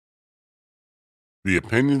The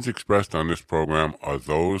opinions expressed on this program are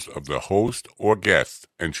those of the host or guest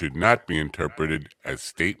and should not be interpreted as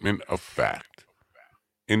statement of fact.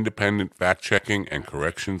 Independent fact-checking and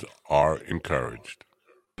corrections are encouraged.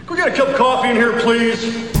 Can we get a cup of coffee in here,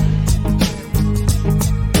 please?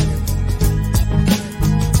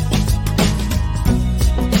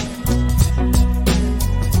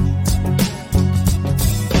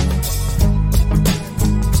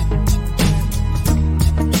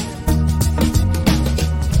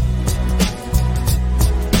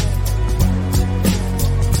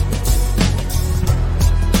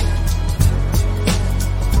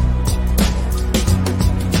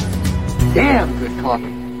 Damn good coffee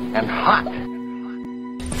and hot.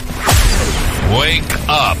 Wake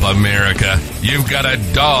up, America. You've got a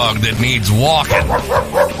dog that needs walking.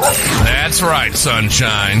 That's right,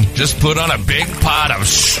 sunshine. Just put on a big pot of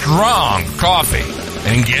strong coffee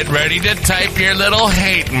and get ready to type your little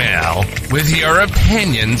hate mail with your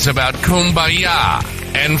opinions about kumbaya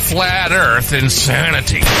and flat earth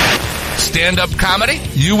insanity. Stand-up comedy?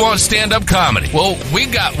 You want stand-up comedy? Well,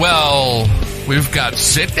 we've got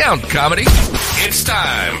sit-down comedy. It's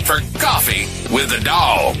time for Coffee with the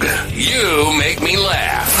Dog. You make me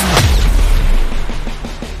laugh.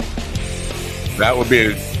 That would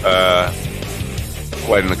be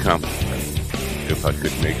quite an accomplishment if I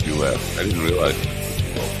could make you laugh. I didn't realize.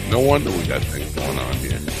 No wonder we got things going on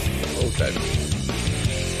here. Okay.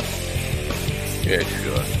 Yeah,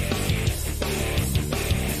 sure.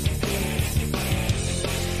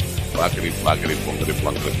 Blockety, blockety, blockety,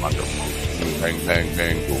 blockety, blockety, bang, bang,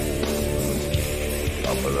 bang, boom.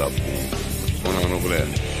 Up it up. What's going on over there?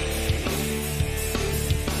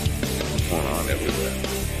 What's going on everywhere?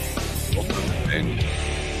 Welcome to the thing.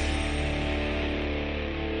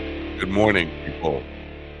 Good morning, people.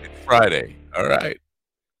 It's Friday, all right?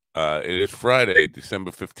 It is Friday,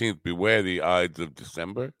 December 15th. Beware the Ides of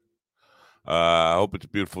December. I hope it's a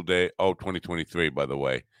beautiful day. Oh, 2023, by the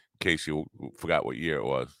way, in case you forgot what year it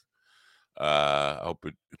was. I hope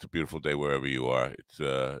it's a beautiful day wherever you are. It's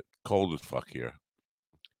cold as fuck here.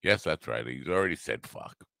 Yes, that's right. He's already said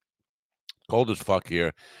fuck. Cold as fuck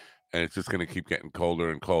here, and it's just going to keep getting colder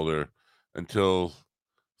and colder until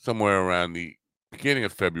somewhere around the beginning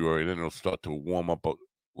of February. Then it'll start to warm up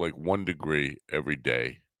like 1 degree every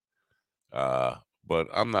day. But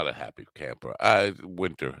I'm not a happy camper.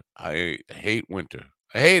 Winter. I hate winter.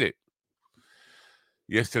 I hate it.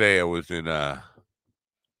 Yesterday I was in a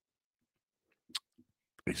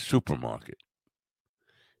supermarket,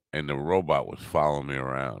 and the robot was following me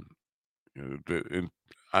around.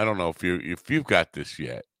 I don't know if you've got this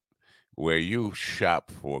yet, where you shop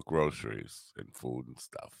for groceries and food and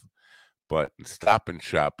stuff, but in Stop and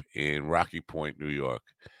Shop in Rocky Point, New York,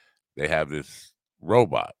 they have this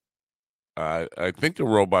robot. I think the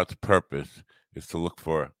robot's purpose is to look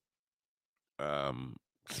for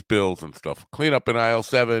spills and stuff, clean up in aisle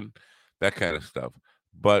 7, that kind of stuff.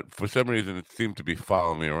 But for some reason, it seemed to be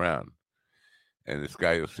following me around. And this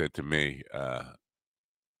guy said to me, do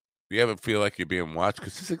you ever feel like you're being watched?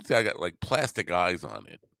 Because this guy got like plastic eyes on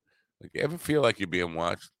it. Like, you ever feel like you're being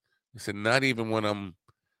watched? I said, not even when I'm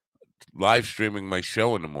live streaming my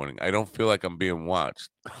show in the morning. I don't feel like I'm being watched.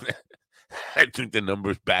 I think the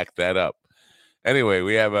numbers back that up. Anyway,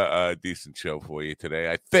 we have a decent show for you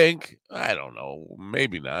today. I think. I don't know.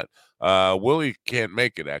 Maybe not. Willie can't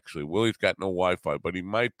make it, actually. Willie's got no Wi-Fi, but he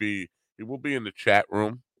will be in the chat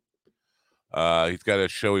room. He's got a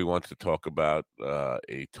show he wants to talk about,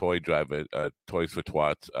 a toy drive at Toys for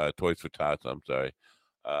Tots, I'm sorry.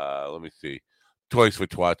 Let me see. Toys for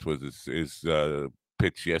Twats was his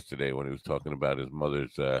pitch yesterday when he was talking about his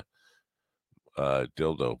mother's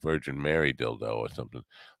dildo, Virgin Mary dildo or something.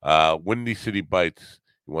 Windy City Bites,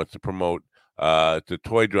 he wants to promote the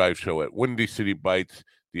toy drive show at Windy City Bites.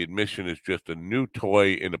 The admission is just a new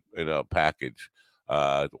toy in a package.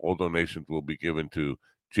 All donations will be given to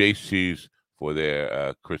JC's for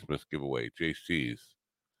their Christmas giveaway. JC's.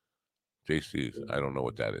 I don't know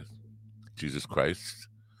what that is. Jesus Christ.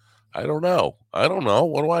 I don't know.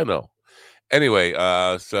 What do I know? Anyway,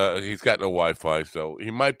 so he's got no Wi-Fi, so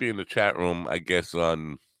he might be in the chat room, I guess,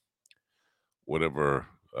 on whatever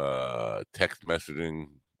text messaging.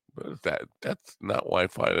 What is that? That's not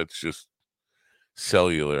Wi-Fi. That's just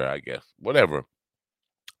cellular, I guess. Whatever.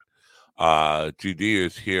 GD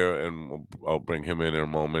is here, and I'll bring him in a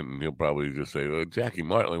moment, and he'll probably just say, Jackie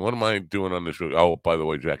Martling, what am I doing on this show? Oh, by the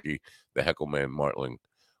way, Jackie, the Heckle Man Martling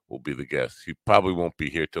will be the guest. He probably won't be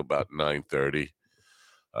here till about 9:30.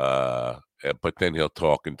 But then he'll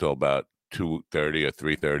talk until about 2:30 or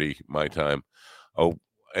 3:30 my time. Oh,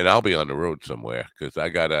 and I'll be on the road somewhere because I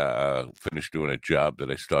gotta finish doing a job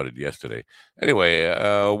that I started yesterday. Anyway,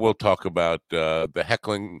 we'll talk about the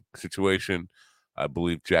heckling situation. I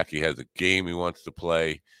believe Jackie has a game he wants to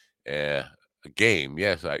play. A game,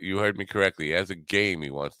 yes, you heard me correctly. He has a game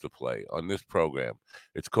he wants to play on this program.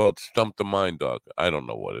 It's called Stump the Mind Dog. I don't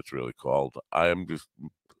know what it's really called.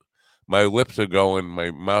 My lips are going,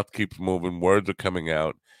 my mouth keeps moving, words are coming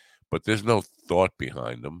out, but there's no thought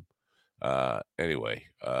behind them. Anyway,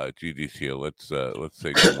 GD's here. Let's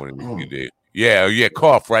say good morning to GD. Yeah,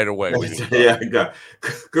 cough right away.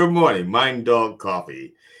 Good morning, Mind Dog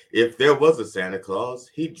Coffee. If there was a Santa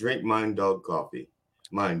Claus, he'd drink Mind Dog Coffee.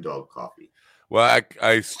 Mind Dog Coffee. Well,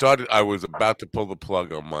 I was about to pull the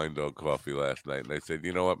plug on Mind Dog Coffee last night, and I said,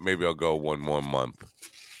 you know what, maybe I'll go one more month.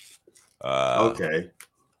 Okay.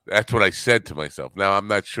 That's what I said to myself. Now, I'm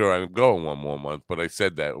not sure I'm going one more month, but I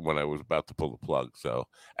said that when I was about to pull the plug. So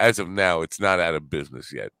as of now, it's not out of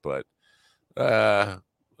business yet, but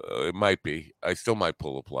it might be. I still might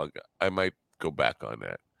pull the plug. I might go back on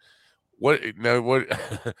that. What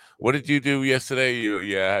what did you do yesterday?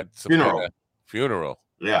 You had some funeral.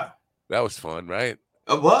 Yeah. That was fun, right?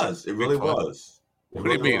 It was. It really was. What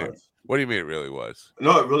do you mean? What do you mean it really was?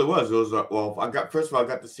 No, it really was. It was first of all, I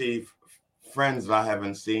got to see friends I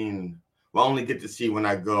haven't seen. Well, I only get to see when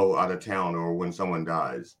I go out of town or when someone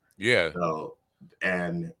dies. Yeah. So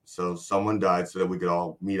someone died so that we could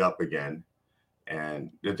all meet up again.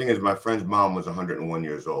 And the thing is, my friend's mom was 101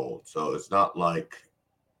 years old. So it's not like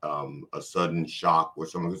a sudden shock where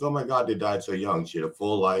someone goes, oh my God, they died so young. She had a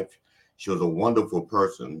full life. She was a wonderful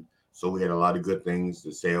person. So we had a lot of good things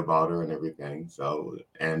to say about her and everything. So,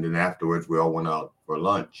 and then afterwards, we all went out for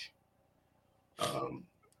lunch.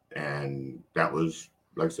 And that was,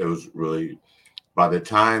 like I said, it was really, by the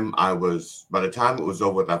time it was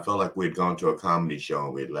over, I felt like we had gone to a comedy show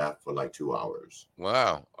and we had laughed for like 2 hours.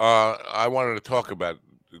 Wow. I wanted to talk about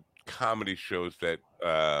comedy shows that,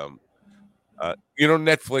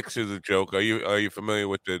 Netflix is a joke. Are you familiar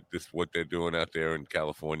with what they're doing out there in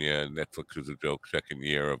California? Netflix is a joke. Second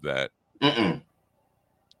year of that. Mm-mm.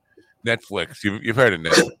 You've heard of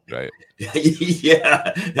Netflix, right?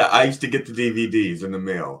 Yeah. I used to get the DVDs in the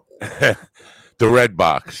mail. The red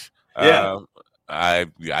box. Yeah. I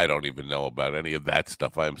don't even know about any of that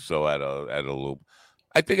stuff. I'm so out of loop.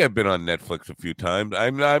 I think I've been on Netflix a few times.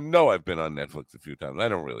 I know I've been on Netflix a few times. I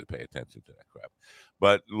don't really pay attention to that crap.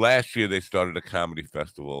 But last year they started a comedy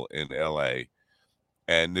festival in LA,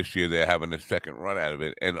 and this year they're having a second run out of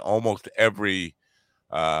it. And almost every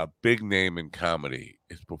big name in comedy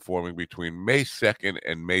is performing between May 2nd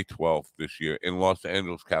and May 12th this year in Los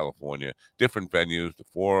Angeles, California. Different venues, the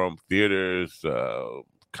Forum, theaters,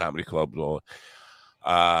 comedy clubs. All.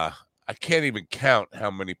 I can't even count how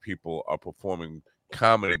many people are performing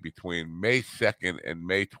comedy between May 2nd and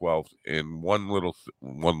May 12th in one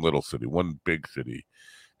big city,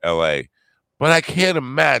 LA. But I can't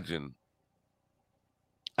imagine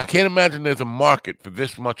there's a market for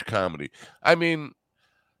this much comedy. I mean,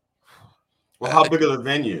 well, how big are the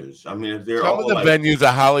venues? I mean, if they're some of the venues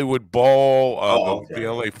are Hollywood Bowl, the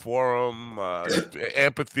LA Forum,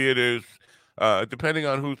 amphitheaters, depending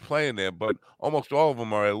on who's playing there. But almost all of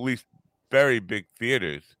them are at least very big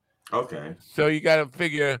theaters. Okay. So you got to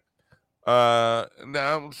figure now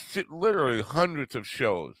literally hundreds of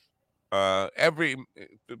shows. The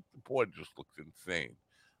board just looks insane.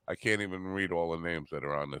 I can't even read all the names that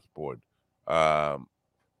are on this board.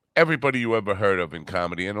 Everybody you ever heard of in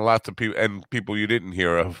comedy, and lots of people, and people you didn't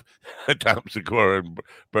hear of, Tom Segura and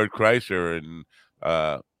Bert Kreischer and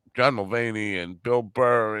John Mulvaney and Bill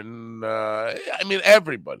Burr and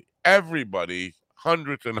everybody,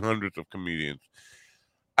 hundreds and hundreds of comedians.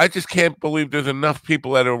 I just can't believe there's enough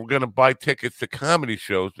people that are going to buy tickets to comedy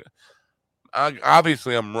shows.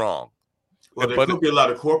 Obviously, I'm wrong. Well, there could be a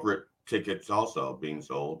lot of corporate tickets also being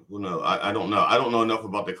sold. Who knows? I don't know. I don't know enough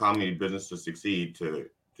about the comedy business to succeed to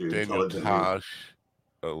Daniel Tosh.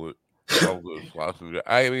 I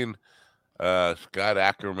mean, Scott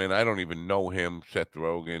Ackerman. I don't even know him. Seth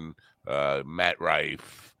Rogen, Matt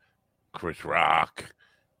Rife, Chris Rock,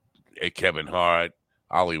 Kevin Hart,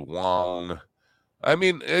 Ali Wong. I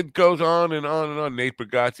mean, it goes on and on and on. Nate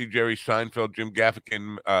Bargatze, Jerry Seinfeld, Jim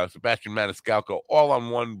Gaffigan, Sebastian Maniscalco, all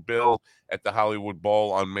on one bill at the Hollywood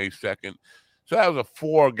Bowl on May 2nd. So that was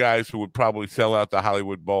 4 guys who would probably sell out the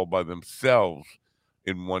Hollywood Bowl by themselves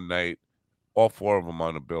in one night. All 4 of them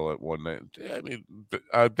on a bill at one night. I mean,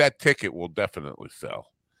 that ticket will definitely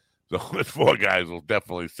sell. Those 4 guys will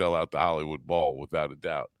definitely sell out the Hollywood Bowl without a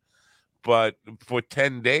doubt. But for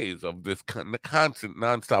 10 days of this constant,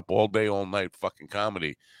 nonstop, all day, all night fucking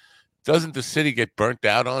comedy, doesn't the city get burnt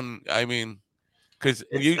out on? I mean, Because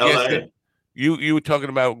It's LA. you were talking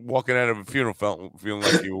about walking out of a funeral, feeling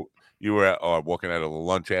like you were or walking out of a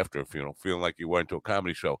lunch after a funeral, feeling like you went to a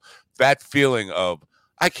comedy show. That feeling of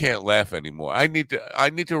I can't laugh anymore. I need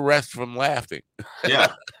to rest from laughing.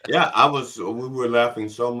 Yeah. We were laughing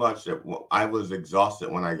so much that I was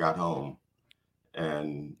exhausted when I got home,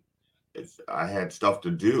 and I had stuff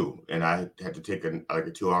to do, and I had to take a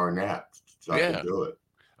 2-hour nap so I could Yeah, do it.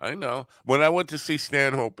 I know. When I went to see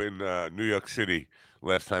Stanhope in New York City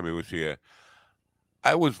last time he was here,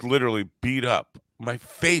 I was literally beat up. My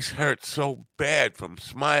face hurt so bad from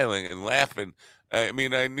smiling and laughing. I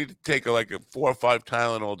mean, I need to take like a 4 or 5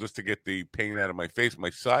 Tylenol just to get the pain out of my face. My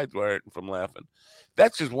sides were hurting from laughing.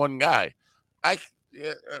 That's just one guy. I,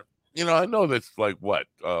 yeah, I know that's like what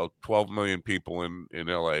 12 million people in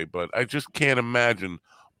LA, but I just can't imagine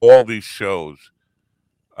all these shows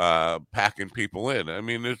packing people in. I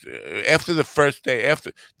mean, after the first day,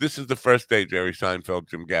 this is the first day, Jerry Seinfeld,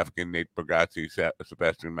 Jim Gaffigan, Nate Bargatze,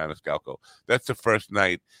 Sebastian Maniscalco. That's the first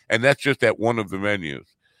night, and that's just at one of the venues.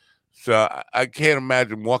 So I can't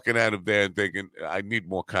imagine walking out of there and thinking, I need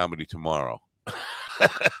more comedy tomorrow.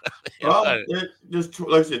 Well, there's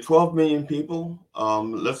like I said, 12 million people.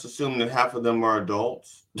 Let's assume that half of them are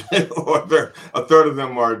adults, or a third of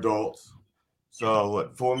them are adults. So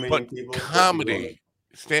what? 4 million people. Comedy,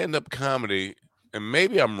 stand-up comedy, and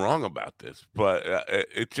maybe I'm wrong about this, but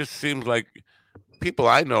it just seems like people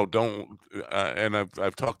I know don't. And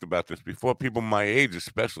I've talked about this before. People my age,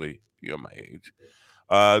 especially you're my age.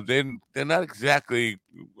 They're not exactly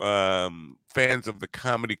fans of the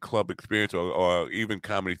comedy club experience or even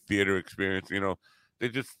comedy theater experience. They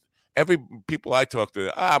just people I talk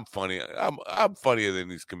to. I'm funny. I'm funnier than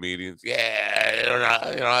these comedians.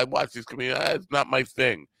 Yeah, I watch these comedians. It's not my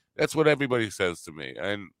thing. That's what everybody says to me,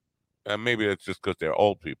 and maybe that's just because they're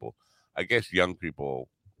old people. I guess young people.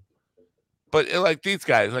 But like these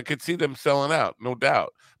guys, I could see them selling out, no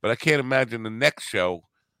doubt. But I can't imagine the next show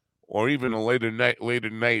or even a later night,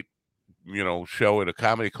 show at a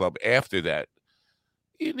comedy club after that.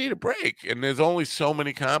 You need a break, and there's only so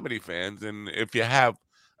many comedy fans, and if you have,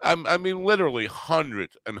 I mean, literally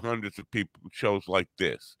hundreds and hundreds of people shows like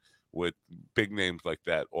this with big names like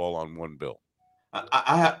that all on one bill.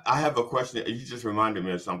 I have a question. You just reminded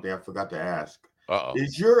me of something I forgot to ask. Uh-oh.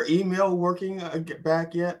 Is your email working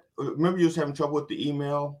back yet? Remember you was having trouble with the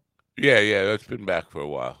email? Yeah, that's been back for a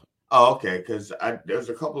while. Oh, okay. Because there's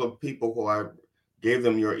a couple of people who I gave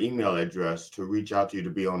them your email address to reach out to you to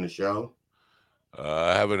be on the show.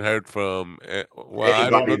 I haven't heard from anybody I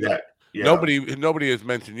don't know. That. Yeah. Nobody has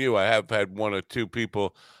mentioned you. I have had 1 or 2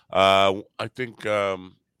 people. I think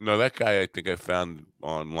no, that guy I think I found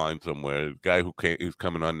online somewhere. The guy who's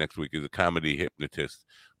coming on next week is a comedy hypnotist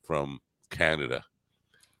from Canada.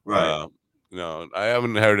 Right. No, I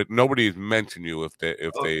haven't heard it. Nobody has mentioned you if they.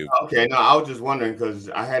 Okay, no, I was just wondering because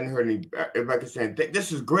I hadn't heard everybody saying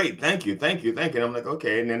this is great, thank you. And I'm like,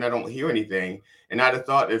 okay, and then I don't hear anything, and I'd have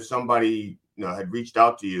thought if somebody had reached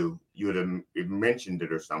out to you, you would have mentioned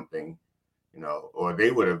it or something, or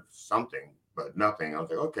they would have something, but nothing. I was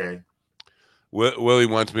like, okay. Willie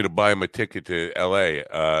wants me to buy him a ticket to L.A.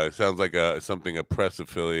 It sounds like something a press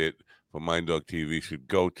affiliate for Mind Dog TV should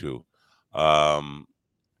go to.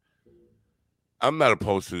 I'm not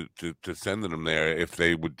opposed to sending them there if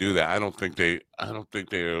they would do that. I don't think they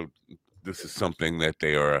are. This is something that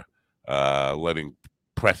they are letting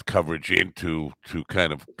press coverage into to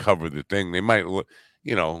kind of cover the thing. They might,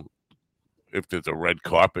 if there's a red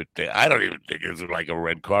carpet thing. I don't even think it's like a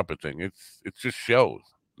red carpet thing. It's just shows.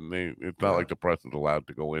 It's not like the press is allowed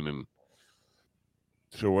to go in and.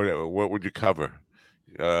 So whatever. What would you cover?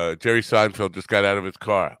 Jerry Seinfeld just got out of his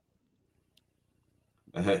car.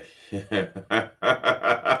 I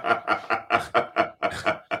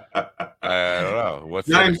don't know. What's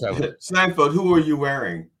Seinfeld? Who are you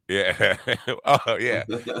wearing? Yeah. Oh, yeah.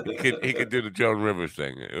 He could do the Joan Rivers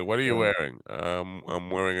thing. What are you wearing? I'm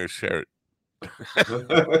wearing a shirt.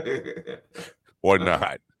 Or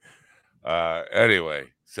not. Anyway,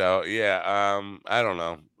 so yeah. I don't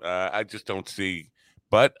know. I just don't see.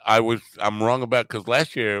 But I'm wrong about because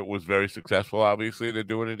last year it was very successful. Obviously, they're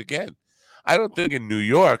doing it again. I don't think in New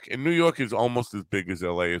York, and New York is almost as big as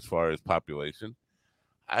LA as far as population.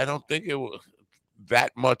 I don't think it was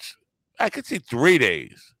that much. I could see 3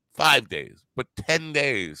 days, 5 days, but 10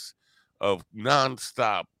 days of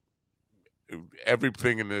nonstop.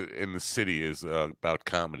 Everything in the city is about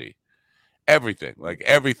comedy. Everything, like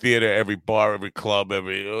every theater, every bar, every club,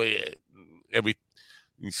 every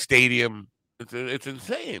stadium. It's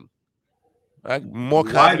insane. More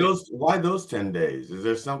comedy. Why those 10 days? Is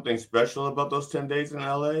there something special about those 10 days in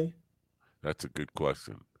LA? That's a good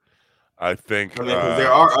question. I think I mean, because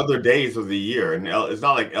there are other days of the year, and it's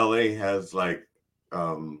not like LA has like,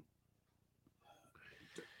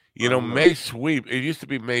 May sweep. It used to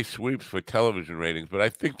be May sweeps for television ratings, but I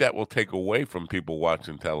think that will take away from people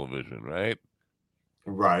watching television, right?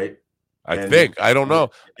 Right. I think. I don't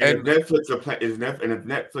know. And if Netflix and if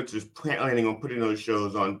Netflix is planning on putting those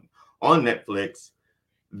shows on Netflix,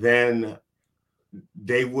 then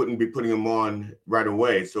they wouldn't be putting them on right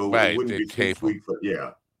away. So it wouldn't be too sweet for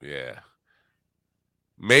Yeah.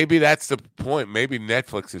 Maybe that's the point. Maybe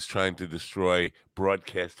Netflix is trying to destroy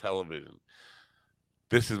broadcast television.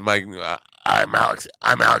 This is my. I'm Alex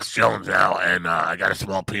Jones now, and I got a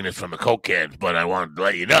small penis from the Coke cans. But I wanted to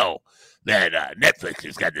let you know that Netflix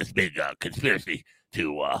has got this big conspiracy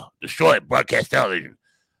to destroy broadcast television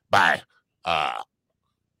by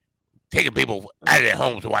taking people out of their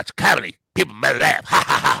homes to watch comedy. People might laugh, ha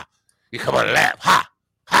ha ha. You come on and laugh, ha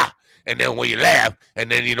ha. And then when you laugh, and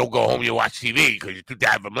then you don't go home, you watch TV because you're too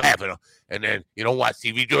tired from laughing. And then you don't watch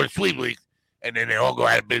TV during sweet weeks, and then they all go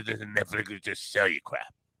out of business, and Netflix will just sell you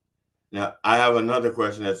crap. Now, I have another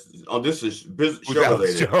question. This is business show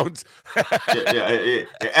related. Jones.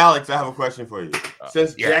 Alex, I have a question for you.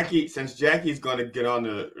 Since Jackie's going to get on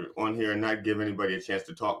here and not give anybody a chance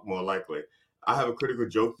to talk, more likely, I have a critical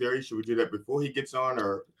joke theory. Should we do that before he gets on,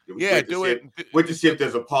 or do it? Wait to see if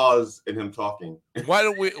there's a pause in him talking. Why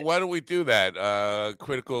don't we do that?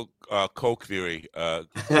 Critical Coke theory.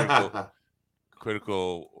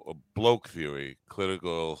 Critical bloke theory.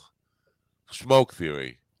 Critical smoke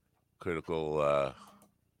theory. Critical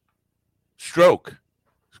stroke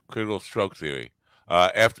theory.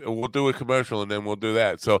 After we'll do a commercial and then we'll do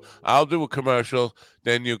that. So I'll do a commercial.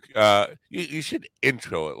 Then you should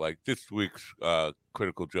intro it like this week's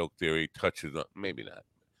critical joke theory touches on. Maybe not.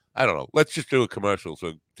 I don't know. Let's just do a commercial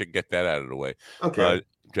so to get that out of the way. Okay.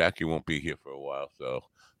 Jackie won't be here for a while, so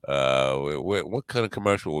what kind of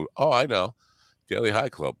commercial? Oh, I know. Daily High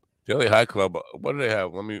Club. Daily High Club. What do they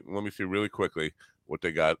have? Let me see really quickly what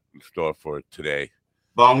they got in store for today.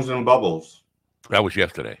 Bongs and bubbles. That was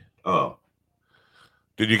yesterday. Oh.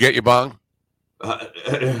 Did you get your bong? No.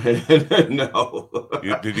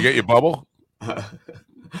 Did you get your bubble?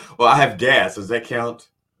 Well, I have gas. Does that count?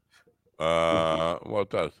 Well, it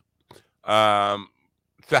does.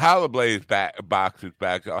 The Holla Blaze box is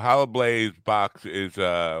back. A Holla Blaze box is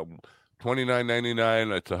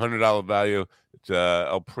 $29.99. It's $100 value. It's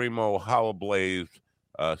El Primo Holla Blaze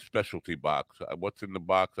specialty box. What's in the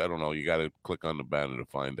box? I don't know. You got to click on the banner to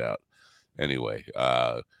find out. Anyway,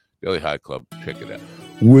 Daily High Club, check it out.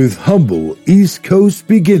 With humble East Coast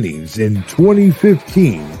beginnings in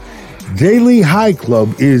 2015, Daily High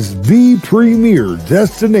Club is the premier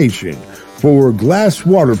destination for glass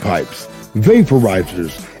water pipes,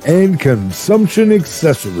 vaporizers, and consumption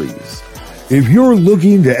accessories. If you're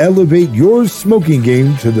looking to elevate your smoking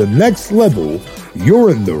game to the next level,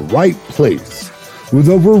 you're in the right place. With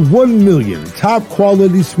over 1 million top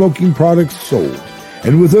quality smoking products sold,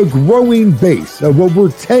 and with a growing base of over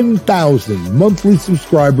 10,000 monthly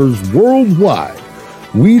subscribers worldwide,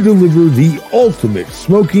 we deliver the ultimate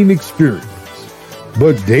smoking experience.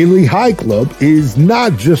 But Daily High Club is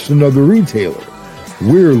not just another retailer.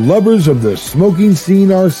 We're lovers of the smoking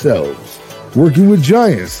scene ourselves, working with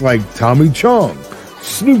giants like Tommy Chong,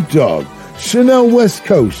 Snoop Dogg, Chanel West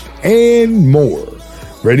Coast, and more.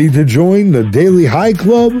 Ready to join the Daily High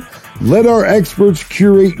Club? Let our experts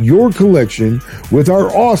curate your collection with our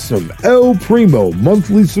awesome El Primo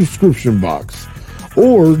monthly subscription box.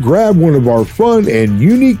 Or grab one of our fun and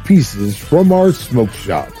unique pieces from our smoke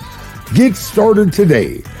shop. Get started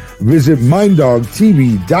today. Visit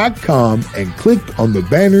minddogtv.com and click on the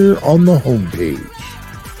banner on the homepage.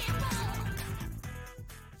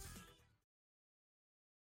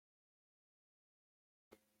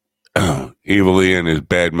 Evil Ian is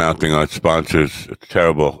bad mouthing our sponsors. It's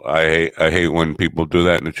terrible. I hate when people do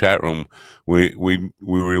that in the chat room. We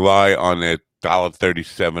rely on their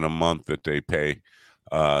 $1.37 a month that they pay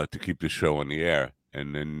to keep the show on the air,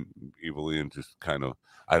 and then Evil Ian just kind of.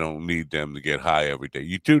 I don't need them to get high every day.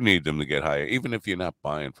 You do need them to get high, even if you're not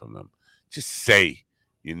buying from them. Just say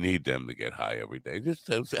you need them to get high every day. Just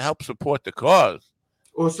to help support the cause.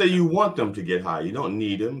 Or say you want them to get high. You don't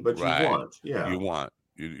need them, but right. You want. Yeah. You want.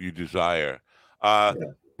 You desire.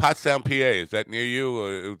 Pottstown, PA, is that near you,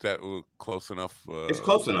 or is that close enough? It's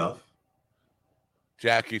close enough.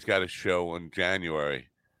 Jackie's got a show in January.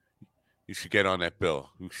 You should get on that bill.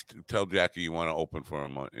 Tell Jackie you want to open for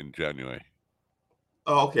him in January.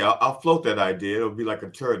 Oh, okay. I'll float that idea. It'll be like a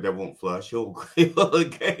turd that won't flush. He'll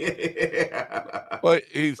okay. Well,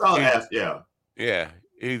 Yeah. Yeah.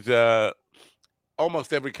 He's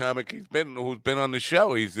almost every comic who's been on the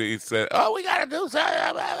show, he said, "Oh, we got to do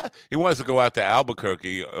something." He wants to go out to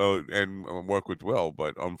Albuquerque and work with Will,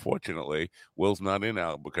 but unfortunately, Will's not in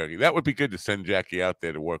Albuquerque. That would be good to send Jackie out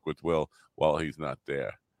there to work with Will while he's not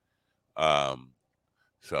there.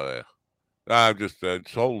 So I'm just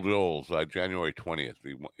Soul Joel's January 20th.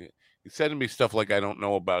 He's sending me stuff like I don't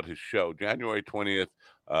know about his show. January 20th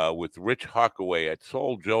with Rich Harkaway at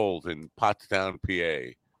Soul Joel's in Pottstown,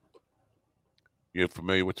 PA. You're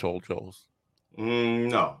familiar with Soul Joel's?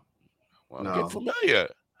 No. Well, No. get familiar.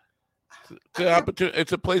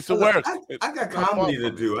 It's a place to work. I got comedy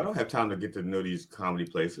to do. I don't have time to get to know these comedy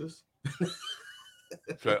places.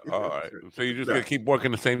 So, all right. So you're just going to keep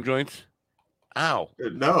working the same joints? Ow.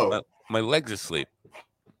 No. My legs asleep.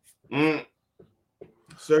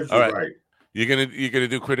 Serves you right. You're gonna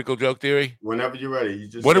do critical joke theory whenever you're ready. You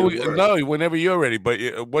just whenever you're ready. But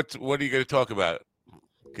what are you gonna talk about?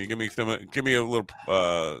 Can you give me a little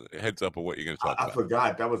heads up of what you're gonna talk about? I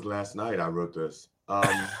forgot. That was last night. I wrote this.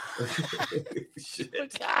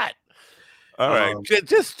 Forgot. All right,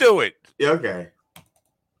 just do it. Yeah, okay.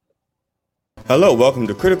 Hello, welcome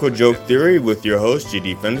to Critical Joke Theory with your host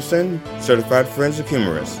G.D. Fenderson, certified forensic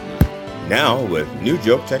humorist. Now with new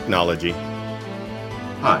joke technology.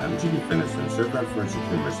 Hi, I'm G.D. Fenderson, certified forensic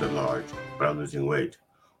humorist at large, but I'm losing weight.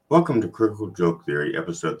 Welcome to Critical Joke Theory,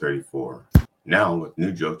 episode 34. Now with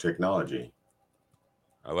new joke technology.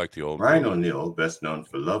 I like the old Ryan O'Neal, best known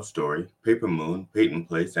for Love Story, Paper Moon, Peyton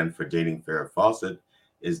Place, and for dating Farrah Fawcett,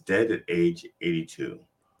 is dead at age 82.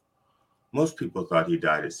 Most people thought he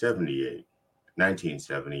died at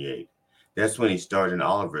 1978. That's when he starred in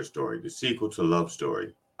Oliver Story, the sequel to Love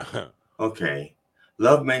Story. Okay,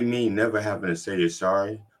 love may mean never having to say you're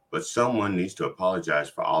sorry, but someone needs to apologize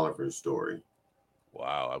for Oliver's story.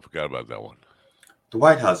 Wow, I forgot about that one. The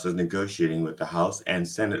White House is negotiating with the House and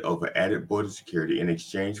Senate over added border security in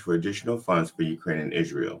exchange for additional funds for Ukraine and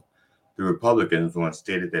Israel. The Republicans once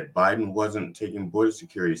stated that Biden wasn't taking border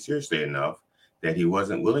security seriously enough, that he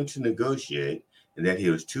wasn't willing to negotiate, and that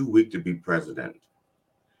he was too weak to be president.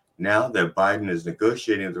 Now that Biden is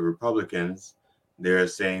negotiating with the Republicans, they're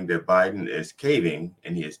saying that Biden is caving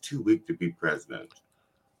and he is too weak to be president.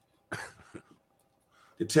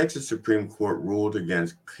 The Texas Supreme Court ruled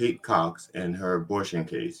against Kate Cox in her abortion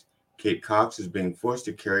case. Kate Cox is being forced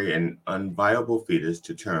to carry an unviable fetus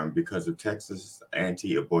to term because of Texas'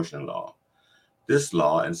 anti-abortion law. This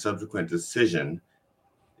law and subsequent decision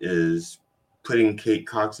is putting Kate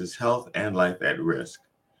Cox's health and life at risk.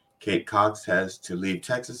 Kate Cox has to leave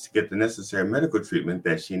Texas to get the necessary medical treatment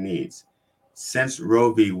that she needs. Since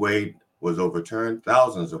Roe v. Wade was overturned,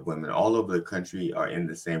 thousands of women all over the country are in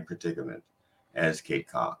the same predicament as Kate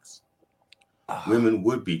Cox. Women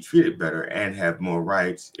would be treated better and have more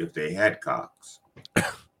rights if they had Cox.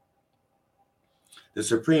 The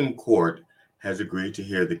Supreme Court has agreed to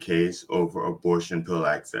hear the case over abortion pill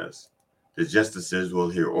access. The justices will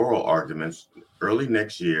hear oral arguments early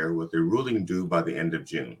next year with a ruling due by the end of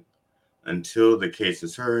June. Until the case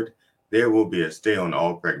is heard, there will be a stay on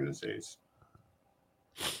all pregnancies.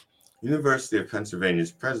 University of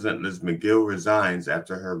Pennsylvania's President Liz McGill resigns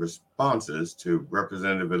after her responses to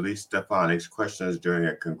Representative Elise Stefanik's questions during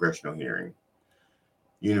a congressional hearing.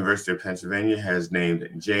 University of Pennsylvania has named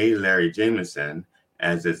J. Larry Jamieson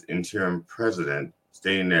as its interim president,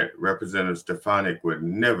 stating that Representative Stefanik would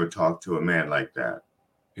never talk to a man like that.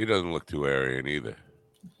 He doesn't look too Aryan either.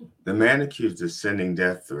 The man accused of sending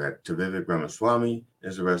death threat to Vivek Ramaswamy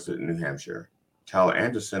is arrested in New Hampshire. Tal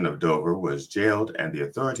Anderson of Dover was jailed, and the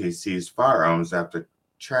authorities seized firearms after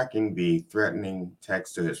tracking the threatening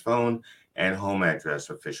text to his phone and home address,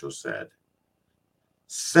 officials said.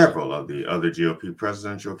 Several of the other GOP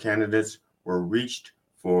presidential candidates were reached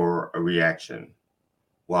for a reaction.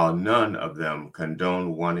 While none of them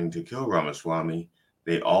condoned wanting to kill Ramaswamy,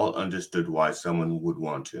 they all understood why someone would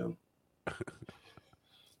want to.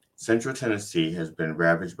 Central Tennessee has been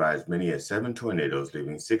ravaged by as many as 7 tornadoes,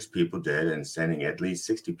 leaving 6 people dead and sending at least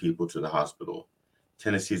 60 people to the hospital.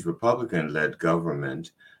 Tennessee's Republican-led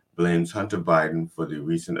government blames Hunter Biden for the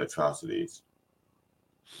recent atrocities.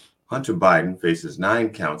 Hunter Biden faces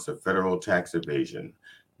 9 counts of federal tax evasion.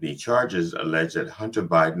 The charges allege that Hunter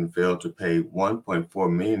Biden failed to pay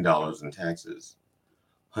 $1.4 million in taxes.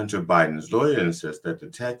 Hunter Biden's lawyer insists that the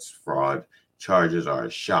tax fraud charges are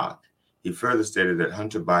a shock. He further stated that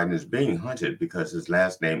Hunter Biden is being hunted because his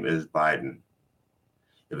last name is Biden.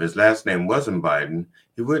 If his last name wasn't Biden,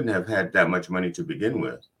 he wouldn't have had that much money to begin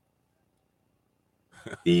with.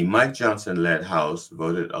 The Mike Johnson-led House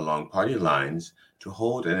voted along party lines to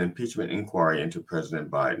hold an impeachment inquiry into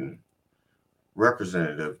President Biden.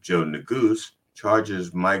 Representative Joe Neguse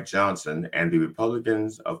charges Mike Johnson and the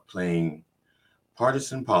Republicans of playing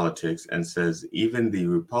partisan politics and says even the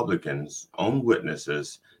Republicans' own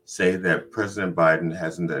witnesses say that President Biden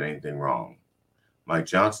hasn't done anything wrong. Mike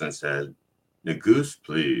Johnson said, "The goose,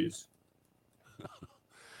 please."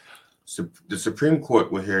 The Supreme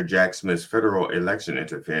Court will hear Jack Smith's federal election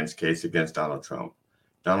interference case against Donald Trump.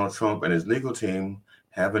 Donald Trump and his legal team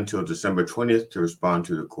have until December 20th to respond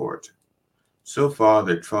to the court. So far,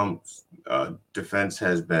 the Trump's defense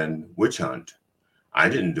has been witch hunt. I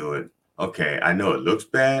didn't do it. Okay, I know it looks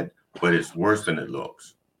bad, but it's worse than it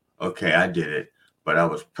looks. Okay, I did it, but I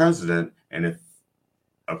was president, and if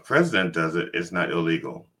a president does it, it's not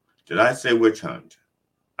illegal. Did I say witch hunt?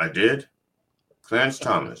 I did? Clarence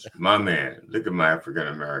Thomas, my man, look at my African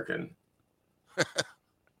American.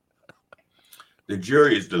 The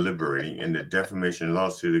jury is deliberating in the defamation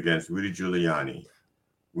lawsuit against Rudy Giuliani.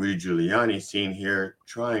 Rudy Giuliani, seen here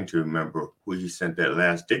trying to remember who he sent that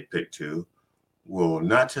last dick pic to, will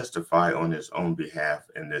not testify on his own behalf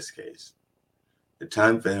in this case. The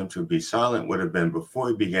time for him to be silent would have been before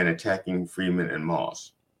he began attacking Freeman and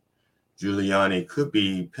Moss. Giuliani could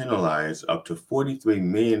be penalized up to $43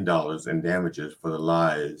 million in damages for the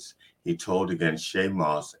lies he told against Shay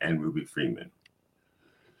Moss and Ruby Freeman.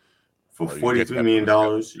 For $43 million,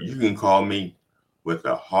 you can call me with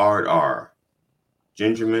a hard R.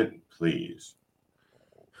 Gingerman, please.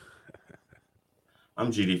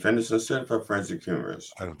 I'm G.D. Fenderson, certified forensic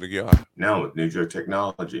humorist. I don't think you are. Now with New Joke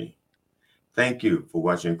Technology. Thank you for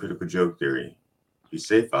watching Critical Joke Theory. Be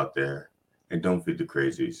safe out there and don't feed the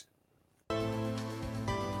crazies.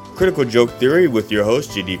 Critical Joke Theory with your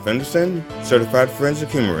host, G.D. Fenderson, certified forensic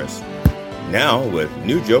humorist. Now with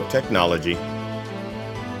New Joke Technology.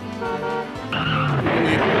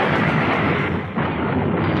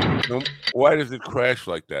 Why does it crash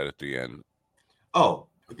like that at the end? Oh,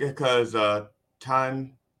 because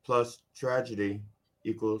time plus tragedy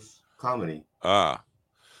equals comedy.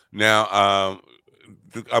 Now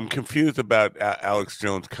I'm confused about Alex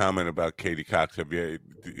Jones' comment about Katie Cox.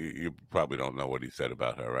 You probably don't know what he said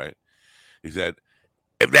about her, right? He said,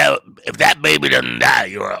 "If that baby doesn't die,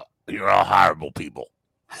 you're all horrible people."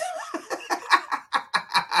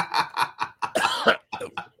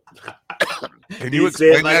 Can you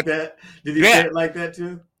explain that? Did he say it like that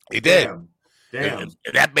too? He did. Damn.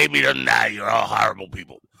 If that baby doesn't die, you're all horrible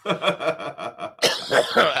people.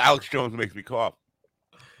 Alex Jones makes me cough.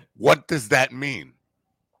 What does that mean?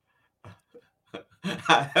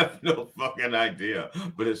 I have no fucking idea,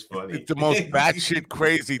 but it's funny. It's the most batshit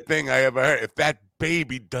crazy thing I ever heard. If that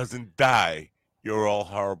baby doesn't die, you're all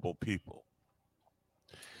horrible people.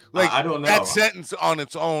 Like, I don't know. That sentence on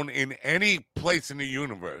its own in any place in the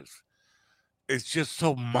universe is just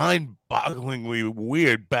so mind-bogglingly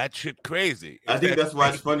weird, batshit crazy. I think that's why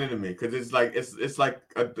it's funny to me, because it's like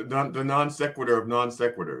the non sequitur of non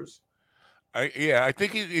sequiturs. I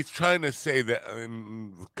think he's trying to say that.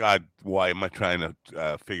 God, why am I trying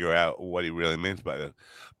to figure out what he really means by that?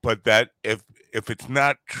 But that if it's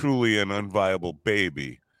not truly an unviable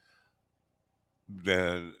baby,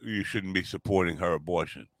 then you shouldn't be supporting her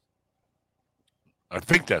abortion. I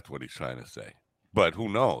think that's what he's trying to say, but who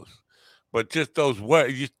knows? But just those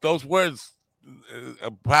words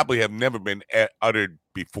probably have never been uttered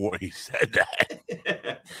before he said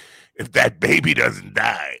that. If that baby doesn't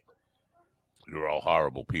die, you're all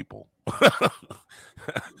horrible people.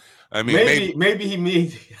 I mean, maybe he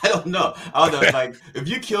means, I don't know. Like, if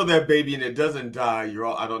you kill that baby and it doesn't die, you're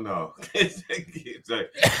all, I don't know. It's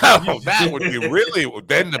like, that would be really,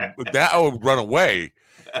 then that would run away.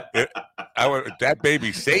 That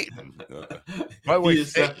baby's Satan. By the way,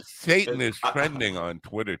 Satan is trending on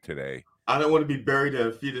Twitter today. I don't want to be buried in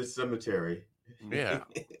a fetus cemetery. Yeah.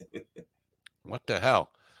 What the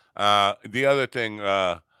hell? The other thing,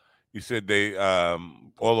 you said they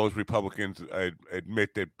all those Republicans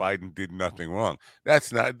admit that Biden did nothing wrong.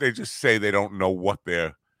 That's not. They just say they don't know what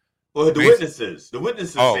they're. Well, the witnesses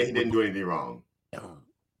say he didn't do anything wrong.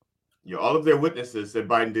 Yeah, all of their witnesses said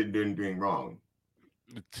Biden didn't do anything wrong.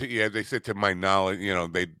 Yeah, they said to my knowledge,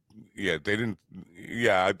 they didn't.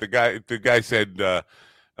 Yeah, the guy said the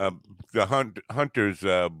Hunter's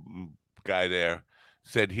guy there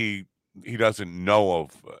said he doesn't know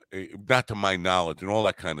of, not to my knowledge, and all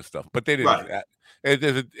that kind of stuff. But they didn't. Right.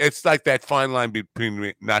 It's like that fine line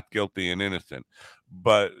between not guilty and innocent.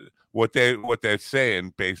 But what they're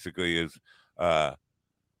saying basically is,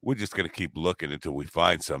 we're just going to keep looking until we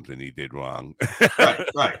find something he did wrong.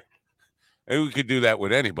 Right. And we could do that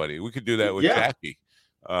with anybody. We could do that with Jackie.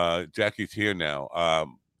 Jackie's here now.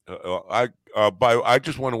 I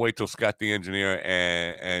just want to wait till Scott the engineer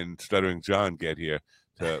and Stuttering John get here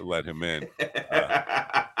to let him in.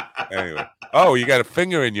 Anyway. Oh, you got a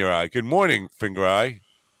finger in your eye. Good morning, finger eye.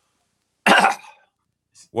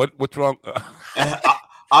 What's wrong?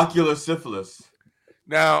 Ocular syphilis.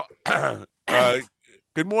 Now,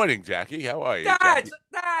 good morning, Jackie. How are you?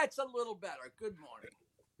 That's a little better. Good morning.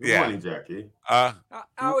 Good morning, Jackie. How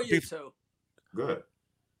are you two? Good.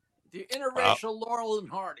 The interracial Laurel and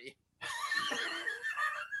Hardy.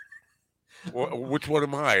 Which one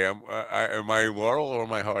am I? Am I Laurel or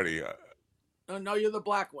am I Hardy? No, you're the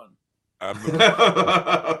black one. All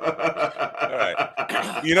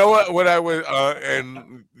right. You know what I was,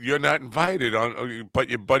 and you're not invited on, but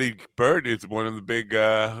your buddy Bird is one of the big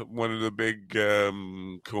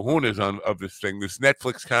kahunas of this thing, this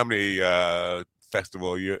Netflix comedy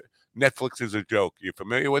festival. Netflix is a joke. You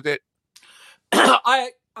familiar with it?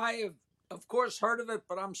 I have, of course, heard of it,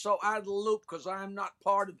 but I'm so out of the loop because I am not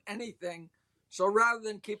part of anything. So rather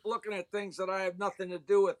than keep looking at things that I have nothing to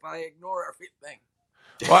do with, I ignore everything.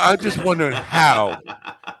 Well, I'm just wondering how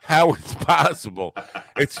it's possible.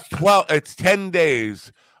 It's 10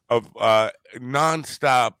 days of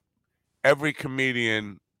nonstop. Every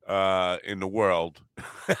comedian in the world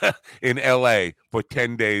in LA for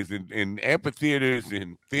 10 days in amphitheaters,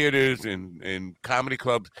 in theaters, in comedy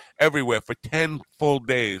clubs, everywhere for 10 full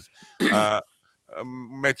days.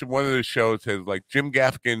 Mentioned one of the shows has like Jim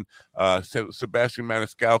Gaffigan, Sebastian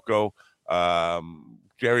Maniscalco,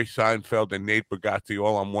 Jerry Seinfeld, and Nate Bargatze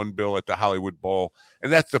all on one bill at the Hollywood Bowl,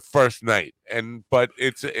 and that's the first night. But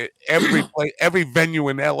it's every venue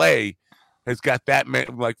in LA has got that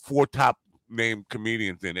like 4 top named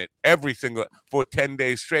comedians in it every single for 10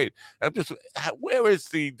 days straight. I'm just, where is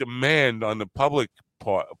the demand on the public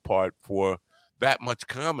part for that much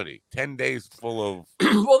comedy? 10 days full of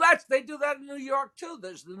well, they do that in New York too.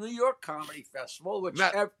 There's the New York Comedy Festival, which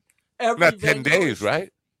every not 10 days,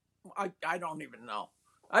 right? I don't even know.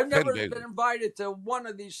 I've never been invited to one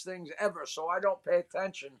of these things ever, so I don't pay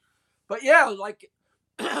attention. But yeah, like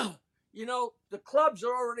you know, the clubs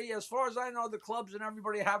are already, as far as I know, the clubs and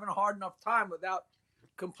everybody having a hard enough time without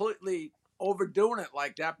completely overdoing it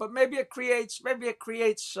like that. But maybe it creates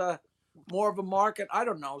more of a market. I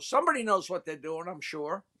don't know. Somebody knows what they're doing, I'm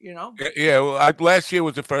sure, you know? Yeah, well, last year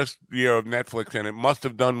was the first year of Netflix, and it must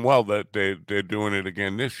have done well that they're doing it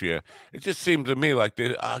again this year. It just seems to me like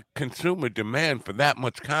the consumer demand for that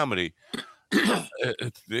much comedy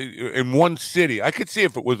in one city. I could see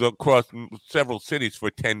if it was across several cities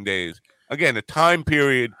for 10 days. Again, a time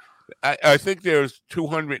period, I think there's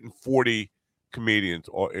 240 comedians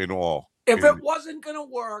in all. If it wasn't going to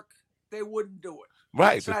work, they wouldn't do it.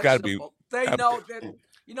 Right, it's got to be. They know that,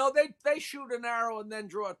 you know, they shoot an arrow and then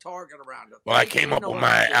draw a target around it. Well, I came up with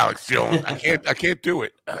my Alex Jones. I can't do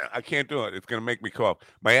it. I can't do it. It's going to make me cough.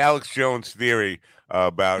 My Alex Jones theory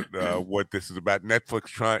about what this is about. Netflix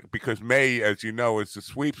trying, because May, as you know, is the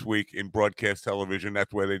sweeps week in broadcast television.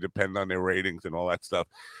 That's where they depend on their ratings and all that stuff.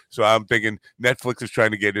 So I'm thinking Netflix is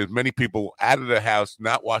trying to get as many people out of the house,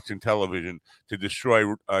 not watching television, to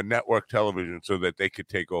destroy network television so that they could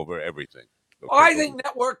take over everything. Okay. I think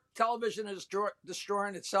network television is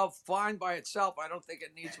destroying itself fine by itself. I don't think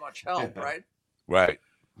it needs much help, right? Right.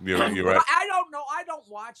 You're right. I don't know. I don't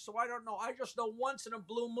watch, so I don't know. I just know once in a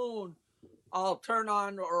blue moon, I'll turn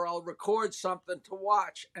on or I'll record something to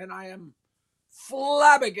watch, and I am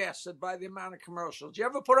flabbergasted by the amount of commercials. You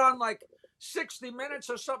ever put on like 60 minutes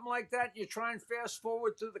or something like that? You try and fast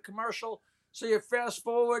forward through the commercial, so you fast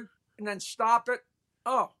forward and then stop it.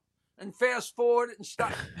 And fast forward and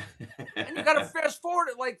stop. And you got to fast forward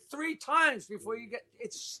it like 3 times before you get.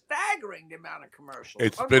 It's staggering the amount of commercials.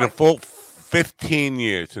 It's been a full 15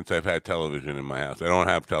 years since I've had television in my house. I don't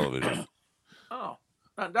have television.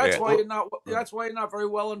 That's why you're not. That's why you're not very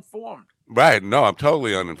well informed. Right? No, I'm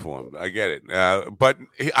totally uninformed. I get it. But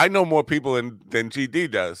I know more people than GD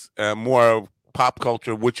does. More pop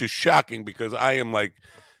culture, which is shocking because I am like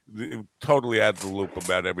totally out of the loop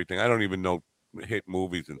about everything. I don't even know hit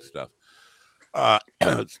movies and stuff. Now,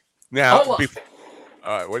 all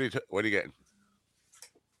right, what are you getting?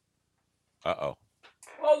 Hold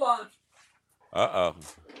on.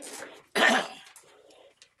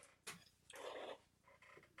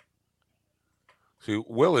 See,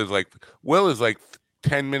 Will is like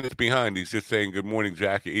 10 minutes behind. He's just saying good morning,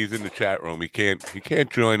 Jackie. He's in the chat room. He can't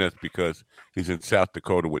join us because he's in South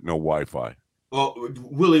Dakota with no Wi-Fi. Well,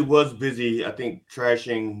 Willie was busy, I think,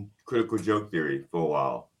 trashing Critical Joke Theory for a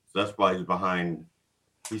while. So that's why he's behind.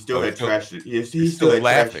 He still had trashed it. He's still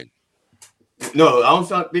laughing. No, I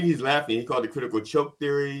don't think he's laughing. He called it Critical Choke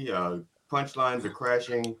Theory. Punchlines are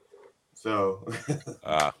crashing. So.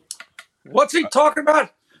 What's he talking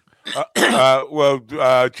about?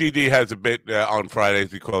 GD has a bit on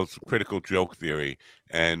Fridays he calls critical joke theory,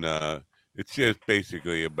 and it's just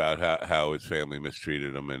basically about how his family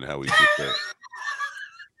mistreated him and how he's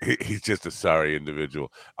just a sorry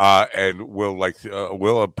individual. And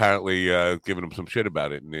Will apparently giving him some shit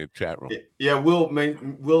about it in the chat room. Yeah, Will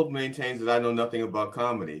maintains that I know nothing about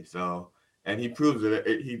comedy, and he proves it.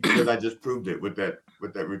 He says I just proved it with that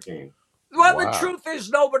routine. Well, Wow. the truth is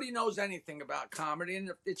nobody knows anything about comedy,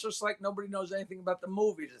 and it's just like nobody knows anything about the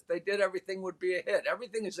movies. If they did, everything would be a hit.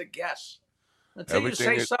 Everything is a guess. Until you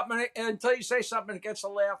say something that gets a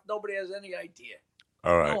laugh, nobody has any idea.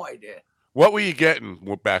 All right. No idea. What were you getting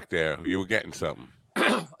back there? You were getting something.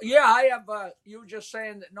 Yeah, I have. You were just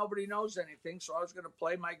saying that nobody knows anything, so I was going to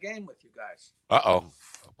play my game with you guys.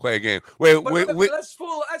 Play a game. Wait. Let's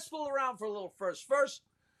fool around for a little first. First,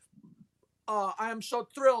 I am so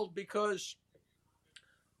thrilled because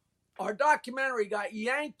our documentary got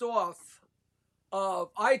yanked off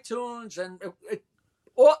of iTunes and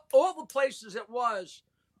all the places it was.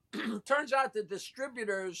 Turns out the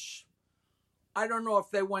distributors, I don't know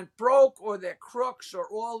if they went broke or they're crooks or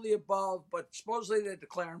all the above, but supposedly they're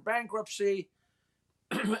declaring bankruptcy.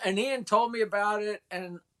 And Ian told me about it,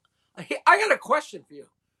 and I got a question for you.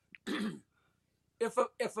 If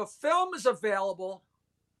a film is available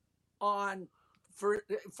on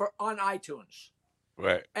iTunes,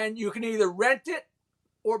 right, and you can either rent it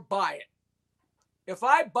or buy it. If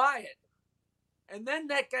I buy it, and then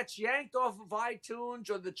that gets yanked off of iTunes,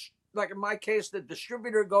 or like in my case, the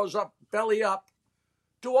distributor goes up belly up,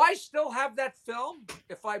 do I still have that film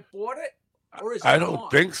if I bought it, or is it I don't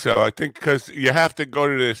think so. I think because you have to go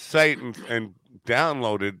to the site and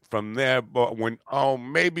download it from there. But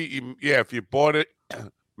if you bought it,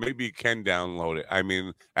 maybe you can download it. I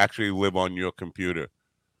mean, actually live on your computer.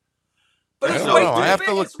 But it's way too big. I have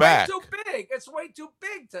to look back. It's way too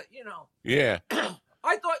big to, Yeah.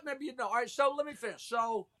 I thought maybe you know. All right, so let me finish.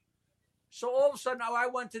 So all of a sudden, I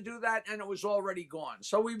went to do that, and it was already gone.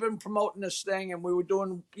 So we've been promoting this thing, and we were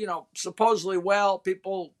doing, supposedly well.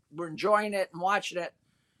 People were enjoying it and watching it.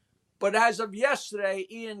 But as of yesterday,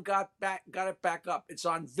 Ian got it back up. It's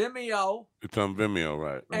on Vimeo. It's on Vimeo,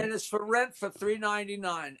 right? And it's for rent for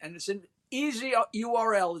 $3.99, and it's an easy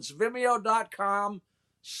URL. It's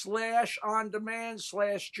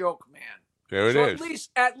Vimeo.com/on-demand/jokeman. There it is.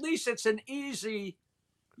 At least it's an easy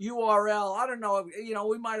URL. I don't know.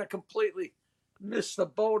 We might have completely missed the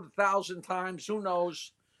boat 1,000 times. Who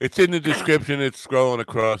knows? It's in the description. It's scrolling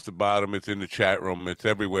across the bottom. It's in the chat room. It's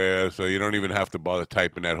everywhere. So you don't even have to bother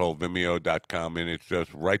typing that whole Vimeo.com in. It's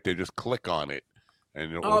just right there. Just click on it,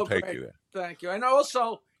 and it will take you there. Thank you. And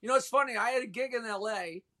also, it's funny. I had a gig in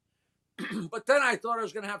L.A., but then I thought I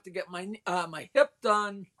was going to have to get my hip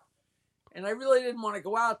done. And I really didn't want to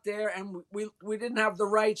go out there, and we didn't have the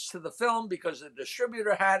rights to the film because the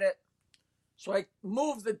distributor had it. So I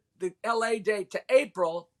moved the LA date to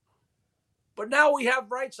April, but now we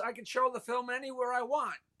have rights. I can show the film anywhere I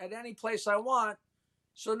want, at any place I want.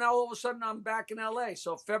 So now all of a sudden I'm back in LA.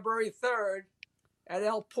 So February 3rd at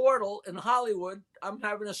El Portal in Hollywood, I'm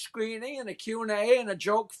having a screening and a Q&A and a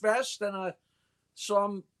joke fest. So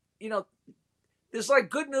I'm, there's like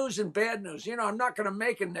good news and bad news. I'm not going to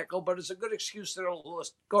make a nickel, but it's a good excuse to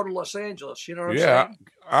go to Los Angeles. You know what I'm saying?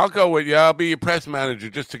 I'll go with you. I'll be your press manager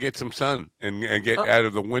just to get some sun and get out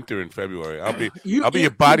of the winter in February. I'll be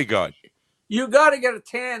your bodyguard. You got to get a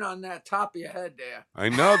tan on that top of your head there. I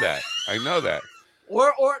know that.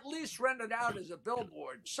 Or at least rent it out as a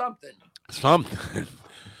billboard. Something. No,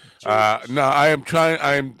 I am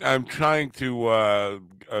trying. I'm trying to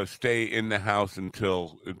stay in the house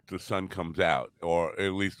until the sun comes out, or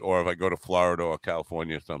if I go to Florida or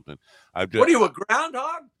California or something. What are you, a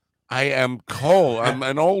groundhog? I am cold. I'm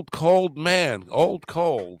an old cold man. Old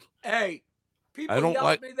cold. Hey, people yell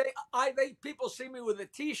at me. People see me with a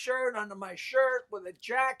T-shirt under my shirt with a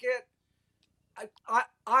jacket. I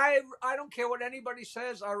don't care what anybody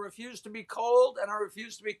says. I refuse to be cold and I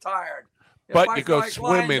refuse to be tired. But you go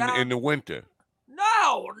swimming in the winter.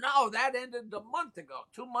 No, that ended a month ago,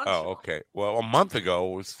 2 months ago. Oh, okay. Well, a month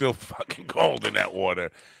ago, it was still fucking cold in that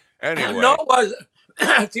water. Anyway. No, it wasn't.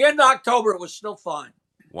 At the end of October, it was still fine.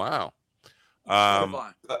 Wow.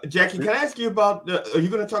 Jackie, can I ask you about, are you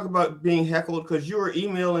going to talk about being heckled? Because you were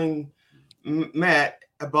emailing Matt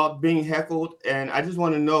about being heckled, and I just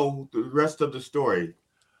want to know the rest of the story.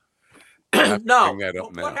 No,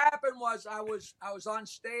 what happened was I was on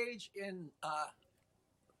stage in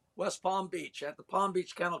West Palm Beach at the Palm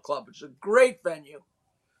Beach Kennel Club. It's a great venue,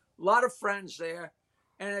 a lot of friends there,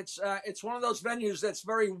 and it's one of those venues that's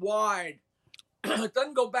very wide. It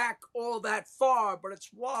doesn't go back all that far, but it's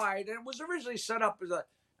wide, and it was originally set up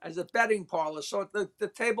as a betting parlor. So the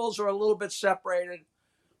tables are a little bit separated,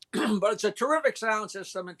 but it's a terrific sound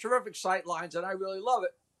system and terrific sight lines, and I really love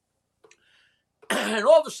it. And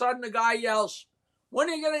all of a sudden, the guy yells, "When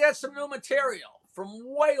are you going to get some new material?" from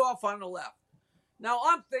way off on the left. Now,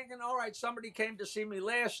 I'm thinking, all right, somebody came to see me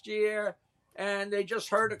last year, and they just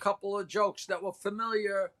heard a couple of jokes that were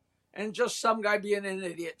familiar, and just some guy being an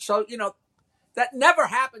idiot. So, that never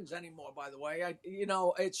happens anymore, by the way.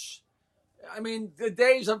 The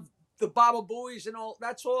days of the Baba Booies and all,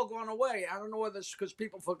 that's all gone away. I don't know whether it's because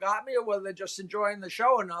people forgot me or whether they're just enjoying the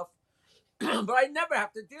show enough. But I never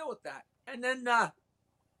have to deal with that. And then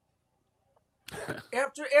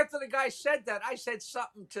after the guy said that, I said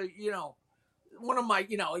something to, one of my,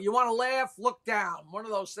 you want to laugh, look down. One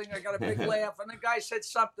of those things, I got a big laugh. And the guy said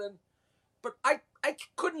something, but I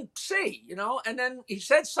couldn't see, And then he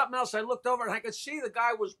said something else. I looked over and I could see the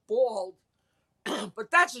guy was bald. But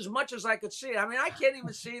that's as much as I could see. I mean, I can't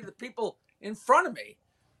even see the people in front of me.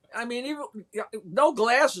 I mean, even no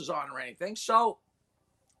glasses on or anything. So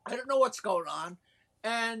I don't know what's going on.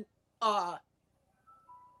 And a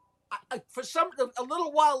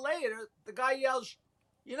little while later, the guy yells,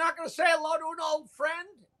 "You're not going to say hello to an old friend?"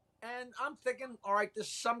 And I'm thinking, all right, this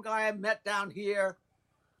is some guy I met down here,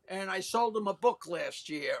 and I sold him a book last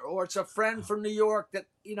year, or it's a friend from New York that,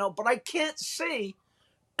 but I can't see.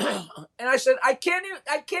 And I said, I can't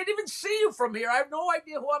even see you from here. I have no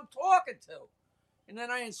idea who I'm talking to. And then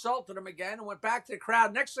I insulted him again and went back to the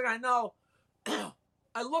crowd. Next thing I know,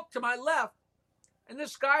 I look to my left, and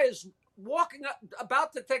this guy is walking up,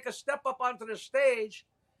 about to take a step up onto the stage.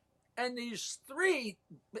 And these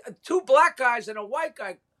two black guys and a white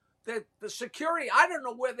guy, the security, I don't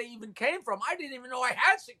know where they even came from. I didn't even know I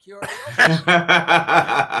had security.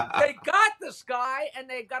 They got this guy, and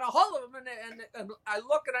they got a hold of him, and I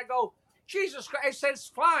look and I go, Jesus Christ. I said, it's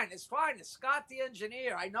fine. It's Scott the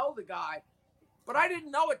engineer. I know the guy. But I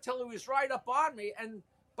didn't know it till he was right up on me. And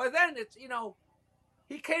by then, it's, he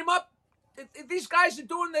came up. These guys are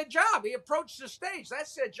doing their job. He approached the stage.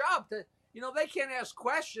 That's their job. They can't ask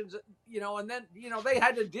questions, and then, they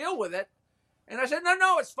had to deal with it. And I said,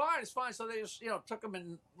 no, it's fine. So they just, took him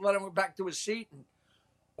and let him go back to his seat.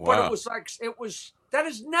 But it was like, that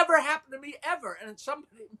has never happened to me ever. And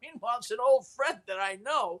somebody, meanwhile, it's an old friend that I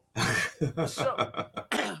know.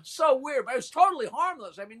 So weird. But it was totally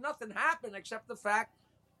harmless. I mean, nothing happened except the fact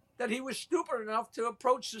that he was stupid enough to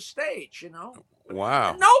approach the stage,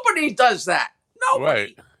 Wow. And nobody does that.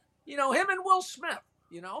 Nobody. Right. Him and Will Smith,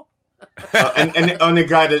 and on the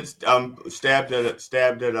guy that stabbed at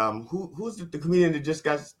who's the comedian that just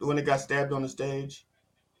got stabbed on the stage?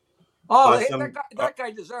 Oh, that guy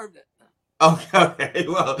deserved it. Okay.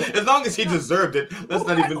 Well, as long as he deserved it, let's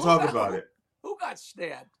not even talk about it. Who got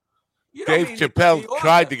stabbed? Dave Chappelle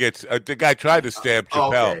tried to get the guy tried to stab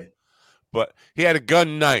Chappelle, okay. But he had a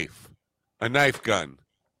knife gun.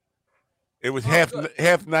 It was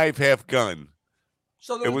half knife, half gun.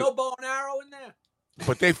 So there was no bow and arrow in there?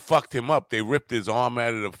 But they fucked him up. They ripped his arm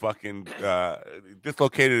out of the fucking,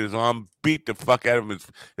 dislocated his arm, beat the fuck out of him.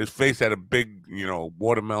 His face had a big,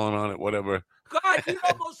 watermelon on it, whatever. God, you'd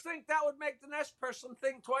almost think that would make the next person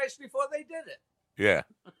think twice before they did it. Yeah.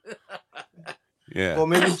 Yeah. Well,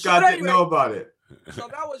 maybe Scott didn't know about it. So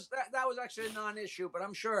that was actually a non-issue, but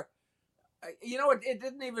I'm sure, it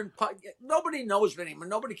didn't even, nobody knows me anymore.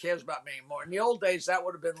 Nobody cares about me anymore. In the old days, that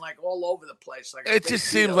would have been like all over the place. Like it just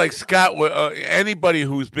seems like Scott, anybody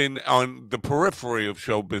who's been on the periphery of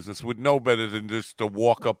show business would know better than just to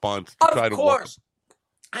walk up on. Of course.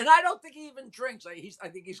 And I don't think he even drinks. I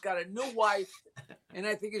think he's got a new wife, and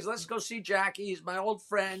I think let's go see Jackie. He's my old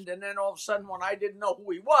friend. And then all of a sudden, when I didn't know who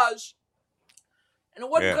he was, and it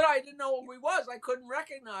wasn't good I didn't know who he was, I couldn't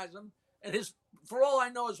recognize him. And for all I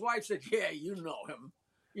know, his wife said, "Yeah, you know him."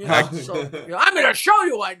 So I'm going to show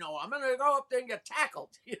you I know him. I'm going to go up there and get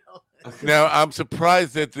tackled. Now I'm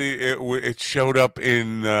surprised that it showed up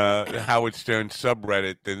in Howard Stern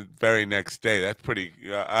subreddit the very next day. That's pretty.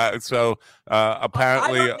 Apparently,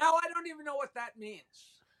 I don't even know what that means.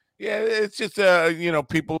 Yeah, it's just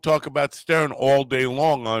people talk about Stern all day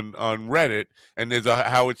long on Reddit, and there's a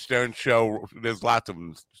Howard Stern show. There's lots of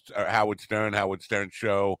them. Howard Stern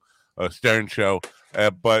show. Stern show,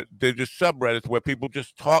 but they're just subreddits where people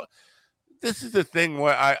just talk. This is the thing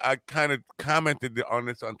where I kind of commented on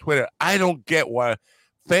this on Twitter. I don't get why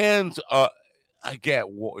fans I get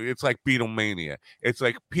it's like Beatlemania. It's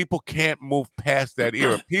like people can't move past that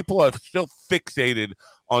era. People are still fixated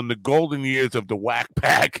on the golden years of the Whack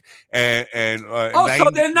Pack and so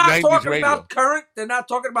they're not talking about current. They're not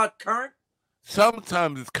talking about current.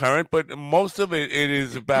 Sometimes it's current, but most of it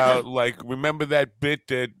is about like remember that bit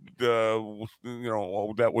that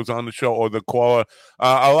that was on the show, or the caller.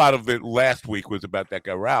 A lot of it last week was about that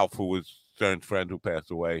guy Ralph, who was Stern's friend who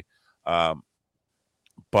passed away.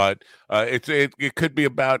 But it could be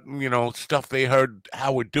about stuff they heard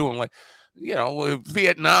Howard doing, like a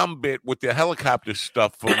Vietnam bit with the helicopter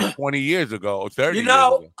stuff from 20 years ago or 30 years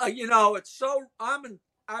ago. It's so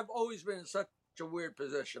I've always been in such a weird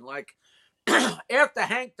position. Like after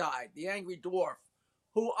Hank died, the Angry Dwarf,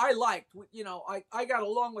 who I liked, I got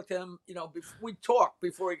along with him. We talked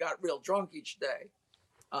before he got real drunk each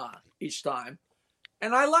time,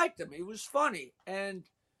 and I liked him. He was funny, and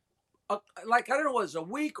I don't know, it was a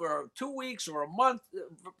week or 2 weeks or a month.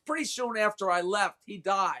 Pretty soon after I left, he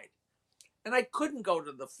died, and I couldn't go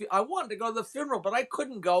to I wanted to go to the funeral, but I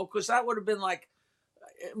couldn't go because that would have been like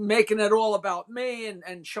making it all about me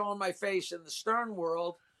and showing my face in the Stern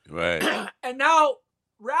world. Right. And now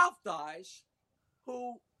Ralph dies,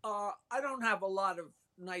 who I don't have a lot of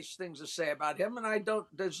nice things to say about him, and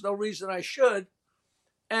there's no reason I should.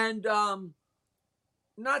 And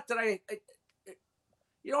not that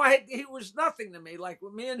he was nothing to me. Like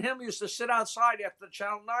me and him used to sit outside after the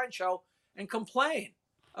Channel 9 show and complain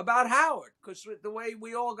about Howard because the way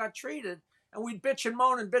we all got treated, and we'd bitch and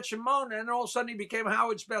moan, and all of a sudden he became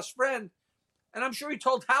Howard's best friend. And I'm sure he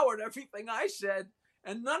told Howard everything I said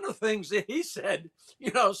and none of the things that he said,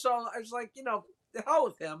 so I was like, the hell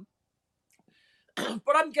with him.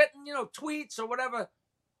 But I'm getting, tweets or whatever.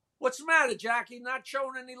 What's the matter, Jackie? Not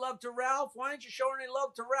showing any love to Ralph? Why aren't you showing any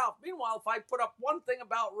love to Ralph? Meanwhile, if I put up one thing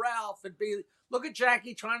about Ralph, it'd be, look at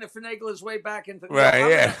Jackie trying to finagle his way back into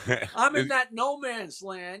I'm in that no man's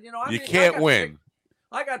land. You can't win.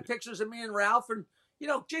 I got pictures of me and Ralph, and,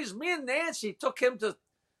 me and Nancy took him to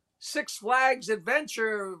Six Flags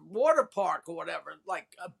Adventure Water Park or whatever, like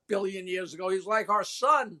a billion years ago. He was like our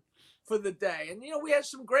son for the day. And, we had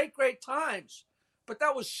some great, great times. But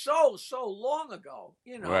that was so long ago,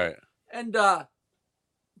 Right. And,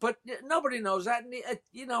 but nobody knows that. And,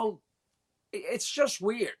 it's just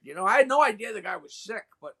weird. I had no idea the guy was sick,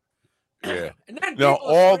 but. Yeah. And then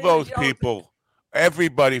all those people,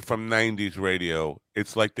 everybody from 90s radio,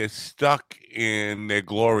 it's like they're stuck in their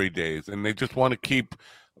glory days and they just want to keep.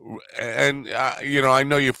 And, I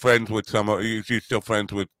know you're friends with you're still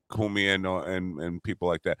friends with Kumi and people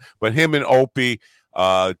like that. But him and Opie,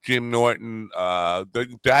 Jim Norton,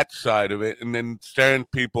 that side of it, and then Stern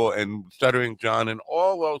people and Stuttering John and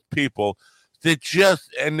all those people, they're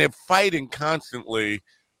fighting constantly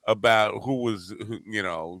about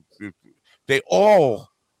they all.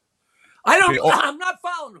 I'm not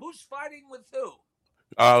following. Who's fighting with who?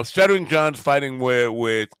 Stuttering John's fighting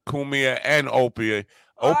with Kumia and Opie.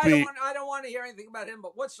 I don't want to hear anything about him.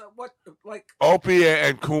 But Opie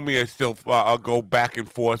and Kumia still go back and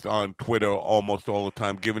forth on Twitter almost all the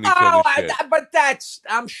time, giving each other shit. But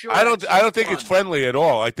I'm sure. I don't think it's friendly at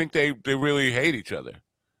all. I think they really hate each other.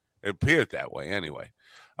 It appears that way anyway.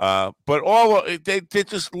 But they're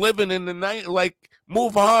just living in the night. Like,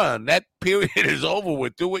 move on. That period is over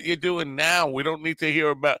with. Do what you're doing now. We don't need to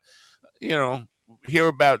hear about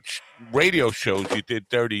radio shows you did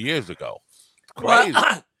 30 years ago. Crazy.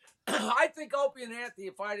 Well, I think Opie and Anthony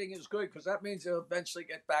fighting is good because that means they'll eventually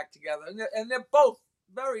get back together. And they're both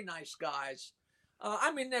very nice guys.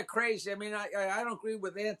 They're crazy. I don't agree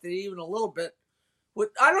with Anthony even a little bit.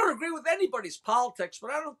 I don't agree with anybody's politics,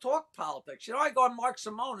 but I don't talk politics. I go on Mark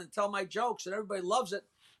Simone and tell my jokes, and everybody loves it.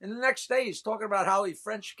 And the next day, he's talking about how he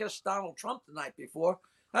French kissed Donald Trump the night before.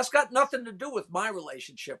 That's got nothing to do with my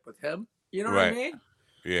relationship with him. You know what I mean?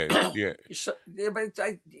 Yeah. But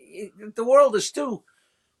the world is too.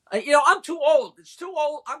 I'm too old. It's too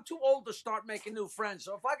old. I'm too old to start making new friends.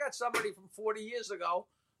 So if I got somebody from 40 years ago,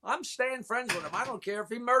 I'm staying friends with him. I don't care if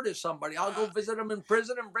he murders somebody. I'll go visit him in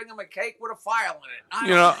prison and bring him a cake with a file in it.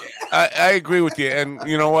 I agree with you. And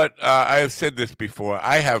you know what? I have said this before.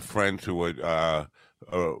 I have friends who are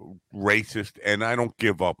racist, and I don't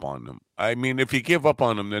give up on them. If you give up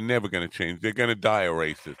on them, they're never going to change. They're going to die a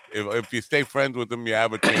racist. If you stay friends with them, you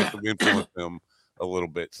have a chance of influencing them a little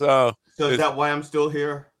bit. So is that why I'm still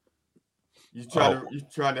here? You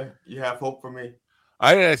have hope for me?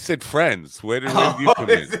 I said friends. Where did you come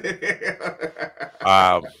in?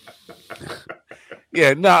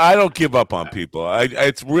 Yeah, no, I don't give up on people.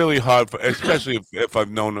 It's really hard, especially if I've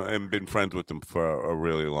known and been friends with them for a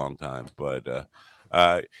really long time. But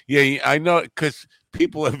I know because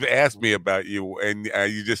people have asked me about you, and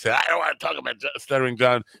you just said I don't want to talk about Stuttering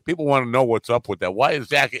John. People want to know what's up with that. Why is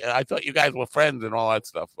Jackie? I thought you guys were friends and all that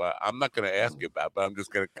stuff. I'm not going to ask you about, but I'm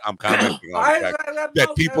commenting on the fact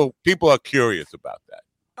that people are curious about that.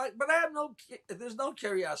 But there's no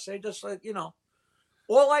curiosity. Just like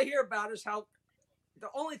all I hear about is how the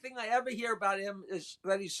only thing I ever hear about him is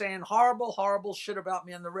that he's saying horrible, horrible shit about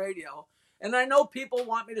me on the radio. And I know people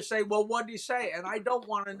want me to say, well, what did he say? And I don't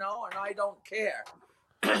want to know, and I don't care.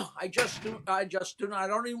 I just do not. I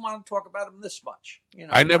don't even want to talk about him this much. You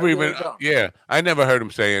know, I never really even, don't. I never heard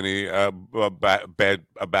him say any bad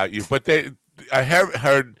about you. But I have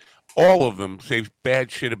heard all of them say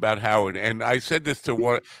bad shit about Howard. And I said this to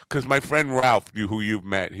one because my friend Ralph, who you've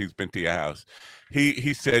met, he's been to your house.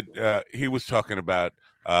 He said he was talking about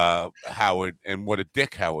Howard and what a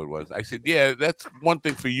dick Howard was. I said, yeah, that's one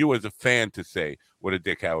thing for you as a fan to say what a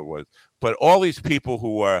dick Howard was. But all these people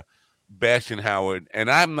who are bashing Howard,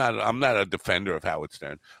 and I'm not a defender of Howard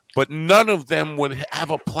Stern, but none of them would have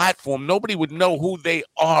a platform. Nobody would know who they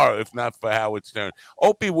are if not for Howard Stern.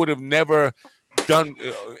 Opie would have never done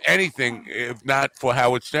anything if not for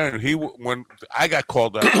Howard Stern. When I got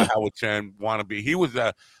called a Howard Stern wannabe, he was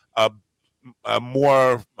a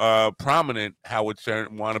more prominent Howard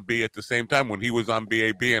Stern wannabe at the same time when he was on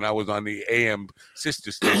BAB and I was on the AM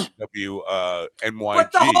sister station WNYG.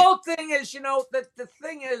 But the whole thing is, the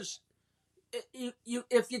thing is, you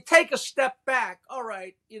if you take a step back, all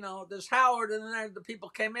right, there's Howard, and then the people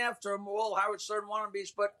came after him, all Howard Stern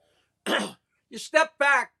wannabes. But you step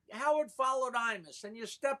back, Howard followed Imus, and you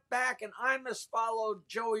step back, and Imus followed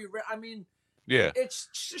Joey. I mean, yeah, it's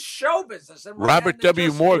just show business. And Robert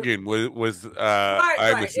W. Morgan was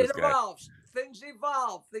right. It guy. evolves. Things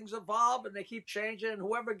evolve, and they keep changing. And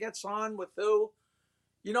whoever gets on with who,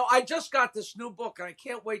 I just got this new book, and I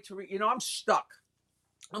can't wait to read. I'm stuck.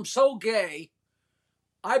 I'm so gay.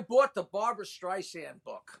 I bought the Barbra Streisand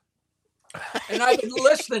book, and I've been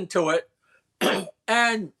listening to it,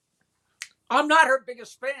 and I'm not her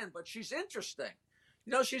biggest fan, but she's interesting.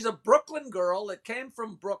 She's a Brooklyn girl that came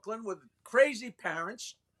from Brooklyn with crazy parent,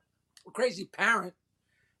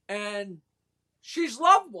 and she's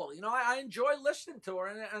lovable. I enjoy listening to her,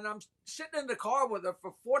 and I'm sitting in the car with her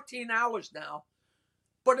for 14 hours now,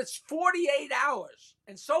 but it's 48 hours,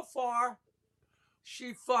 and so far,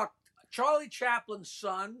 she fucked Charlie Chaplin's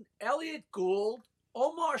son, Elliot Gould,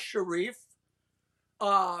 Omar Sharif,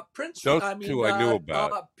 Prince. Those two I knew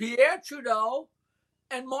about. Pierre Trudeau,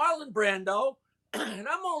 and Marlon Brando, and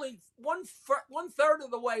I'm only one third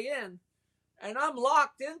of the way in, and I'm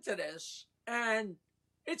locked into this, and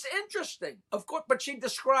it's interesting, of course. But she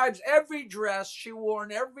describes every dress she wore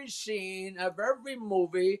in every scene of every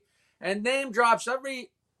movie, and name drops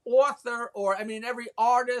every author every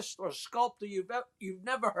artist or sculptor you've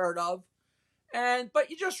never heard of, but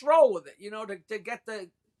you just roll with it, to get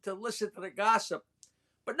to listen to the gossip.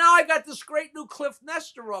 But now I got this great new Cliff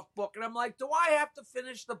Nesteroff book, and I'm like, do I have to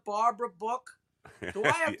finish the Barbara book? Do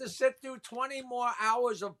I have to sit through 20 more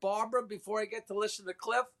hours of Barbara before I get to listen to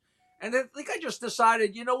Cliff? And I think I just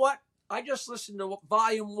decided, you know what? I just listened to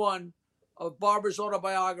volume 1 of Barbara's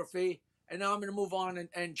autobiography, and now I'm going to move on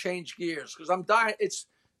and change gears because I'm dying.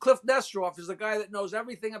 Cliff Nesteroff is the guy that knows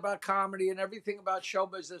everything about comedy and everything about show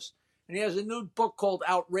business, and he has a new book called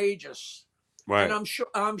Outrageous. Right. And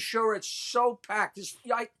I'm sure it's so packed.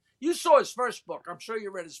 You saw his first book. I'm sure you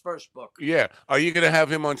read his first book. Yeah. Are you going to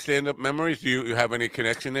have him on Stand Up Memories? Do you have any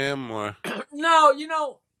connection to him? Or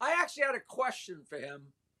No, I actually had a question for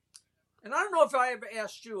him. And I don't know if I ever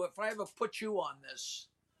asked you, if I ever put you on this.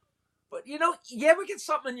 But, you ever get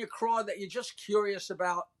something in your craw that you're just curious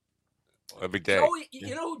about? Every day.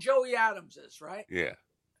 You know who Joey Adams is, right? Yeah.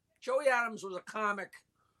 Joey Adams was a comic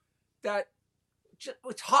that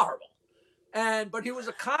was horrible. But he was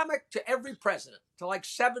a comic to every president, to like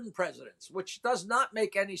 7 presidents, which does not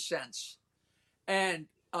make any sense. And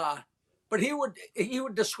but he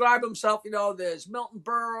would describe himself, there's Milton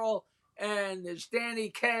Berle, and there's Danny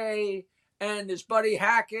Kaye, and there's Buddy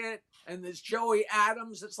Hackett, and there's Joey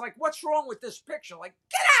Adams. It's like, what's wrong with this picture? Like,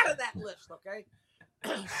 get out of that list, okay?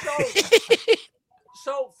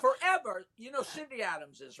 So forever, Cindy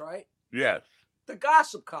Adams is, right? Yes. The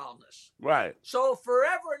gossip columnist. Right. So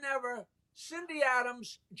forever and ever, Cindy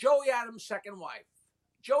Adams, Joey Adams' second wife.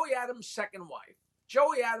 Joey Adams' second wife.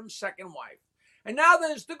 Joey Adams' second wife. And now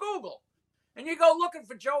there's the Google. And you go looking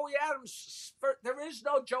for Joey Adams. There is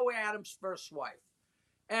no Joey Adams' first wife.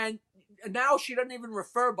 And now she doesn't even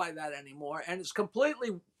refer by that anymore. And it's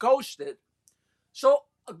completely ghosted. So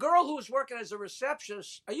a girl who's working as a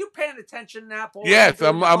receptionist, are you paying attention now, Paul? Yes,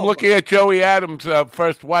 I'm looking at Joey Adams'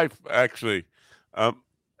 first wife, actually. I'm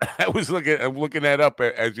looking that up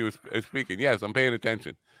as you were speaking. Yes, I'm paying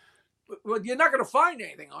attention. Well, you're not going to find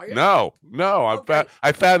anything, are you? No. Okay.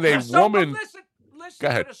 I found a woman. Listen Go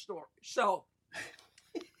ahead. to the story. So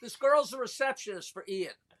this girl's a receptionist for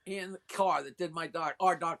Ian Carr that did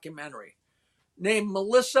our documentary, named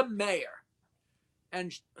Melissa Mayer.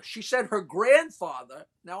 and she said her grandfather.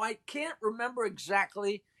 Now I can't remember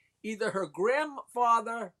exactly either her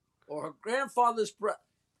grandfather or her grandfather's brother.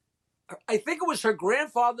 I think it was her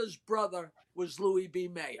grandfather's brother was Louis B.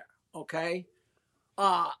 Mayer. Okay,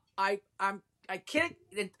 I can't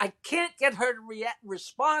get her to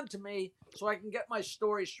respond to me so I can get my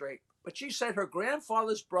story straight. But she said her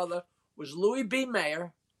grandfather's brother was Louis B.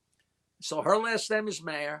 Mayer, so her last name is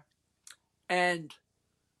Mayer, and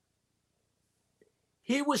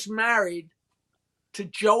he was married to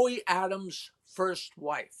Joey Adams' first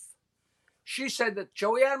wife. She said that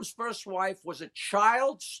Joey Adams' first wife was a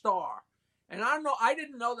child star. And I don't know, I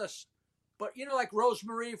didn't know this, but you know, like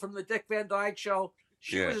Rosemarie from the Dick Van Dyke Show,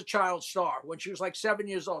 she was a child star when she was like 7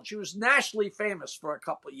 years old. She was nationally famous for a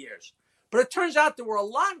couple of years. But it turns out there were a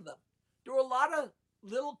lot of them. There were a lot of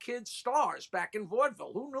little kid stars back in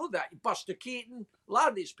vaudeville. Who knew that? Buster Keaton, a lot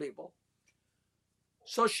of these people.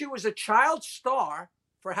 So she was a child star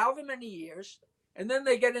for however many years. And then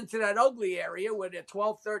they get into that ugly area where they're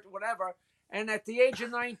 12, 13, whatever. And at the age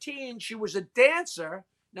of 19, she was a dancer.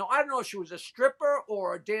 Now, I don't know if she was a stripper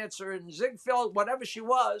or a dancer in Ziegfeld, whatever she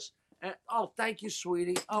was. And, oh, thank you,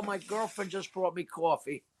 sweetie. Oh, my girlfriend just brought me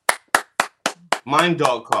coffee. Mine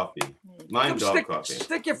dog coffee. Mine dog coffee.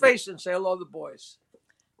 Stick your face in and say hello to the boys.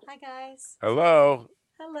 Hi, guys. Hello.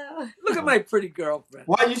 Hello. Look at my pretty girlfriend.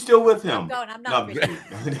 Why are you still with him? I'm not pretty.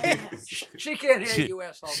 She can't hear you,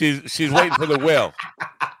 asshole. She's waiting for the will.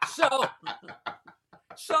 So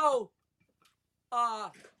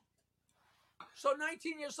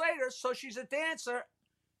 19 years later, so she's a dancer,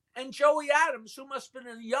 and Joey Adams, who must have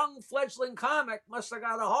been a young fledgling comic, must have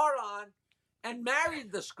got a heart on and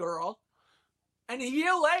married this girl. And a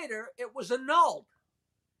year later, it was annulled.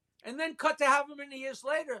 And then cut to however many years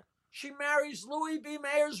later, she marries Louis B.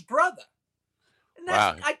 Mayer's brother. And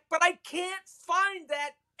that's, Wow. But I can't find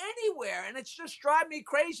that anywhere. And it's just driving me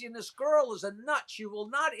crazy. And this girl is a nut. She will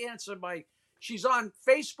not answer she's on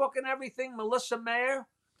Facebook and everything, Melissa Mayer.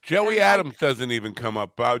 Joey Adams doesn't even come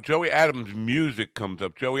up. Joey Adams' music comes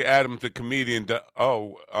up. Joey Adams, the comedian. Joey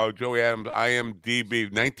Adams,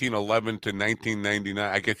 IMDb, 1911 to 1999.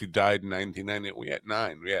 I guess he died in 1990. We had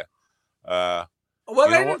 9, yeah. Well,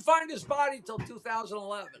 they didn't find his body till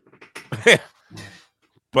 2011.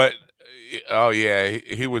 But, oh, yeah,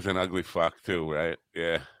 he was an ugly fuck, too, right?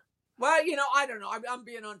 Yeah. Well, I don't know. I'm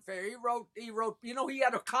being unfair. He wrote, he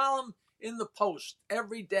had a column in the Post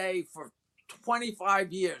every day for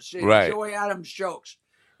 25 years. Right. Joey Adams jokes.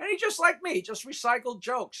 And he just like me, just recycled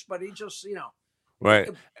jokes, but he just, Right.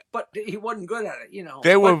 But he wasn't good at it,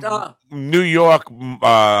 They were New York,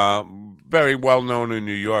 very well known in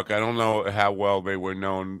New York. I don't know how well they were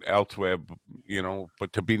known elsewhere,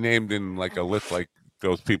 but to be named in like a list like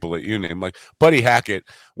those people that you name, like Buddy Hackett.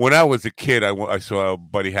 When I was a kid, I saw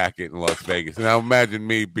Buddy Hackett in Las Vegas, and I imagine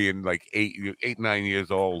me being like 9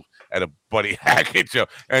 years old at a Buddy Hackett show,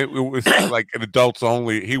 and it was like an adults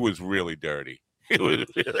only. He was really dirty. He was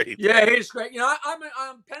really yeah, he's great.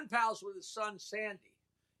 I'm pen pals with his son Sandy.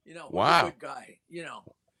 Wow. A good guy.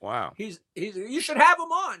 Wow. He's you should have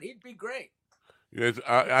him on. He'd be great. Yes,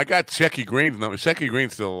 I got Shecky Green's number. Shecky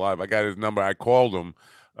Green's still alive. I got his number. I called him.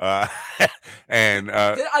 And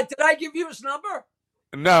did I give you his number?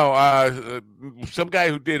 No, some guy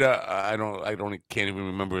who did can't even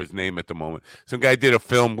remember his name at the moment. Some guy did a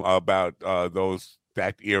film about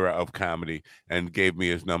that era of comedy and gave me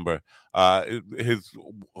his number. I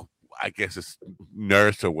guess his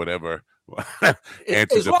nurse or whatever.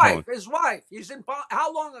 His wife. He's in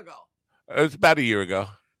how long ago? It was about a year ago.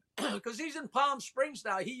 Because he's in Palm Springs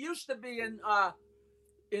now. He used to be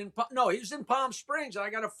he was in Palm Springs. And I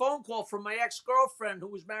got a phone call from my ex-girlfriend who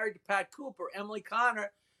was married to Pat Cooper, Emily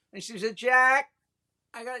Connor. And she said, Jack,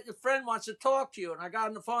 your friend wants to talk to you. And I got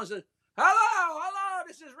on the phone and said, hello,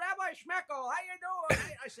 this is Rabbi Schmeckel. How you doing?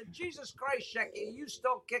 I said, Jesus Christ, Shecky, are you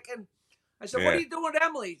still kicking? I said, What are you doing with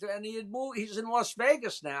Emily? And he had moved. He's in Las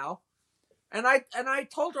Vegas now. And I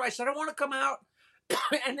told her, I said, I want to come out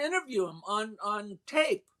and interview him on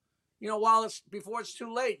tape. Before it's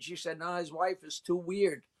too late. She said, no, his wife is too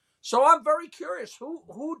weird. So I'm very curious.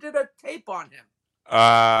 Who did a tape on him?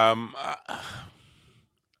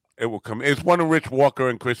 It will come. It's one of Rich Walker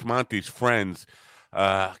and Chris Monte's friends.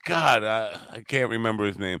 I can't remember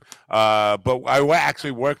his name. But I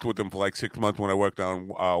actually worked with them for like 6 months when I worked on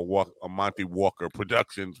Monte Walker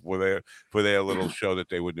Productions for their little show that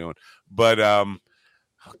they were doing. But oh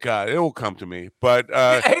God, it will come to me. But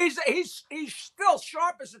he's still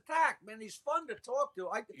sharp as a tack, man. He's fun to talk to.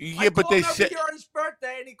 I but called they him said every year on his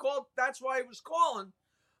birthday, and he called. That's why he was calling.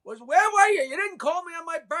 Where were you? You didn't call me on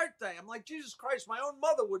my birthday. I'm like, Jesus Christ, my own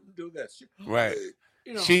mother wouldn't do this. Right.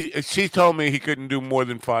 You know, she told me he couldn't do more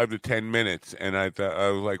than 5 to 10 minutes, and I thought I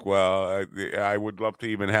was like, well, I would love to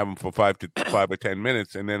even have him for 5 or 10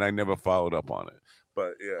 minutes, and then I never followed up on it.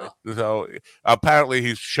 But yeah, so apparently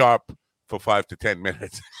he's sharp for 5 to 10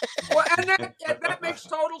 minutes. well, and that makes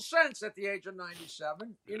total sense at the age of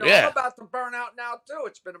 97. You know, Yeah. I'm about to burn out now too.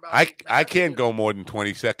 It's been about. I can't go more than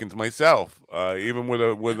 20 seconds myself, even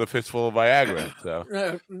with a fistful of Viagra.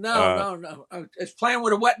 So no. It's playing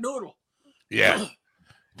with a wet noodle. yeah.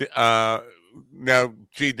 Now,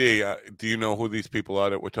 GD, do you know who these people are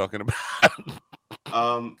that we're talking about?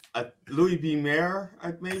 Louis B. Mayer,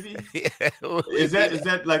 maybe. Yeah, Is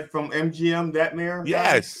that like from MGM? That Mayer?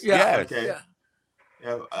 Yes. Yeah. Yes. Okay. Yeah.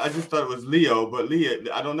 Yeah, I just thought it was Leo, but Leo,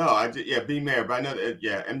 I don't know. B. Mayer, but I know that.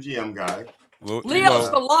 Yeah, MGM guy. Leo's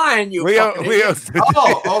the lion. Leo's.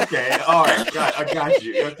 Oh, okay. All right. I got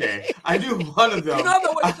you. Okay, I knew one of them. You know,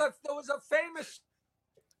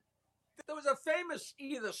 there was a famous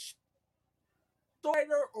either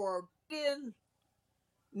writer or in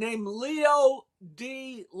named Leo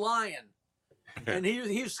D. Lyon, and he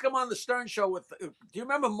used to come on the Stern Show with. Do you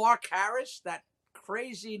remember Mark Harris, that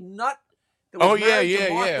crazy nut? That was married to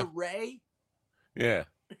Martha Ray? Yeah.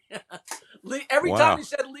 Every time he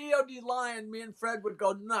said Leo D. Lyon, me and Fred would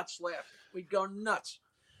go nuts laughing. We'd go nuts.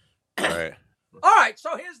 All right. All right,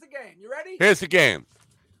 so here's the game. You ready? Here's the game.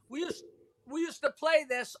 We used to play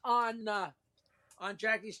this on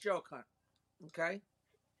Jackie's Joke Hunt. Okay.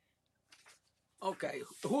 Okay.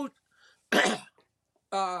 Who?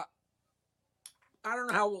 I don't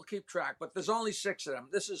know how we'll keep track, but there's only 6 of them.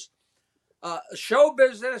 This is show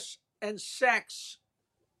business and sex,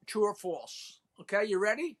 true or false. Okay, you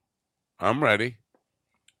ready? I'm ready.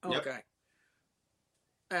 Okay.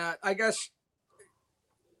 I guess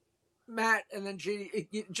Matt and then G,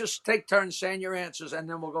 you just take turns saying your answers, and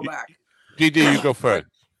then we'll go back. GD, you go first.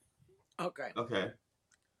 Okay. Okay.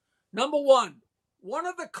 Number 1, one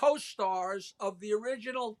of the co-stars of the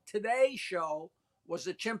original Today Show was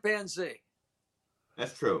a chimpanzee.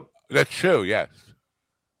 That's true. That's true. Yes.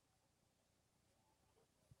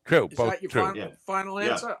 True. Is both that your true. final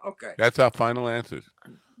answer? Okay. That's our final answers.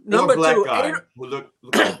 Number or a black 2, guy who look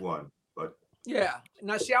like one, but yeah.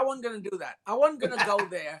 Now, see, I wasn't going to do that. I wasn't going to go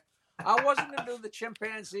there. I wasn't going to do the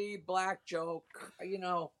chimpanzee black joke. You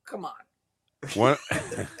know, come on. What?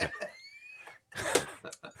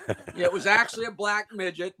 Yeah, it was actually a black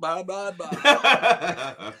midget. Blah, blah, blah.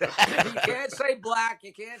 You can't say black.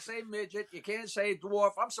 You can't say midget. You can't say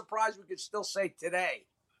dwarf. I'm surprised we could still say today.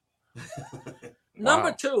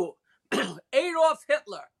 Number 2, Adolf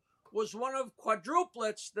Hitler was one of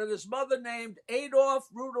quadruplets that his mother named Adolf,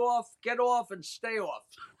 Rudolph, Get Off, and Stay Off.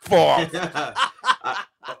 False.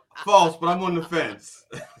 False, but I'm on the fence.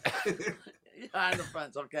 On the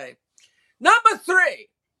fence, okay. Number 3,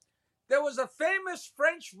 there was a famous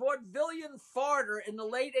French vaudevillian farter in the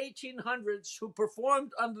late 1800s who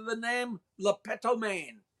performed under the name Le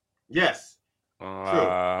Petomane. Yes.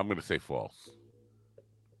 I'm going to say false.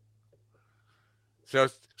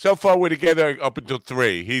 So far we're together up until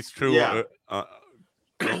 3. He's true. Yeah.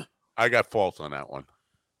 I got false on that one.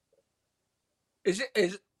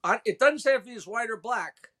 It doesn't say if he's white or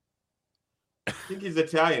black. I think he's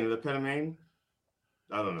Italian. Le Petomane.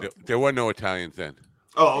 I don't know. There were no Italians then.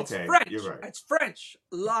 Oh, okay. It's French. You're right. It's French.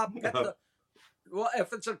 Well,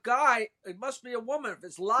 if it's a guy, it must be a woman. If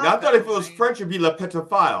it's La. Now, I thought if it was French, it'd be Le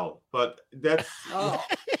Pedophile, but that's. Oh.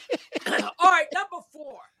 All right, number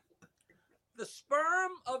 4. The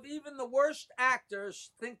sperm of even the worst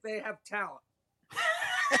actors think they have talent.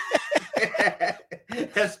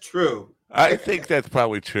 That's true. I think that's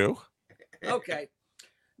probably true. Okay.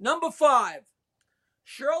 Number 5.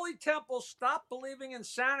 Shirley Temple stopped believing in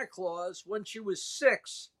Santa Claus when she was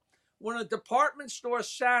 6, when a department store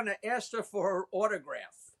Santa asked her for her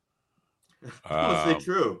autograph. I would say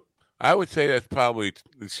true. I would say that's probably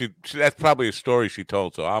that's probably a story she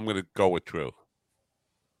told, so I'm going to go with true.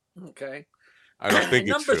 Okay. I don't think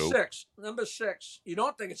it's true. Number 6. You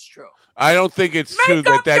don't think it's true? I don't think it's Make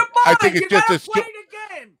true up that your I mind. think it's You just gotta a play story.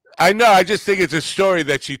 the game. I know. I just think it's a story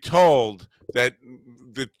that she told. That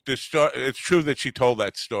the story. It's true that she told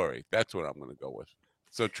that story. That's what I'm going to go with.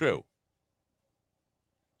 So true.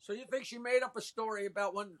 So you think she made up a story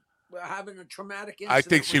about when having a traumatic incident? I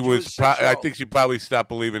think she was. I think she probably stopped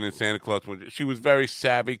believing in Santa Claus when she was a very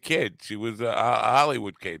savvy kid. She was a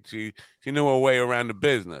Hollywood kid. She knew her way around the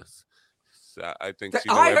business. So I think she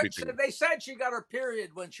knew everything. They said she got her period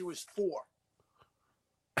when she was 4.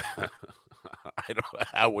 I don't know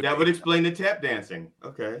how would that would explain the tap dancing.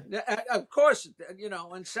 Okay. Of course, you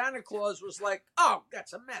know, and Santa Claus was like, "Oh,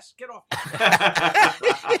 that's a mess. Get off."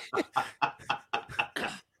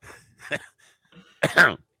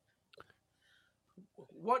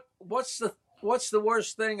 What's the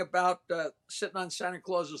worst thing about sitting on Santa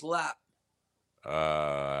Claus's lap?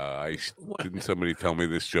 Didn't somebody tell me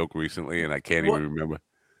this joke recently, and I can't even remember.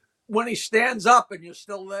 When he stands up and you're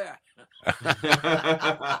still there.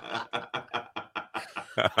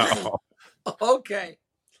 Okay.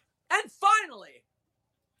 And finally,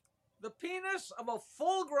 the penis of a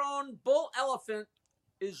full-grown bull elephant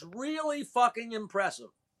is really fucking impressive.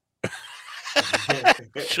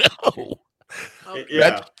 Joe. Okay.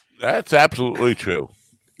 Yeah. That's absolutely true.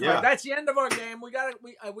 Yeah. Right, that's the end of our game. We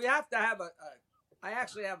have to have I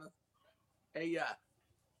actually have a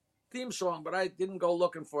theme song, but I didn't go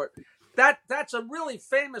looking for it. That's a really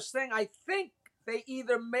famous thing. I think they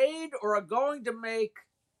either made or are going to make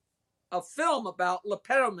a film about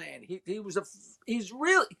Lepetomane. He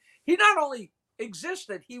not only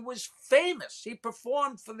existed, he was famous. He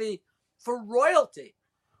performed for royalty.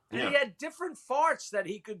 And he had different farts that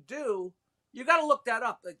he could do. You got to look that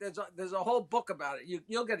up. Like there's a whole book about it.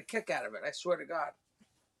 You'll get a kick out of it. I swear to God.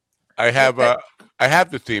 I have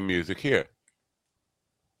the theme music here.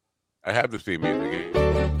 I have the theme music.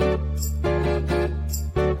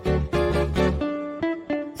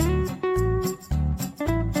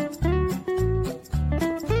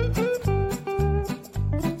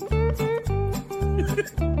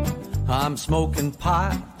 I'm smoking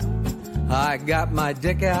pot. I got my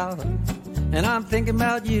dick out, and I'm thinking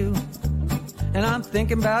about you. And I'm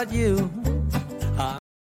thinking about you.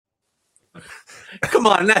 Come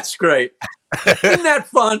on, that's great. Isn't that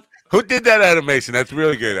fun? Who did that animation? That's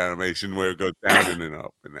really good animation where it goes down and then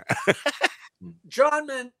up. And that. John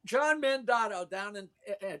Mandato down in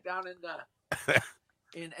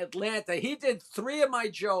Atlanta. He did 3 of my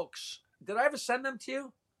jokes. Did I ever send them to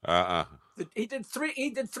you? He did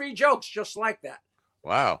three jokes just like that.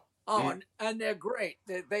 Wow. Oh, and they're great.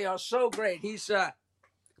 They are so great. He's he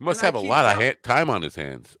must have a lot of time on his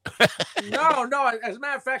hands. No. As a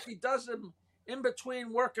matter of fact, he does them in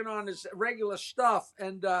between working on his regular stuff,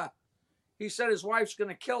 and he said his wife's going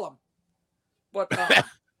to kill him. But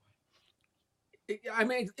I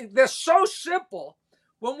mean, they're so simple.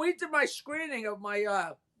 When we did my screening of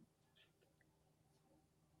my,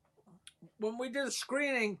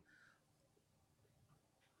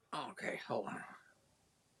 okay, hold on.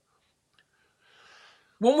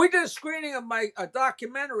 When we did a screening of my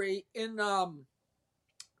documentary in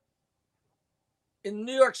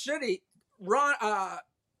New York City,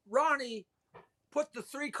 Ronnie put the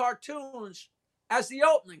 3 cartoons as the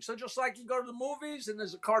opening. So just like you go to the movies and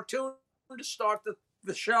there's a cartoon to start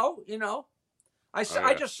the show, you know. I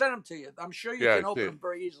just sent them to you. I'm sure you can open them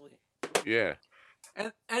very easily. Yeah.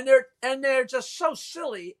 And they're just so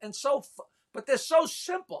silly and but they're so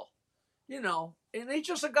simple, you know. And he's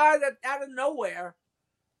just a guy that out of nowhere.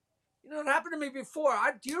 You know, it happened to me before.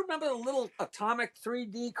 Do you remember the little atomic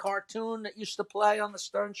 3D cartoon that used to play on the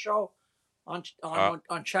Stern Show on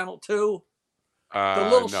Channel 2? The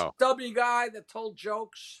little stubby guy that told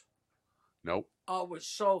jokes. Nope. It was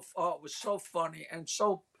so funny and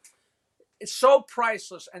it's so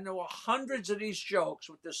priceless. And there were hundreds of these jokes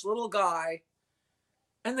with this little guy,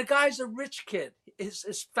 and the guy's a rich kid.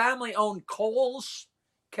 His family owned Kohl's,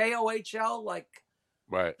 Kohl, like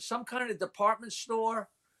some kind of department store.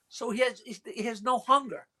 So he has no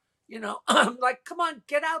hunger, you know. I'm like, come on,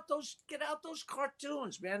 get out those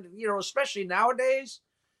cartoons, man. You know, especially nowadays,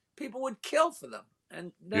 people would kill for them,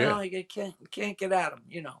 and now you can't get at them,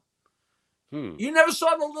 you know. You never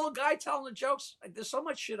saw the little guy telling the jokes. There's so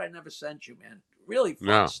much shit I never sent you, man. Really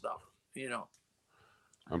fun stuff, you know.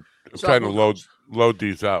 I'm trying to load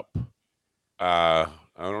these up. I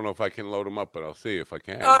don't know if I can load them up, but I'll see if I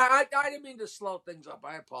can. I didn't mean to slow things up.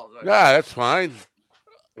 I apologize. Nah, that's fine.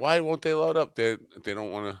 Why won't they load up? They don't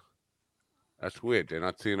want to. That's weird. They're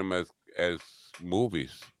not seeing them as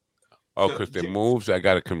movies. Oh, because they're moves. I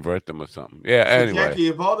got to convert them or something. Yeah. Anyway,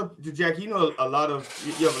 Jackie, you know a lot of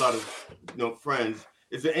friends.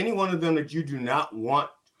 Is there any one of them that you do not want?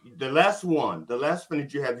 The last friend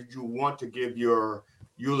that you had that you want to give your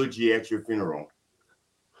eulogy at your funeral?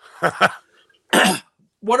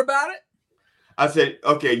 What about it? I said,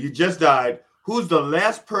 okay, you just died. Who's the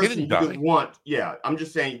last person you would want? Yeah, I'm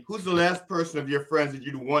just saying, who's the last person of your friends that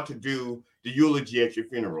you'd want to do the eulogy at your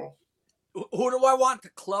funeral? Who do I want to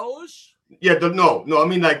close? Yeah, no. I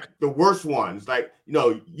mean, like the worst ones. Like,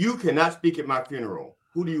 you cannot speak at my funeral.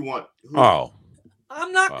 Who do you want?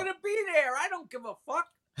 I'm not going to be there. I don't give a fuck.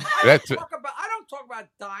 I don't talk about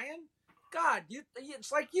dying. God,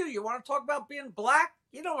 it's like you. You want to talk about being black?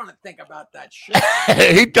 You don't want to think about that shit.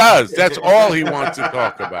 He does. That's all he wants to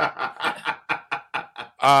talk about.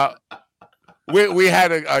 we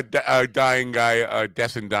had a dying guy, a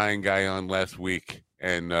death and dying guy on last week,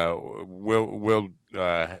 and Will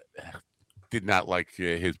did not like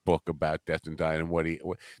his book about death and dying and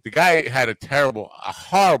the guy had a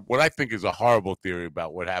horrible, what I think is a horrible theory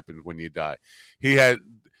about what happens when you die. He had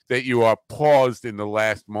that you are paused in the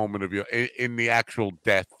last moment of in the actual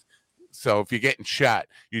death. So if you're getting shot,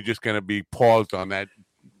 you're just going to be paused on that,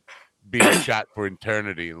 being shot for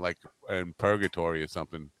eternity, like in purgatory or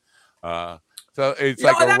something. So it's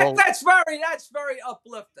like that's very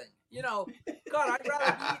uplifting. God, I'd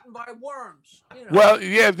rather be eaten by worms. Well,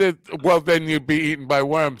 yeah. Then you'd be eaten by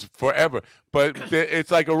worms forever. But it's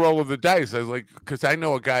like a roll of the dice. I was like, because I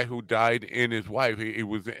know a guy who died in his wife. He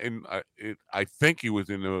was in. I think he was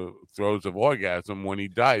in the throes of orgasm when he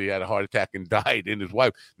died. He had a heart attack and died in his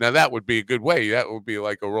wife. Now that would be a good way. That would be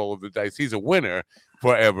like a roll of the dice. He's a winner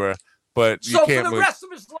forever. But so for the rest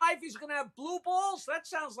of his life, he's going to have blue balls? That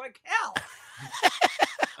sounds like hell.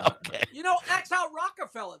 Okay. That's how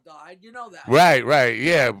Rockefeller died. You know that. Right.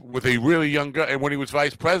 Yeah, with a really young guy. And when he was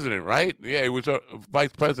vice president, right? Yeah, he was a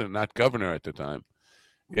vice president, not governor at the time.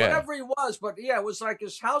 Yeah. Whatever he was, but yeah, it was like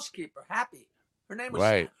his housekeeper, Happy. Her name was...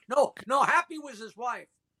 Right. No, Happy was his wife.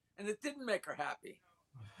 And it didn't make her happy.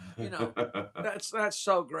 That's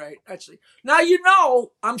so great. Now,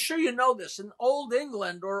 I'm sure you know this, in old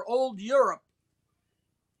England or old Europe,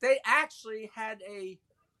 they actually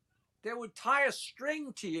they would tie a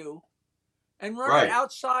string to you and run it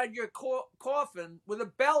outside your coffin with a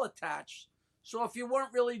bell attached. So if you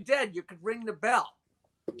weren't really dead, you could ring the bell.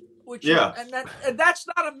 And that's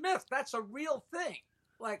not a myth. That's a real thing.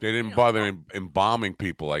 Like they didn't bother embalming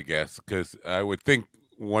people, I guess, because I would think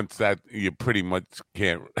once that you pretty much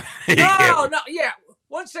can't. No, yeah.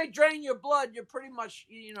 Once they drain your blood, you're pretty much,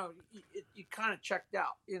 you kind of checked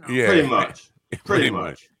out. Yeah, pretty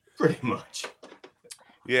much.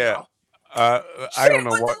 Yeah. I don't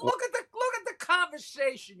know what. Look at the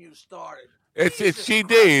conversation you started. It's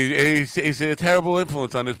CD. He's a terrible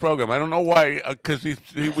influence on this program. I don't know why, because he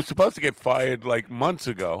was supposed to get fired like months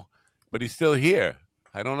ago, but he's still here.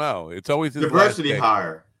 I don't know. It's always his diversity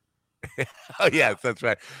hire. Oh yes, that's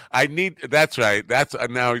right. That's right. That's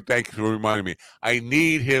now. Thank you for reminding me. I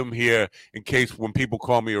need him here in case when people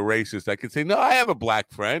call me a racist, I can say no. I have a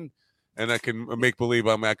black friend, and I can make believe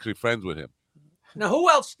I'm actually friends with him. Now, who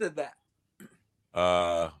else did that?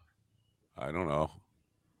 I don't know.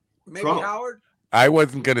 Maybe Trump. Howard. I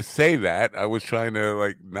wasn't gonna say that. I was trying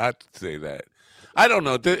to not say that. I don't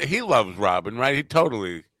know. He loves Robin, right? He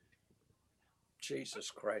totally. Jesus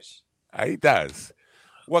Christ. He does.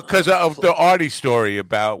 Well, because of the Artie story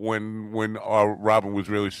about when Robin was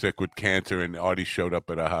really sick with cancer and Artie showed up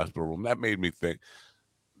at a hospital room, that made me think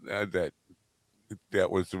that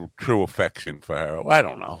was a true affection for her. I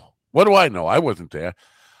don't know. What do I know? I wasn't there.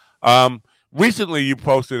 Recently, you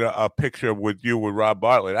posted a picture with Rob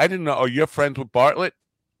Bartlett. I didn't know. Oh, you're friends with Bartlett?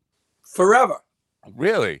 Forever.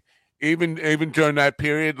 Really? Even during that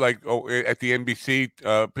period, at the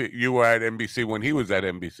NBC, you were at NBC when he was at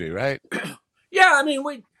NBC, right? Yeah, I mean,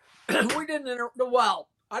 we didn't. Well,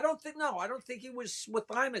 I don't think he was with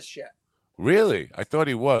Imus yet. Really? I thought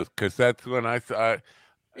he was, because that's when I thought.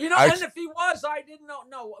 And if he was, I didn't know.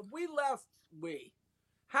 No,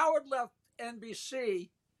 Howard left NBC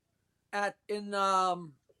in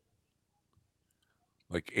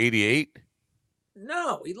 88.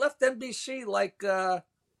 No, he left NBC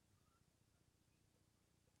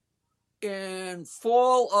in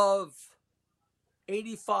fall of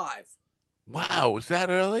 85. Wow, was that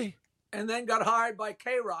early? And then got hired by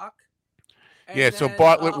K-Rock. Yeah, so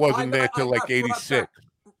Bartlett wasn't there till 86.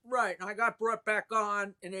 Right, and I got brought back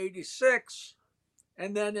on in 86,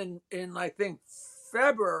 and then in I think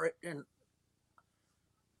February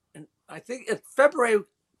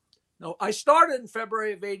I started in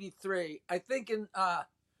February of 83. I think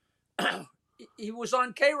he was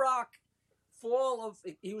on K-Rock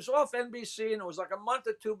he was off NBC, and it was like a month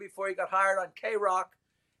or two before he got hired on K-Rock.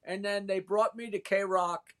 And then they brought me to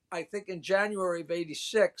K-Rock, I think in January of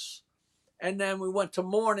 86. And then we went to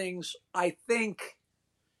mornings, I think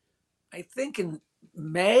in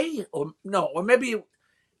May or maybe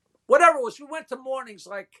whatever it was. We went to mornings,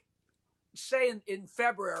 say in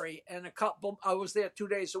February, and I was there 2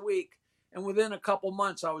 days a week. And within a couple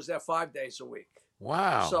months, I was there 5 days a week.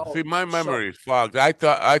 Wow. See, my memory is fogged. I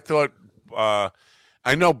thought,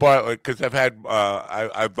 I know Bartlett because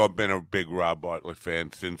I've been a big Rob Bartlett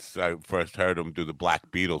fan since I first heard him do the Black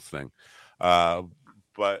Beatles thing.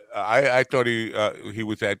 But I thought he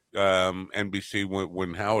was at NBC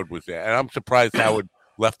when Howard was there, and I'm surprised Howard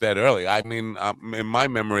left that early. I mean, in my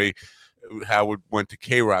memory, Howard went to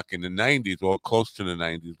K-Rock in the 90s or close to the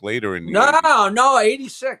 90s, later in the 80s. No,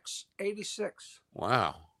 86.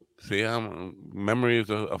 Wow. See, memory is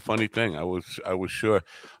a funny thing. I was sure.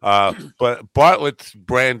 But Bartlett's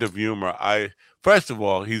brand of humor, first of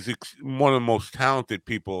all, he's one of the most talented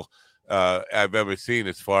people I've ever seen,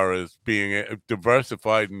 as far as being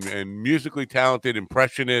diversified and musically talented,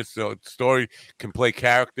 impressionist, so story, can play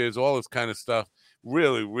characters, all this kind of stuff.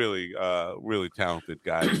 Really, really, really talented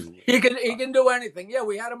guy. He can do anything. Yeah,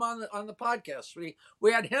 we had him on the podcast.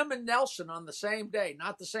 We had him and Nelson on the same day,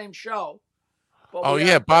 not the same show. Oh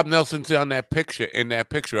yeah, Bob Nelson's on that picture.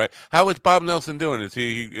 Right? How is Bob Nelson doing? Is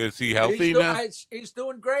he healthy now? He's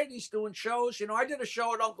doing great. He's doing shows. I did a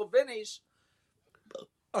show at Uncle Vinny's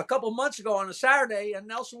a couple months ago on a Saturday, and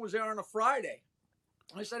Nelson was there on a Friday.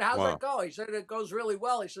 I said, "How's that go?" He said, "It goes really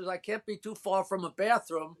well." He says, "I can't be too far from a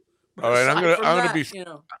bathroom." All right, I'm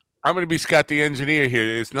gonna be Scott the engineer here.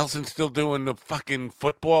 Is Nelson still doing the fucking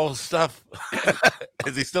football stuff?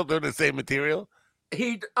 Is he still doing the same material?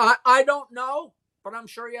 I don't know, but I'm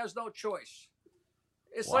sure he has no choice.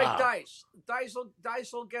 It's like Dice. Dice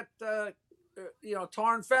will get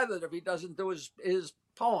torn and feathered if he doesn't do his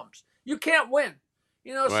poems. You can't win.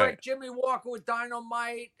 It's like Jimmy Walker with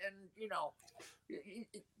Dynamite, and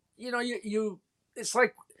it's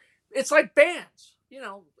like bands.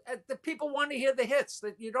 The people want to hear the hits.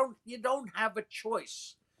 That you don't have a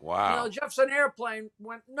choice. Wow. Jefferson Airplane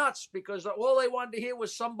went nuts because all they wanted to hear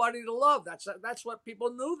was Somebody to Love. That's what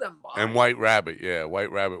people knew them by. And White Rabbit, White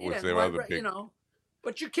Rabbit was their other big.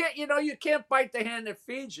 But you can't bite the hand that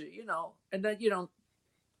feeds you. And then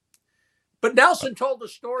But Nelson told the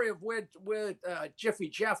story of where Jiffy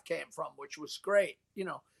Jeff came from, which was great.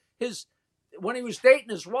 When he was dating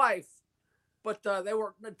his wife, but they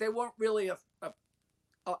weren't really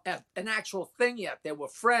an actual thing yet. They were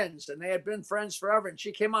friends, and they had been friends forever. And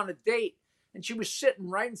she came on a date, and she was sitting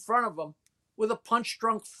right in front of him with a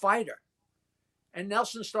punch-drunk fighter. And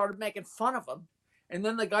Nelson started making fun of him. And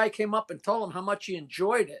then the guy came up and told him how much he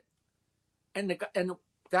enjoyed it, and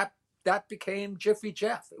that became Jiffy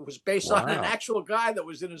Jeff. It was based on an actual guy that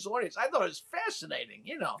was in his audience. I thought it was fascinating,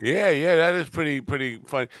 Yeah, that is pretty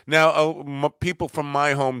fun. Now, people from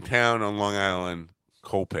my hometown on Long Island,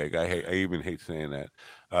 Copiague. I even hate saying that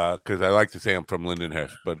because I like to say I'm from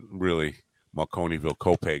Lindenhurst, but really Marconiville,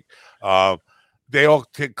 Copiague. They all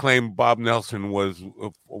claim Bob Nelson was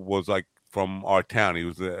like from our town. He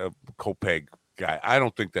was a Copiague guy. I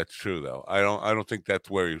don't think that's true, though. I don't think that's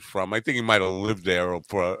where he's from. I think he might have lived there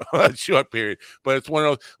for a short period. But it's one of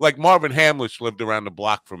those, like Marvin Hamlish lived around the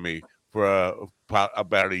block from me for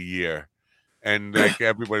about a year. And like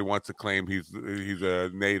everybody wants to claim he's a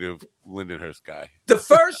native Lindenhurst guy. The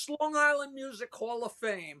first Long Island Music Hall of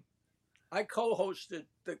Fame, I co-hosted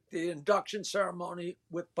the induction ceremony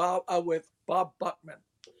with Bob Buckman,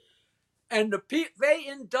 and they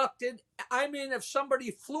inducted. I mean, if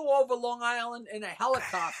somebody flew over Long Island in a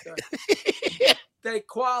helicopter, they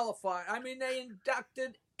qualified. I mean, they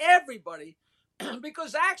inducted everybody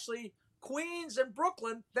because actually, Queens and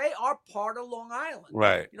Brooklyn, they are part of Long Island.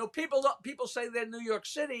 Right. People say they're New York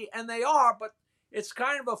City, and they are, but it's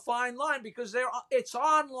kind of a fine line because it's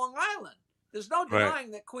on Long Island. There's no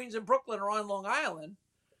denying that Queens and Brooklyn are on Long Island.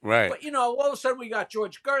 Right. But, all of a sudden we got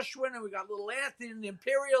George Gershwin and we got Little Anthony and the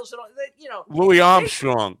Imperials. And Louis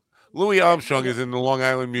Armstrong. Louis Armstrong is in the Long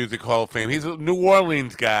Island Music Hall of Fame. He's a New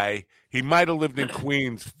Orleans guy. He might have lived in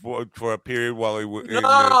Queens for a period while he was.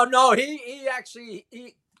 No. He actually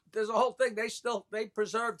there's a whole thing. They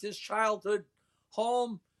preserved his childhood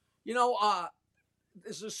home.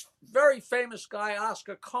 There's this very famous guy,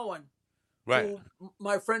 Oscar Cohen, who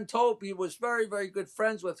my friend Toby was very, very good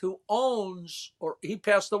friends with, who owns, or he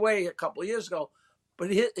passed away a couple of years ago,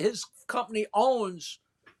 but his company owns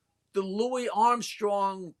the Louis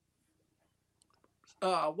Armstrong.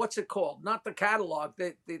 What's it called? Not the catalog.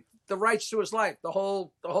 The rights to his life. The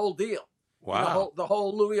whole deal. Wow. The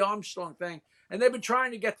whole Louis Armstrong thing. And they've been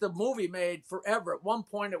trying to get the movie made forever. At one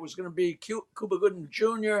point, it was going to be Cuba Gooding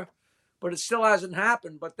Jr., but it still hasn't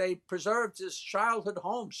happened. But they preserved his childhood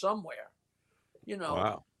home somewhere.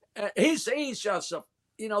 Wow. He's just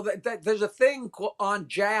there's a thing on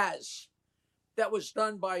jazz that was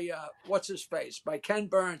done by by Ken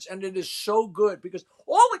Burns, and it is so good because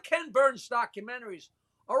all the Ken Burns documentaries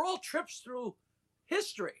are all trips through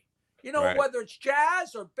history. Whether it's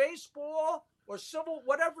jazz or baseball or civil,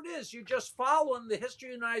 whatever it is, you're just following the history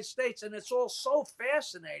of the United States, and it's all so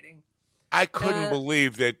fascinating. I couldn't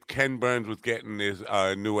believe that Ken Burns was getting his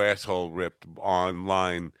new asshole ripped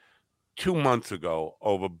online 2 months ago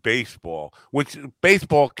over baseball, which the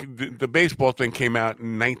baseball thing came out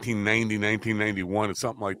in 1990, 1991 or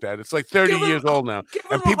something like that. It's like 30 years old now.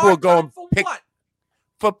 And people are going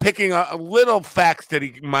for picking a little facts that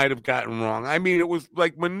he might have gotten wrong. I mean, it was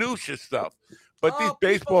like minutia stuff. But these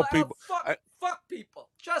baseball people. Fuck people.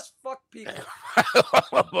 Just fuck people.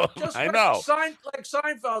 Just I know. Like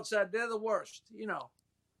Seinfeld said, they're the worst,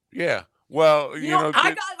 Yeah. Well, you know.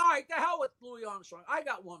 I got, all right, the hell with Louis Armstrong. I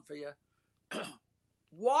got one for you.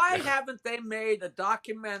 Why haven't they made a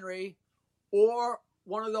documentary or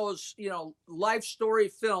one of those, life story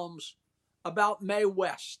films about Mae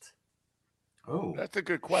West? Oh, that's a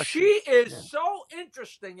good question. She is so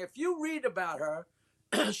interesting. If you read about her,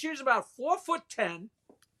 she's about 4'10".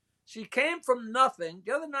 She came from nothing.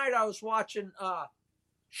 The other night I was watching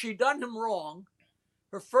She Done Him Wrong.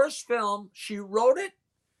 Her first film, she wrote it.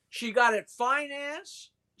 She got it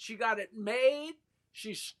financed. She got it made.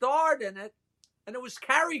 She starred in it. And it was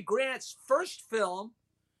Cary Grant's first film.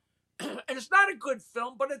 And it's not a good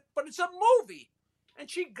film, but it's a movie. And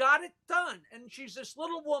she got it done. And she's this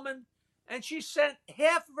little woman. And she sent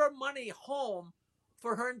half of her money home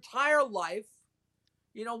for her entire life.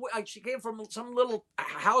 She came from some little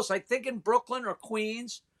house, I think in Brooklyn or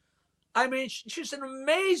Queens. I mean, she's an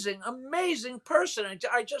amazing, amazing person.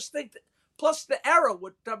 I just think that, plus the era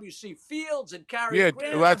with W.C. Fields and Cary Grant.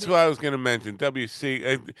 Yeah, that's what I was going to mention. W.C.,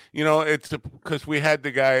 it's because we had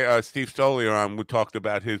the guy, Steve Stoliar, on. We talked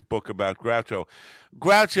about his book about Groucho.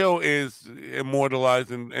 Groucho is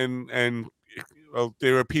immortalized, and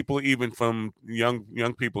there are people even from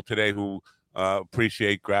young people today who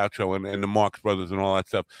appreciate Groucho and the Marx Brothers and all that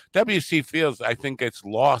stuff. W.C. Fields, I think, gets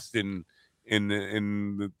lost in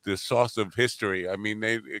the sauce of history. I mean,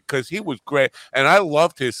 because he was great, and I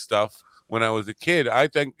loved his stuff when I was a kid. I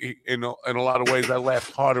think in a lot of ways I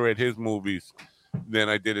laughed harder at his movies than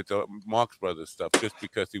I did at the Marx Brothers stuff, just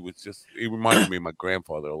because he reminded me of my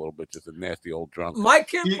grandfather a little bit, just a nasty old drunk. My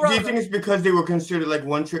kid do you think it's because they were considered like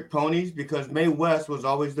one-trick ponies? Because Mae West was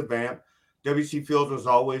always the vamp, W.C. Fields was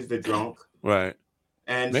always the drunk. Right.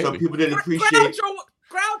 And Maybe. so people didn't appreciate.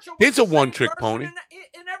 Groucho he's a one-trick pony. In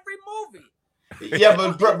every movie. Yeah,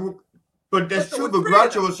 but that's true. But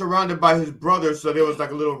Groucho was surrounded by his brothers, so there was like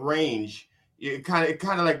a little range. It kind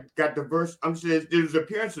of like got diverse. I'm saying there's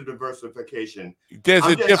appearance of diversification. There's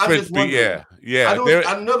a difference. Yeah.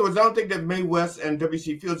 In other words, I don't think that Mae West and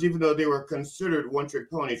W.C. Fields, even though they were considered one-trick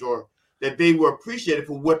ponies, or that they were appreciated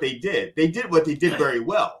for what they did what they did very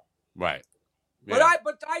well. Right. Yeah.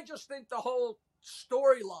 But I just think the whole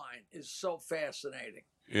storyline is so fascinating.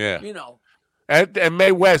 Yeah. And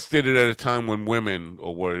Mae West did it at a time when women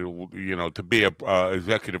were, to be a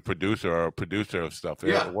executive producer or a producer of stuff.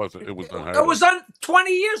 Yeah. It was unheard of. It was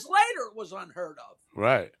 20 years later. It was unheard of.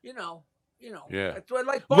 Right. Yeah.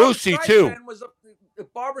 Like Lucy too.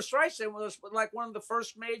 Barbara Streisand was like one of the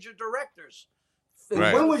first major directors.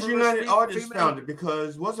 Right. When was United Artists founded?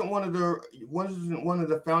 Because wasn't one of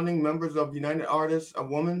the founding members of United Artists a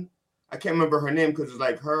woman? I can't remember her name because it's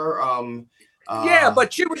like her. Yeah,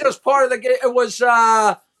 but she was just part of the. It was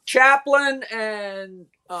Chaplin and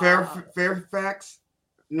Fairfax.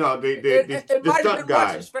 No, it the might have stunt been guy.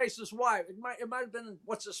 What's his face's wife. It might have been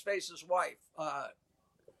what's his face's wife.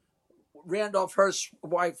 Randolph Hearst's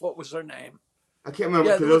wife. What was her name? I can't remember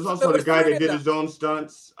because there was also the guy that did his own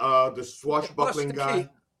stunts. The swashbuckling guy.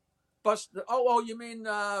 You mean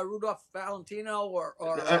Rudolph Valentino or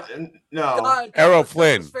no? Errol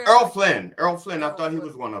Flynn. Errol Flynn. I thought he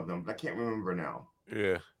was one of them. I can't remember now.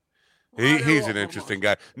 Yeah. He's an interesting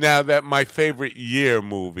guy. Now that my favorite year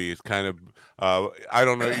movie is kind of I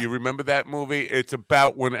don't know. You remember that movie? It's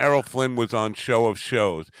about when Errol Flynn was on Show of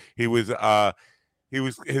Shows. His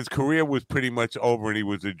career was pretty much over, and he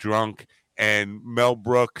was a drunk. And Mel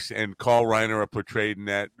Brooks and Carl Reiner are portrayed in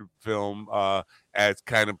that film as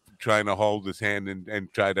kind of trying to hold his hand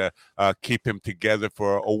and try to keep him together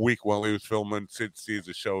for a week while he was filming Sid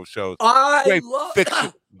Caesar's Show of Shows. I love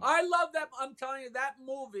that. I'm telling you, that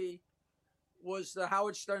movie was the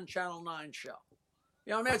Howard Stern Channel 9 show.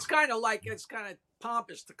 It's kind of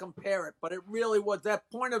pompous to compare it, but it really was that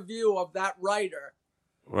point of view of that writer.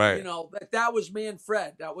 Right. That was me and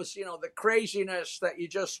Fred. That was, the craziness that you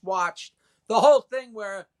just watched. The whole thing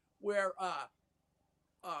where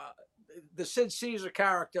the Sid Caesar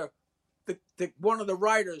character, one of the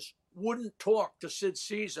writers wouldn't talk to Sid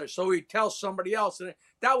Caesar, so he'd tell somebody else. And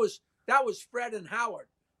that was Fred and Howard.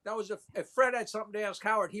 That was if Fred had something to ask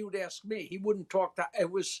Howard, he would ask me. He wouldn't talk to.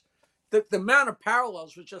 It was the amount of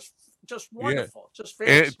parallels was just wonderful, just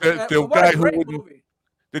fantastic. The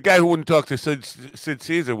guy who wouldn't talk to Sid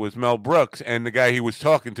Caesar was Mel Brooks, and the guy he was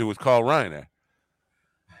talking to was Carl Reiner.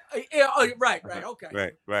 Yeah, right,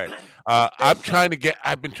 okay. Right. I've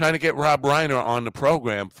been trying to get Rob Reiner on the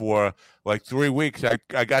program for like 3 weeks.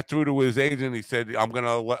 I got through to his agent. He said I'm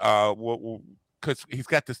gonna because he's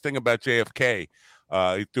got this thing about JFK.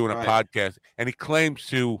 He's doing a podcast, and he claims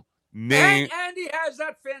to name. And he has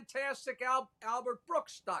that fantastic Albert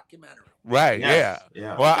Brooks documentary. Right. Yes,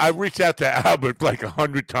 Yeah. Well, I reached out to Albert like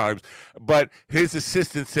 100 times, but his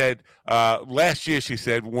assistant said last year, she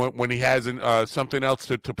said, when he has something else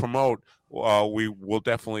to promote, we will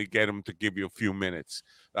definitely get him to give you a few minutes.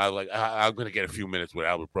 I'm going to get a few minutes with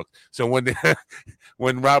Albert Brooks. So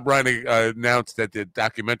when Rob Reiner announced that the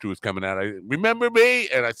documentary was coming out, I remember me,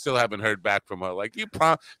 and I still haven't heard back from her. Like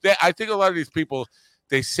I think a lot of these people,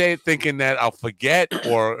 they say it thinking that I'll forget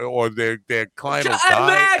or their client will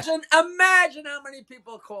die. Imagine how many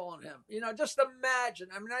people are calling him. Just imagine.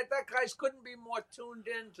 I mean, that guy's couldn't be more tuned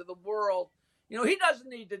in to the world. He doesn't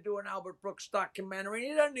need to do an Albert Brooks documentary.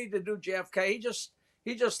 He doesn't need to do JFK.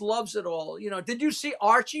 He just loves it all. Did you see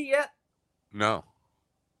Archie yet? No.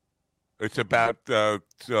 It's about what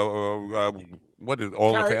is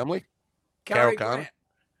All in the Family? Carol Connor.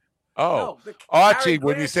 Oh, no, Archie.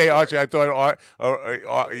 When you say Archie, I thought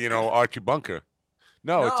Archie Bunker.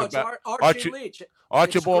 No, it's about Archie Leach.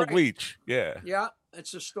 Archibald Leach. Yeah. Yeah,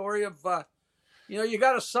 it's a story of you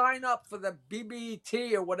got to sign up for the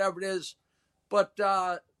BBT or whatever it is, but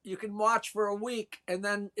you can watch for a week, and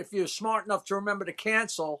then if you're smart enough to remember to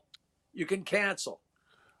cancel, you can cancel.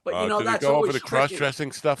 But did that's it go always over the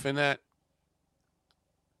cross-dressing stuff in that?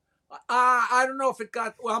 I don't know if it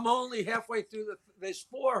got. Well, I'm only halfway through there's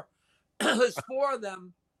four of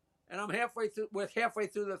them, and I'm halfway through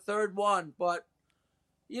the third one. But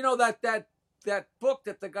that book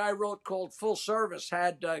that the guy wrote called Full Service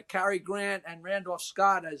had Cary Grant and Randolph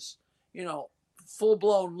Scott as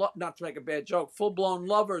full-blown, not to make a bad joke, full-blown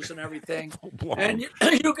lovers and everything. And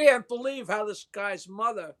you can't believe how this guy's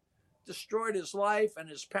mother destroyed his life and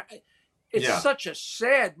his parents. It's such a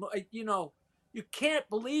sad, you can't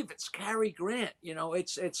believe it's Cary Grant.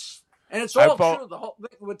 It's all true. The whole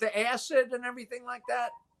with the acid and everything like that.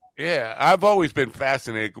 Yeah, I've always been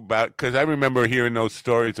fascinated because I remember hearing those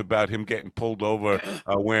stories about him getting pulled over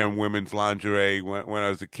wearing women's lingerie when I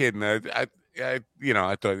was a kid, and I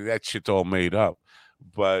thought that shit's all made up.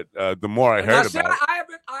 But the more I heard about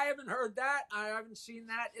it, I haven't heard that. I haven't seen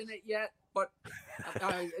that in it yet, but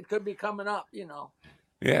it could be coming up.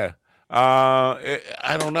 Yeah.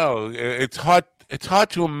 I don't know. It's hard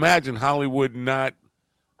to imagine Hollywood not.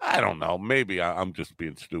 I don't know. Maybe I'm just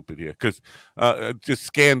being stupid here because just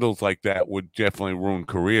scandals like that would definitely ruin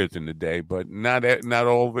careers in the day. But not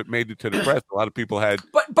all of it made it to the press. A lot of people had.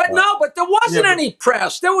 But there wasn't any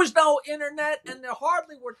press. There was no internet, and there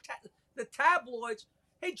hardly were the tabloids.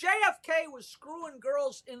 Hey, JFK was screwing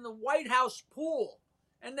girls in the White House pool,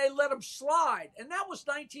 and they let him slide, and that was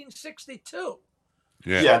 1962.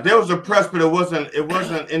 Yeah, there was a press, but it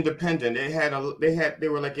wasn't independent. They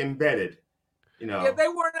were like embedded. Yeah, they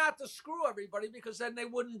weren't out to screw everybody because then they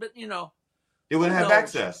wouldn't. But they wouldn't have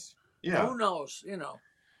access. Yeah, who knows?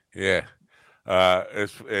 Yeah,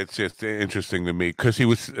 it's just interesting to me because he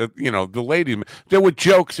was, the lady. There were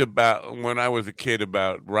jokes about when I was a kid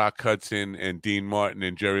about Rock Hudson and Dean Martin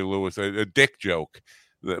and Jerry Lewis, a dick joke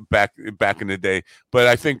back in the day. But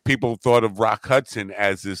I think people thought of Rock Hudson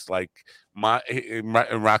as this like.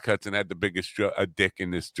 Rock Hudson had the biggest dick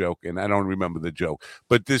in this joke, and I don't remember the joke.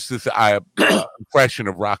 But this is impression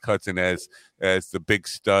of Rock Hudson as the big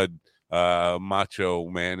stud macho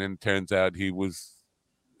man, and it turns out he was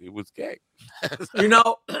gay. I don't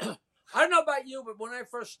know about you, but when I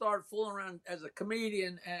first started fooling around as a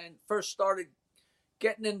comedian and first started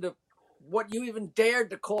getting into what you even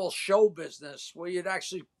dared to call show business, where you'd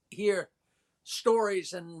actually hear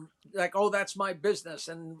stories and like, oh, that's my business.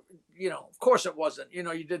 And, of course it wasn't.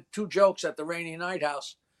 You did 2 jokes at the Rainy Night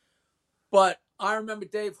House. But I remember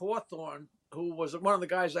Dave Hawthorne, who was one of the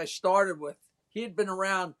guys I started with. He had been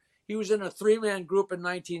around. He was in a 3-man group in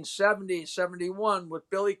 1970, 71 with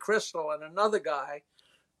Billy Crystal and another guy.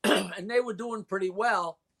 And they were doing pretty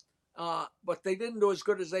well. But they didn't do as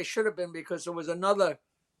good as they should have been because there was another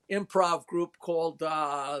improv group called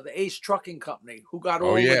the Ace Trucking Company who got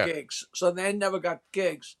all the gigs. So they never got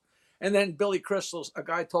gigs. And then Billy Crystal, a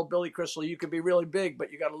guy told Billy Crystal, you could be really big,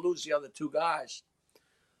 but you got to lose the other 2 guys.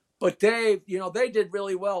 But Dave, they did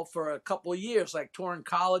really well for a couple of years, like touring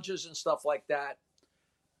colleges and stuff like that.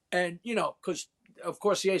 And, because, of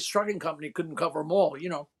course, the Ace Trucking Company couldn't cover them all,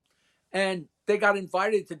 And they got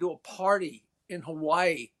invited to do a party in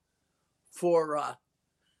Hawaii for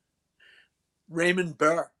Raymond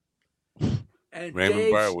Burr. And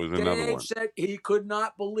Raymond Burr was another Dave one. said he could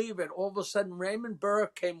not believe it. All of a sudden, Raymond Burr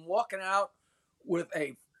came walking out with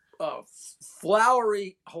a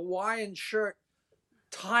flowery Hawaiian shirt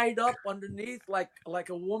tied up underneath like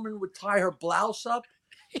a woman would tie her blouse up.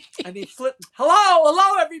 And he flipped,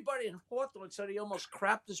 hello, everybody. And Hawthorne said he almost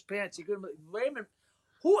crapped his pants. He couldn't, Raymond,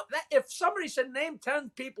 if somebody said, name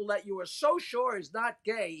 10 people that you were so sure is not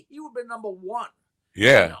gay, he would have been number one.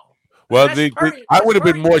 Yeah. You know? Well, I would have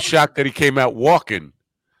been more shocked that he came out walking.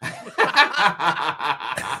 Perry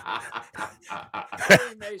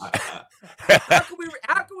Mason. How can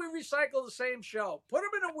we recycle the same show? Put him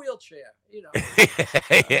in a wheelchair, you know.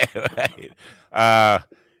 Yeah, right.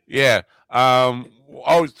 Yeah.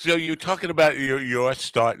 So you're talking about your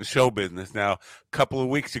start in show business. Now, a couple of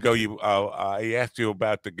weeks ago, I asked you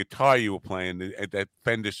about the guitar you were playing, that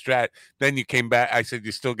Fender Strat. Then you came back. I said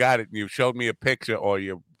you still got it, and you showed me a picture, or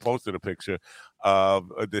you posted a picture of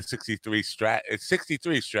the 63 Strat. It's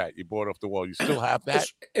 63 Strat you bought off the wall. You still have that?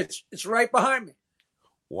 It's right behind me.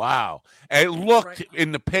 Wow. And it looked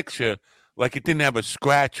in the picture like it didn't have a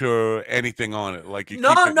scratch or anything on it. Like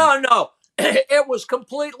No. It was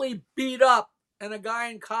completely beat up, and a guy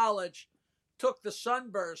in college took the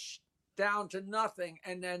sunburst down to nothing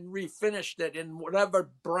and then refinished it in whatever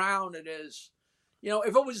brown it is. You know,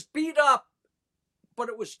 if it was beat up, but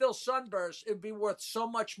it was still sunburst, it'd be worth so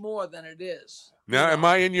much more than it is. Now, am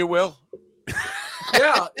I in your will?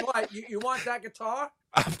 Yeah. What, you want that guitar?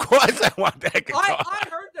 Of course I want that guitar. I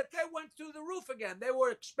heard that they went through the roof again. They were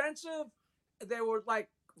expensive. They were like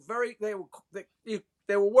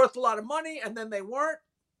they were worth a lot of money, and then they weren't.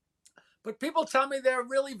 But people tell me they're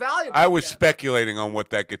really valuable. I was speculating on what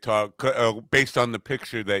that guitar, based on the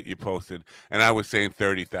picture that you posted, and I was saying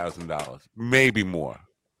 $30,000, maybe more.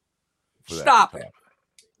 Stop it.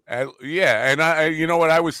 Yeah, and I, you know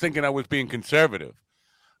what? I was thinking I was being conservative.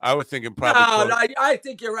 I was thinking probably. No, I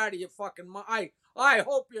think you're out of your fucking mind. I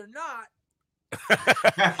hope you're not.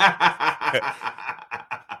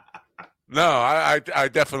 No, I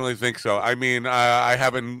definitely think so. I mean, I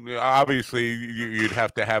haven't. Obviously, you'd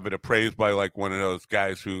have to have it appraised by like one of those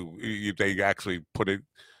guys who they actually put it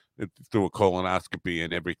through a colonoscopy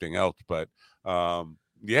and everything else. But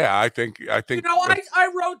yeah, I think. You know, I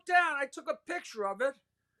wrote down. I took a picture of it.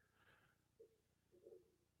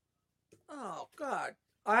 Oh God,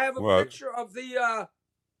 I have a picture of the.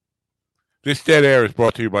 This dead air is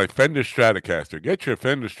brought to you by Fender Stratocaster. Get your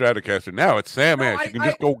Fender Stratocaster now. It's Sam Ash. You can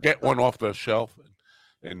just go get one off the shelf.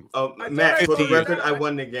 And Matt, for the record, I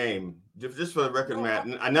won the game. Just for the record, Matt.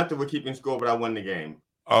 Not that we're keeping score, but I won the game.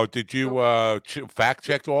 Oh, did you fact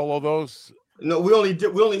check all of those? No, we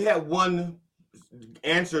only had one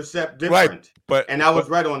answer set different. Right, and I was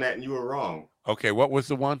right on that, and you were wrong. Okay, what was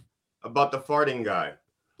the one? About the farting guy.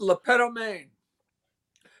 Lepeto, Maine.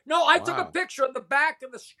 No, I took a picture of the back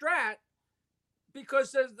of the Strat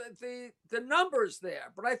because there's the numbers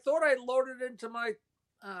there, but I thought I loaded into my.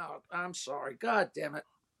 Oh, I'm sorry. God damn it.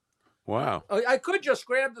 Wow. I could just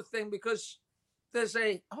grab the thing because there's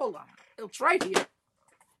hold on. It's right here.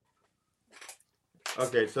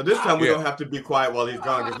 Okay, so this time we don't have to be quiet while he's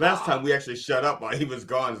gone, because last time we actually shut up while he was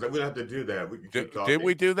gone, so we don't have to do that. We can keep talking. Did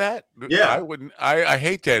we do that? Yeah. I wouldn't. I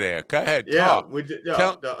hate that air. Go ahead. Yeah, talk. we did.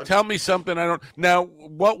 Tell me something I don't. Now,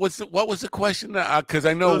 what was the question? Because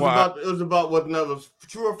I know it was about what was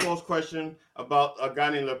true or false question about a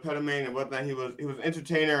guy named Lepeto, Maine and whatnot. He was an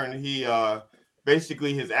entertainer, and he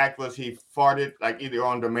basically his act was he farted like either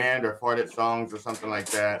on demand or farted songs or something like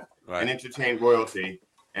that, and entertained royalty.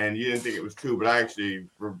 And you didn't think it was true, but I actually,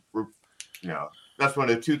 that's one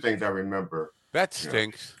of the two things I remember. That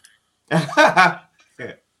stinks.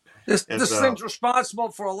 This thing's responsible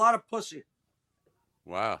for a lot of pussy.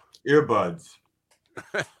 Wow. Earbuds.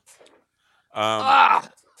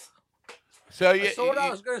 So yeah, what I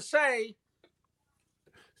was going to say.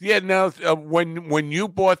 Yeah. Now, when you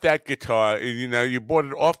bought that guitar, you bought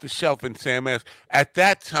it off the shelf in Sam Ash. At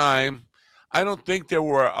that time, I don't think there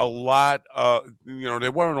were a lot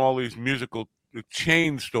there weren't all these musical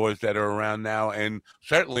chain stores that are around now. And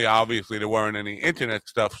certainly, obviously, there weren't any internet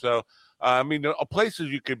stuff. So, I mean, the places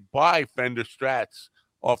you could buy Fender Strats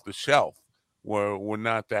off the shelf were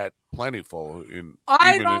not that plentiful.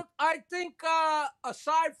 I think,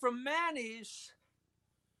 aside from Manny's,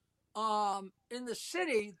 in the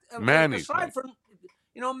city, Manny's, aside from,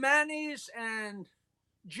 Manny's and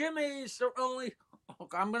Jimmy's, they're only...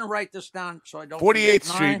 Okay, I'm going to write this down so I don't. 48th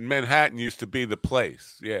Street in Manhattan used to be the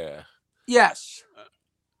place. Yeah. Yes.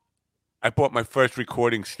 I bought my first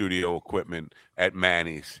recording studio equipment at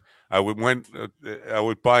Manny's. I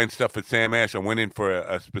was buying stuff at Sam Ash. I went in for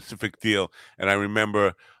a specific deal, and I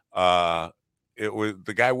remember it was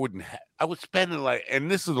the guy wouldn't. I was spending like, and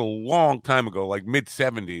this is a long time ago, like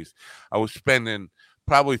mid-70s. I was spending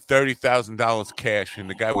probably $30,000 cash, and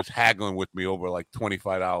the guy was haggling with me over like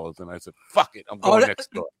 $25, and I said, "Fuck it, I'm going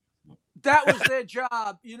next door." That was their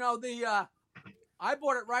job, I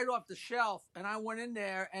bought it right off the shelf, and I went in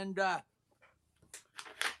there, and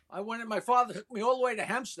my father took me all the way to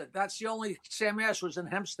Hempstead. That's the only Sam Ash was in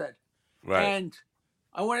Hempstead. Right. And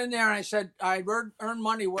I went in there and I said, I earned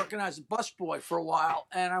money working as a busboy for a while.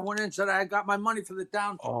 And I went in and said, I got my money for the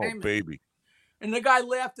down payment. Oh, baby. And the guy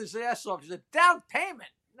laughed his ass off. He said, down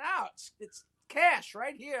payment? No, it's cash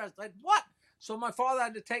right here. I was like, what? So my father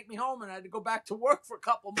had to take me home, and I had to go back to work for a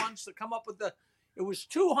couple months to come up with it was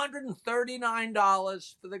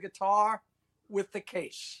 $239 for the guitar with the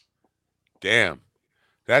case. Damn.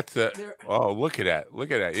 That's look at that.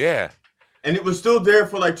 Look at that. Yeah. And it was still there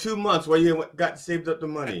for like 2 months while you got saved up the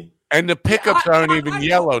money. And the pickups aren't even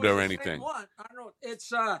yellowed or anything. I don't know.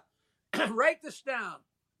 It's write this down.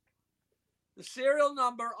 The serial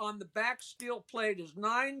number on the back steel plate is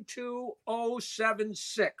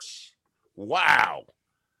 92076. Wow.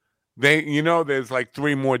 There's like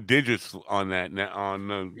 3 more digits on that now.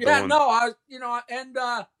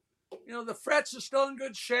 The frets are still in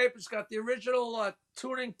good shape. It's got the original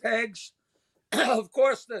tuning pegs. Of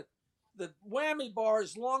course, the whammy bar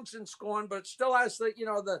is long since gone, but it still has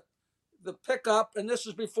the pickup. And this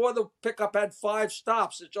is before the pickup had 5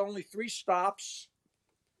 stops. It's only 3 stops.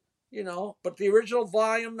 But the original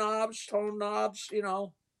volume knobs, tone knobs,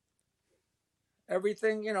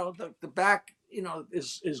 everything, the back,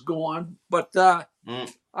 is gone. But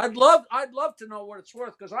I'd love to know what it's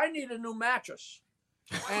worth, because I need a new mattress.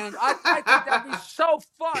 And I think that'd be so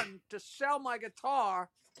fun to sell my guitar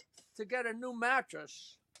to get a new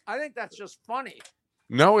mattress. I think that's just funny.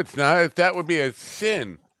 No, it's not. That would be a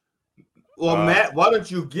sin. Well, Matt, why don't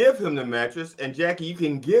you give him the mattress, and Jackie, you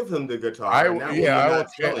can give him the guitar.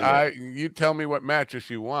 You tell me what mattress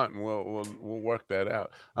you want, and we'll work that out.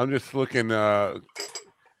 I'm just looking. I'll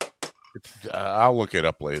look it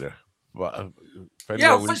up later. I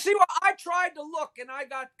tried to look and I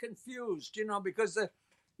got confused, because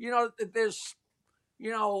there's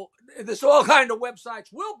all kind of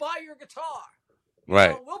websites. We'll buy your guitar.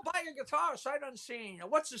 Right. We'll buy your guitar sight unseen.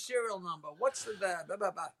 What's the serial number? What's the blah, blah,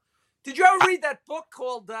 blah. Did you ever read that book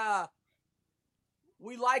called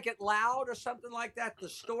We Like It Loud or something like that? The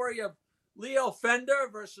story of Leo Fender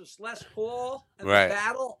versus Les Paul and the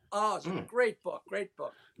battle. Oh, it's a great book. Great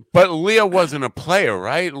book. But Leo wasn't a player,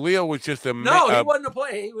 right? Leo was just he wasn't a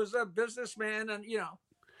player. He was a businessman, and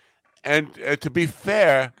And to be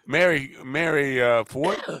fair, Mary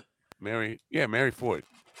Ford, Mary Ford.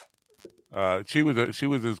 She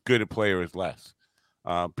was as good a player as Les.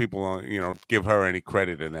 People don't, give her any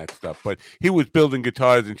credit in that stuff. But he was building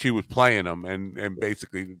guitars and she was playing them, and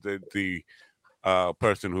basically the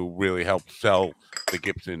person who really helped sell the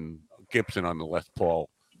Gibson on the Les Paul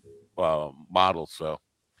model. So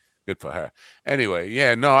good for her. Anyway,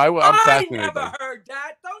 I'm fascinated. I never heard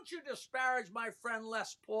that. Don't you disparage my friend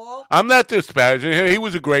Les Paul. I'm not disparaging him. He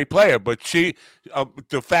was a great player, but the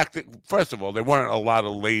fact that, first of all, there weren't a lot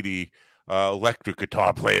of lady electric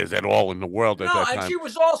guitar players at all in the world at that time. And she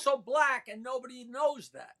was also black, and nobody knows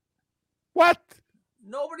that. What?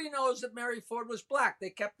 Nobody knows that Mary Ford was black. They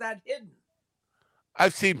kept that hidden.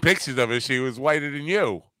 I've seen pictures of her. She was whiter than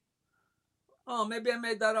you. Oh, maybe I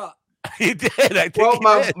made that up. You did. I think.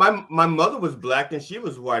 Well, my mother was black, and she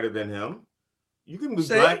was whiter than him. You can be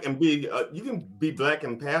black and be black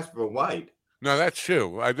and pass for white. No, that's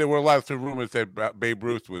true. There were lots of rumors that Babe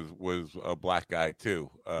Ruth was a black guy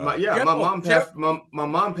too. My mom passed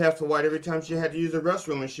for white every time she had to use a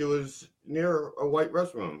restroom, and she was near a white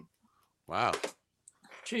restroom. Wow.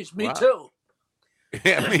 Jeez, me too.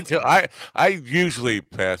 Yeah, me too. I usually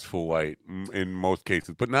pass for white in most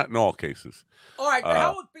cases, but not in all cases. All right,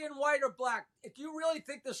 how with being white or black? Do you really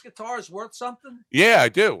think this guitar is worth something? Yeah, I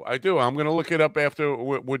do. I'm going to look it up after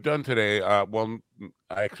we're done today. Well,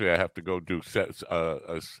 actually, I have to go do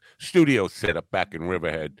a studio setup back in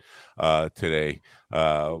Riverhead today,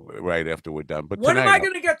 right after we're done. But when am I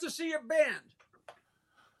going to get to see your band?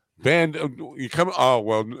 Band, you come. Oh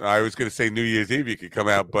well, I was going to say New Year's Eve you could come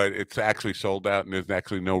out, but it's actually sold out, and there's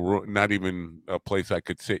actually not even a place I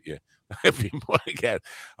could sit you if you want to get.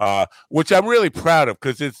 Which I'm really proud of,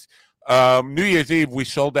 because it's New Year's Eve. We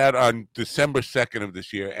sold out on December 2nd of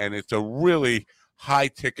this year, and it's a really high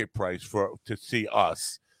ticket price to see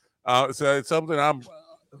us. So it's something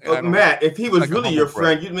But Matt, if he was really your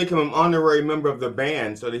friend, you'd make him an honorary member of the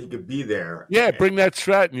band so that he could be there. Yeah, bring that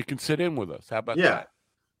Strat and you can sit in with us. How about that?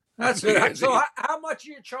 That's it. So how much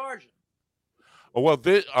are you charging? Oh, well,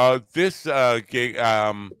 this gig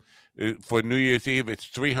for New Year's Eve, it's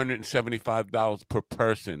 $375 per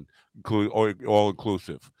person, all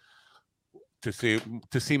inclusive, to see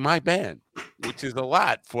my band, which is a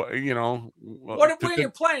lot for Where are you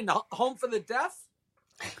playing? Home for the Deaf?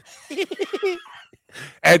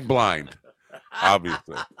 Ed Blind,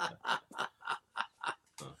 obviously.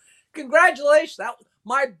 Congratulations!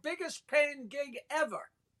 My biggest paying gig ever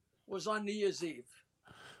was on New Year's Eve.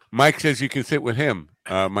 Mike says you can sit with him.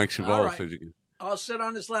 Mike Chevelle right. says you can. I'll sit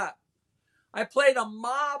on his lap. I played a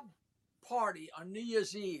mob party on New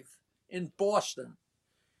Year's Eve in Boston,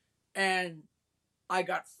 and I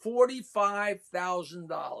got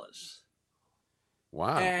 $45,000.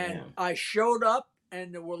 Wow. And I showed up,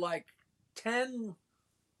 and there were like 10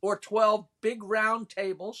 or 12 big round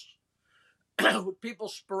tables with people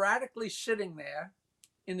sporadically sitting there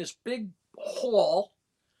in this big hall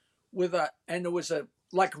and there was a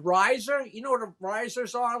like riser. You know what a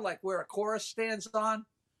risers are? Like where a chorus stands on?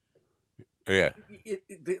 Yeah.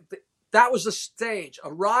 That was a stage,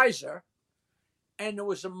 a riser, and there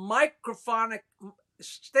was a microphonic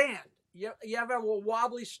stand. You ever have a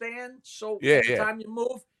wobbly stand? So every time you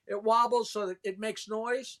move, it wobbles so that it makes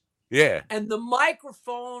noise. Yeah. And the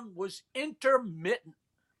microphone was intermittent.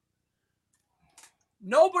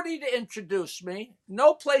 Nobody to introduce me,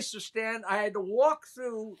 no place to stand. I had to walk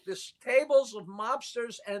through this tables of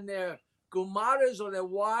mobsters and their gumadas or their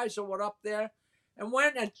wives or what up there, and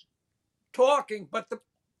went and talking, but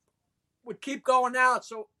would keep going out.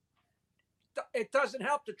 So it doesn't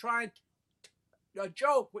help to try and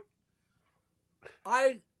joke.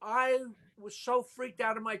 I was so freaked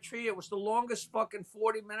out of my tree. It was the longest fucking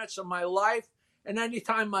 40 minutes of my life. And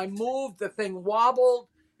anytime I moved, the thing wobbled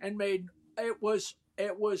and it was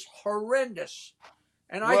horrendous.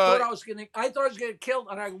 And I thought I was getting killed.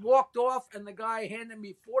 And I walked off, and the guy handed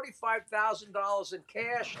me $45,000 in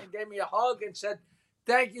cash and gave me a hug and said,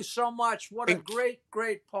 "Thank you so much. What a great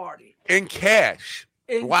party." In cash.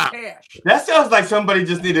 In cash. That sounds like somebody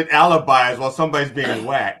just needed alibis while somebody's being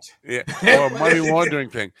whacked. Yeah, or a money laundering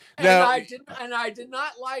thing. Now, I did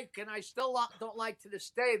not like, and I still don't like to this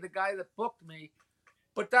day, the guy that booked me.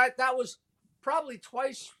 But that was probably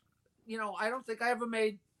twice. I don't think I ever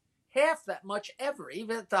made half that much ever,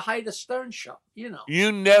 even at the height of Stern Show.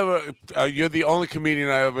 You never. You're the only comedian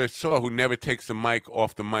I ever saw who never takes the mic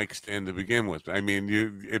off the mic stand to begin with. I mean,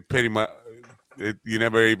 it pretty much. You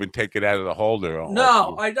never even take it out of the holder.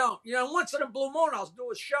 No, I don't. Once in a blue moon, I'll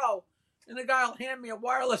do a show, and the guy will hand me a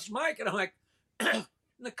wireless mic, and I'm like, in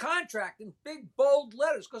the contract in big bold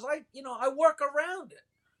letters, because I work around it.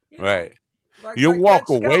 Right. You'll walk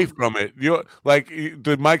away from it. You're like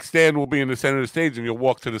the mic stand will be in the center of the stage, and you'll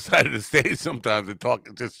walk to the side of the stage sometimes and talk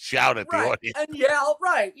and just shout at the audience and yell.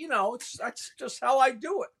 Right. That's just how I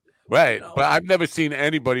do it. Right, but I've never seen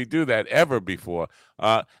anybody do that ever before.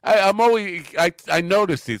 I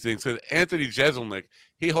notice these things. So Anthony Jeselnik,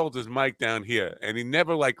 he holds his mic down here, and he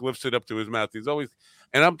never lifts it up to his mouth. He's always,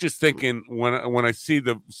 and I'm just thinking when I see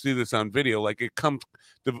this on video, the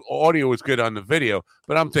audio is good on the video,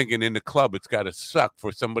 but I'm thinking in the club it's got to suck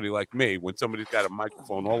for somebody like me when somebody's got a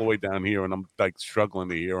microphone all the way down here, and I'm struggling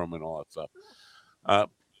to hear them and all that stuff.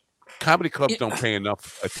 Comedy clubs don't pay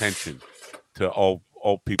enough attention to old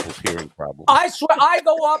people's hearing problems. I swear, I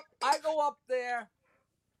go up there,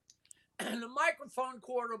 and the microphone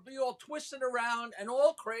cord will be all twisted around and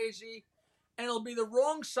all crazy, and it'll be the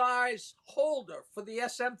wrong size holder for the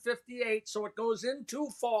SM58, so it goes in too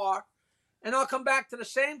far, and I'll come back to the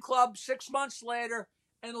same club 6 months later,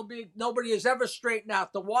 and it'll be nobody has ever straightened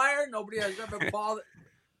out the wire, nobody has ever bothered.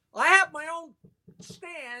 I have my own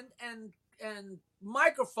stand and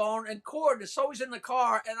microphone and cord. It's always in the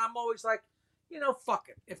car, and I'm always like, fuck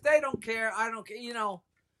it. If they don't care, I don't care,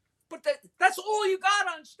 But that's all you got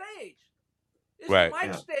on stage. Is the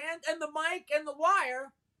mic stand and the mic and the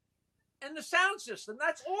wire and the sound system.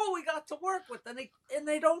 That's all we got to work with. And they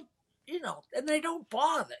don't, and they don't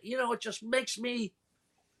bother. It just makes me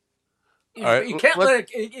you can't let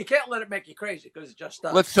it make you crazy, because it just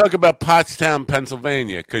does. Let's talk about Pottstown,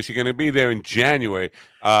 Pennsylvania, because you're going to be there in January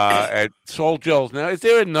at Soul Joel's. Now, is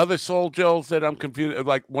there another Soul Joel's that I'm confused?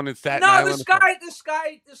 Like one in Staten Island? No, this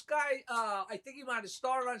guy. I think he might have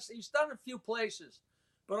started on. He's done a few places,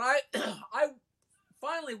 but I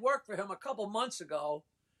finally worked for him a couple months ago,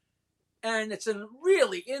 and it's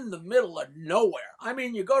really in the middle of nowhere. I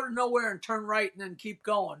mean, you go to nowhere and turn right and then keep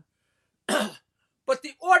going. But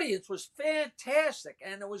the audience was fantastic,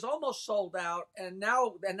 and it was almost sold out. And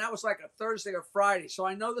that was like a Thursday or Friday. So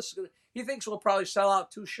I know he thinks we'll probably sell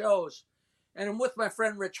out 2 shows. And I'm with my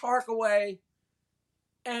friend Rich Harkaway,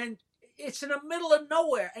 and it's in the middle of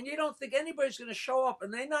nowhere, and you don't think anybody's going to show up.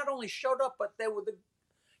 And they not only showed up, but they were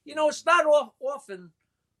it's not often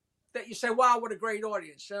that you say, wow, what a great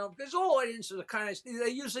audience. Because all audiences are they're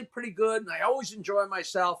usually pretty good, and I always enjoy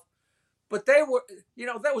myself. But they were,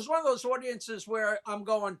 that was one of those audiences where I'm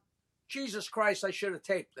going, Jesus Christ, I should have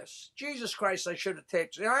taped this. Jesus Christ, I should have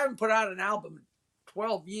taped this. I haven't put out an album in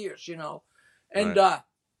 12 years, And, Right.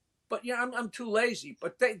 but I'm too lazy.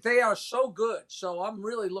 But they are so good. So I'm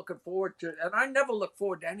really looking forward to it. And I never look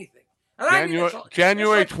forward to anything. And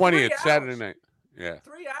January it's like 20th, Saturday night. Yeah.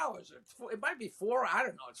 3 hours. It might be 4. I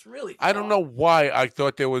don't know. It's really I don't know why I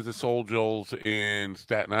thought there was a Soul Joel's in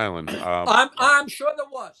Staten Island. I'm sure there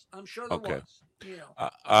was. I'm sure there Okay.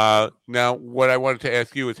 was. Now, what I wanted to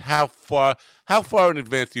ask you is how far in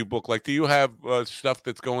advance do you book? Like, do you have stuff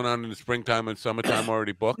that's going on in the springtime and summertime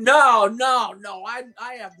already booked? No.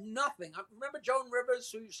 I have nothing. I remember Joan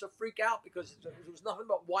Rivers, who used to freak out because there was nothing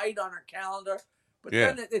but white on her calendar. But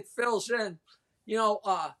then it fills in.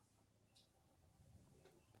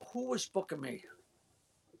 Who was booking me?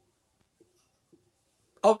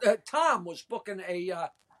 Oh, Tom was booking a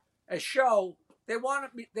show. They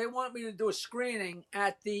wanted me to do a screening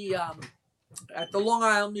at the Long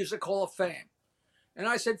Island Music Hall of Fame, and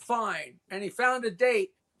I said fine. And he found a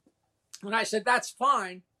date, and I said that's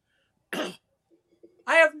fine. I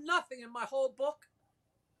have nothing in my whole book,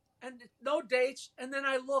 and no dates. And then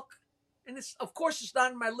I look, and it's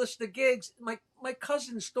not in my list of gigs. My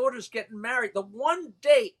cousin's daughter's getting married. The one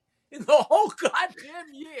date in the whole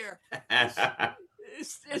goddamn year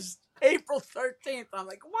is April 13th. I'm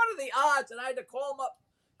like, what are the odds? And I had to call him up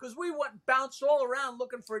because we went and bounced all around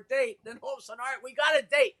looking for a date. Then all of a sudden, all right, we got a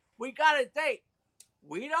date. We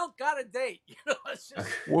don't got a date. It's just...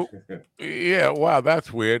 Well, yeah, wow,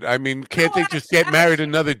 that's weird. I mean, can't they just get married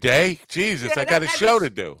another day? Jesus, I got a show to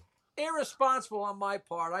do. Irresponsible on my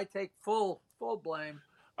part. I take full blame.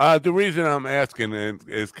 The reason I'm asking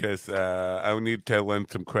is because I need to lend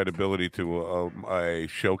some credibility to a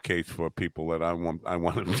showcase for people that I want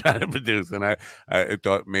to try to produce, and I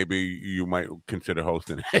thought maybe you might consider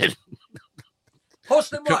hosting it.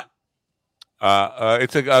 Hosting what?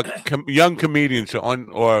 It's a young comedian show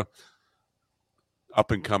or up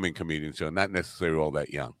and coming comedian show, not necessarily all that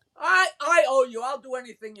young. I owe you. I'll do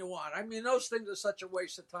anything you want. I mean, those things are such a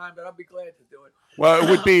waste of time, but I'll be glad to do it. Well,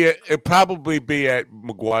 it'd probably be at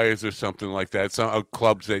McGuire's or something like that. Some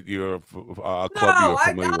clubs that you're you're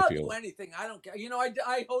familiar with. I'll do anything. I don't care.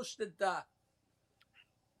 I hosted.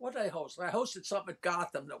 What did I host? I hosted something at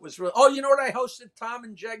Gotham that was really. Oh, you know what? I hosted Tom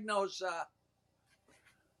and Jegno's.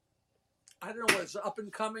 I don't know what it's up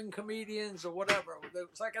and coming comedians or whatever. It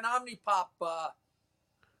was like an Omnipop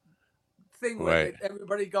thing where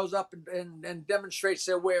everybody goes up and demonstrates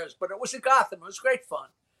their wares. But it was in Gotham. It was great fun.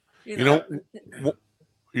 You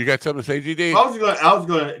got something to say, GD?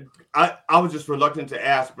 I was just reluctant to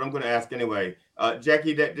ask, but I'm going to ask anyway.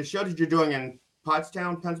 Jackie, the show that you're doing in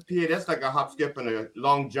Pottstown, Pennsylvania, that's like a hop, skip, and a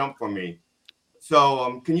long jump for me.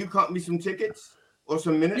 So can you cut me some tickets or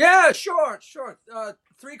some minutes? Yeah, sure.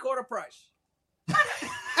 3/4 price.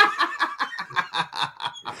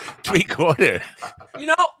 3/4.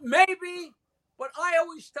 Maybe, but I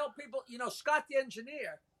always tell people, Scott the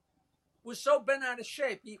engineer was so bent out of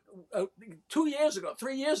shape. 3 years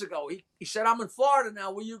ago, he said, I'm in Florida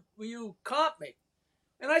now. Will you comp me?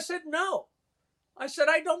 And I said, no. I said,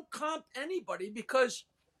 I don't comp anybody because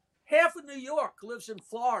half of New York lives in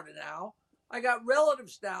Florida now. I got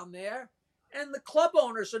relatives down there. And the club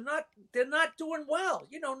owners they're not doing well.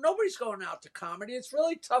 Nobody's going out to comedy. It's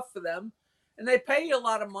really tough for them. And they pay you a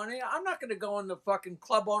lot of money. I'm not going to go in the fucking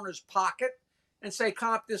club owner's pocket and say,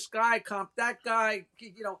 comp this guy, comp that guy.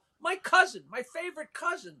 My cousin, my favorite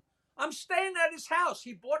cousin, I'm staying at his house.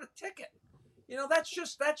 He bought a ticket. That's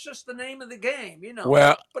just the name of the game,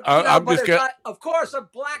 Well, but, of course, a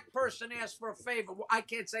black person asks for a favor. I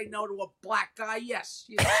can't say no to a black guy. Yes.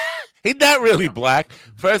 He's not really black,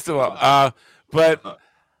 first of all. But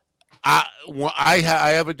I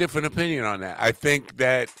have a different opinion on that. I think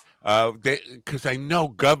that because I know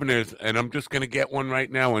governors, and I'm just going to get one right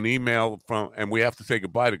now, an email from, and we have to say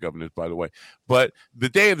goodbye to governors, by the way. But the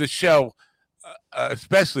day of the show,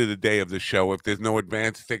 especially the day of the show, if there's no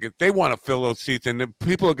advance tickets, they want to fill those seats, and the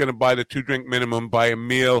people are going to buy the 2-drink minimum, buy a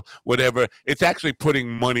meal, whatever. It's actually putting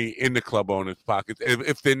money in the club owners' pockets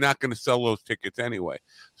if they're not going to sell those tickets anyway.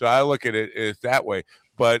 So I look at it as that way.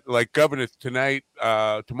 But like governors tonight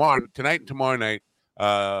and tomorrow night,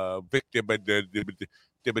 Vic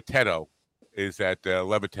DiBitetto is at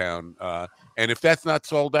Levittown. And if that's not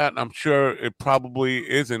sold out, and I'm sure it probably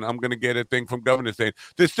isn't, I'm going to get a thing from Governor saying,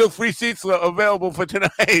 there's still free seats available for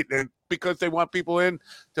tonight. And because they want people in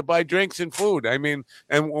to buy drinks and food. I mean,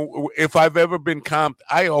 and if I've ever been comped,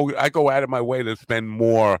 I go out of my way to spend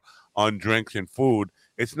more on drinks and food.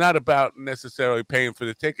 It's not about necessarily paying for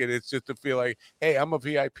the ticket. It's just to feel like, hey, I'm a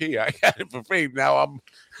VIP. I got it for free. Now I'm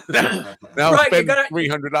Right, spending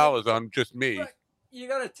 $300 on just me. Right. You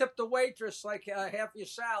got to tip the waitress like half your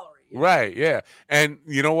salary. Right, yeah. And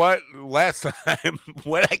you know what? Last time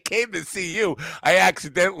when I came to see you, I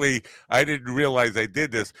didn't realize I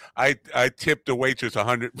did this. I tipped the waitress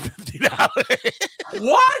 $150.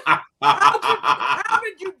 What? How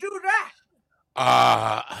did you do that?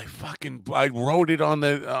 I wrote it on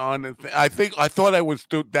the I thought that was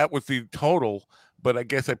the total, but I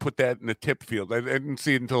guess I put that in the tip field. I didn't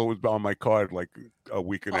see it until it was on my card like a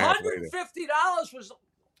week and a half later. $150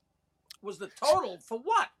 was the total for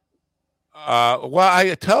what? Well,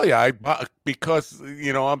 I tell you, because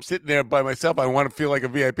I'm sitting there by myself. I want to feel like a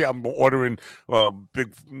VIP. I'm ordering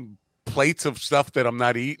big plates of stuff that I'm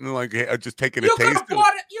not eating, like just taking a taste. You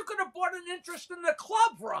could have bought an interest in the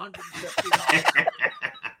club for $150.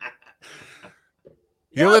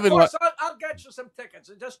 Of course, I'll get you some tickets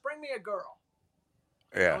and just bring me a girl.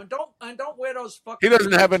 Yeah, and don't wear those fucking. He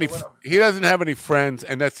doesn't have any. He doesn't have any friends,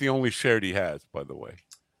 and that's the only shirt he has, by the way.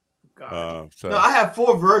 No, I have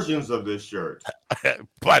 4 versions of this shirt,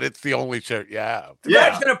 but it's the only shirt you have. The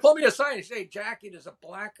guy's gonna pull me aside and say, "Jackie, there's a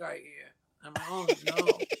black guy here." I'm oh no.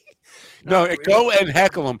 No, go and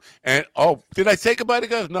heckle him. And did I say goodbye to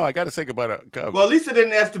guys? No, I got to say goodbye to guys. Well, at least it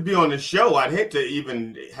didn't have to be on the show. I'd hate to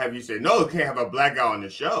even have you say, no, can't have a black guy on the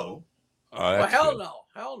show. Well, hell no.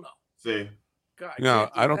 See? God, no,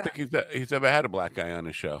 I don't think he's ever had a black guy on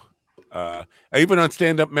the show. Even on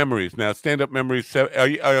Stand Up Memories. Now, Stand Up Memories, are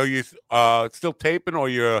you still taping or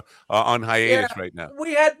you're on hiatus right now?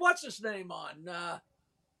 We had, what's his name on?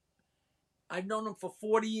 I've known him for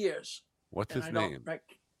 40 years. What's his name?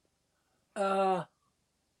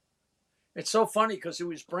 It's so funny because it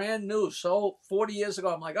was brand new. So 40 years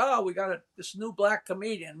ago, I'm like, we got this new black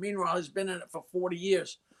comedian. Meanwhile, he's been in it for 40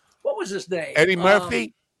 years. What was his name? Eddie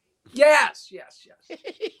Murphy? Yes.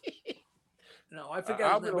 No, I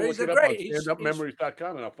forget his name. But he's a great.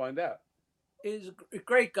 StandUpMemories.com and I'll find out. He's a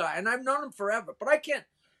great guy, and I've known him forever. But I can't,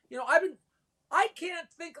 I can't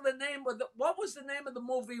think of the name of what was the name of the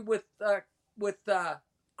movie with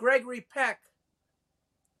Gregory Peck,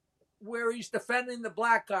 where he's defending the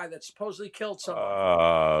black guy that supposedly killed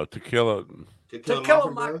someone. To Kill a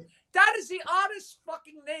Mockingbird. That is the oddest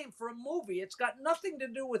fucking name for a movie. It's got nothing to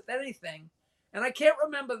do with anything, and I can't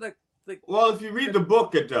remember the. Well, if you read the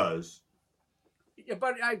book, it does. Yeah,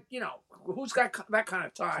 but who's got that kind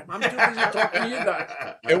of time? I'm too busy talking to you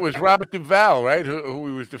guys. It was Robert Duvall, right? Who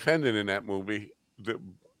he was defending in that movie.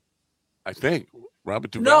 I think Robert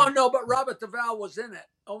Duvall. No, but Robert Duvall was in it.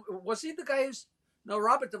 Oh, was he the guy who's? No,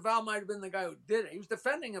 Robert Duvall might have been the guy who did it. He was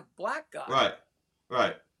defending a black guy.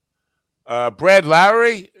 Right. Brad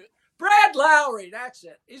Lowry. Brad Lowry, that's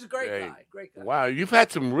it. He's a great guy. Great guy. Wow, you've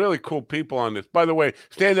had some really cool people on this. By the way,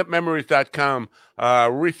 StandUpMemories.com,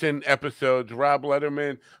 recent episodes, Rob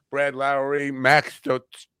Letterman, Brad Lowry, Max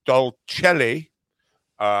Dolcelli.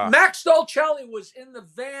 Max Dolcelli was in the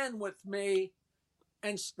van with me,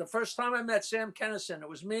 and the first time I met Sam Kinison, it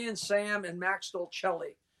was me and Sam and Max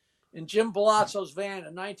Dolcelli in Jim Palazzo's van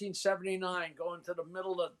in 1979, going to the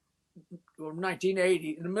middle of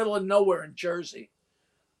 1980, in the middle of nowhere in Jersey.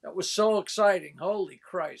 That was so exciting. Holy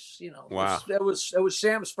Christ. Wow. It was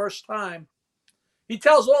Sam's first time. He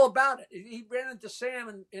tells all about it. He ran into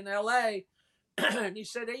Sam in L.A., and he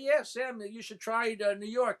said, hey, yeah, Sam, you should try New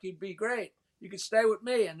York. You'd be great. You could stay with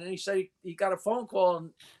me. And then he said he got a phone call, and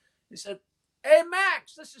he said, hey,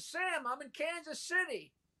 Max, this is Sam. I'm in Kansas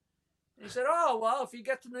City. And he said, oh, well, if you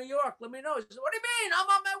get to New York, let me know. He said, what do you mean? I'm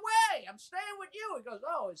on my way. I'm staying with you. He goes,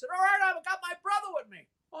 oh. He said, all right, I've got my brother with me.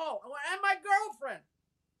 Oh, and my girlfriend.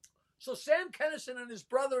 So Sam Kinison and his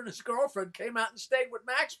brother and his girlfriend came out and stayed with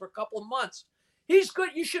Max for a couple of months. He's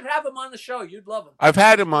good. You should have him on the show. You'd love him. I've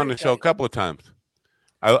had him on the show a couple of times.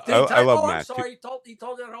 I love Max. I'm sorry, he told you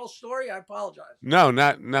that whole story. I apologize. No,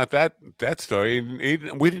 not that story.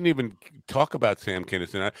 We didn't even talk about Sam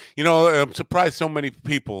Kinison. I'm surprised so many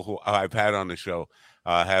people who I've had on the show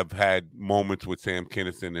have had moments with Sam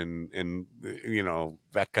Kinison and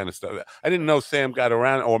that kind of stuff. I didn't know Sam got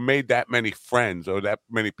around or made that many friends or that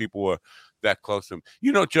many people were that close to him.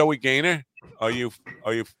 Joey Gaynor? Are you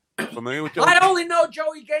familiar with Joey? I only know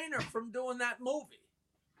Joey Gaynor from doing that movie.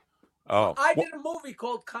 Oh, I did a movie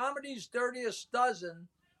called Comedy's Dirtiest Dozen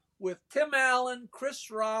with Tim Allen, Chris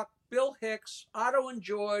Rock, Bill Hicks, Otto and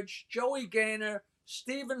George, Joey Gaynor,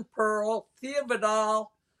 Stephen Pearl, Thea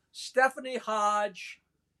Vidal, Stephanie Hodge,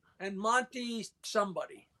 and Monty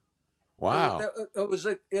somebody. Wow.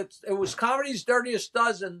 It was Comedy's Dirtiest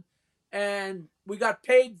Dozen, and we got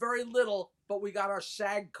paid very little, but we got our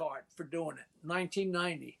SAG card for doing it.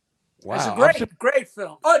 1990. Wow. It's a great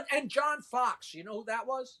film. Oh, and John Fox, you know who that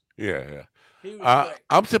was? Yeah. He was great.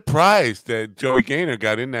 I'm surprised that Joey Gaynor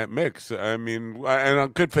got in that mix. I mean,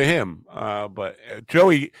 and good for him. But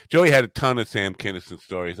Joey had a ton of Sam Kinison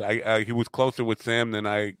stories. He was closer with Sam than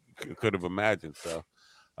I could have imagined. So,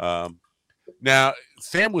 now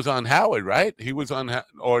Sam was on Howard, right? He was on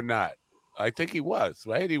or not? I think he was,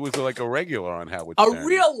 right? He was like a regular on Howard. A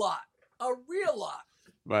real lot.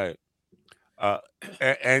 Right.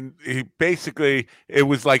 And he basically, it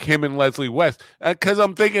was like him and Leslie West. Because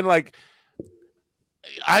I'm thinking, like,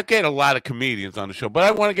 I get a lot of comedians on the show, but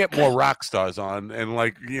I want to get more rock stars on, and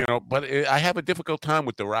like, you know, but I have a difficult time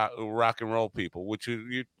with the rock and roll people, which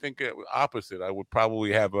you think opposite. I would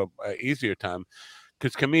probably have a easier time,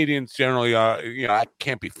 because comedians generally are, you know, I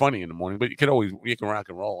can't be funny in the morning, but you can rock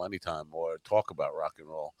and roll anytime or talk about rock and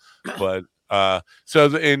roll. But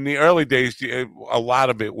so in the early days, a lot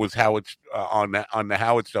of it was Howard on the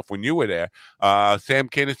Howard stuff when you were there. Sam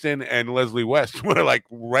Kinison and Leslie West were like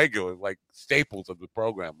regular, like staples of the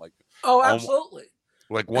program. Like, oh, absolutely,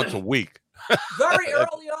 like once a week. very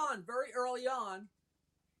early on,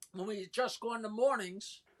 when we had just gone to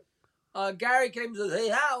mornings, Gary came and said, "Hey,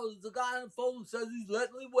 Howard, the guy on the phone says he's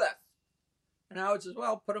Leslie West," and Howard says,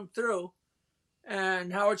 "Well, put him through."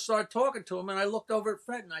 And Howard started talking to him, and I looked over at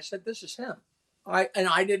Fred, and I said, "This is him." I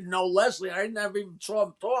didn't know Leslie. I never even saw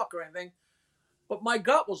him talk or anything. But my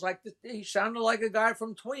gut was like, he sounded like a guy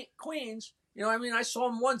from Queens. You know, I mean, I saw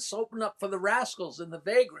him once open up for the Rascals and the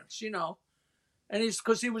Vagrants, you know. And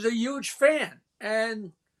because he was a huge fan.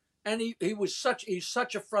 And he's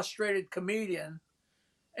such a frustrated comedian.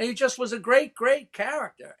 And he just was a great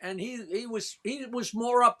character. And he was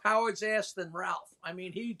more up Howard's ass than Ralph. I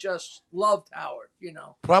mean, he just loved Howard, you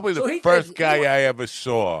know. Probably the first guy I ever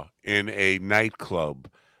saw in a nightclub,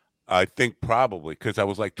 I think probably, because I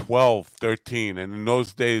was like 12, 13. And in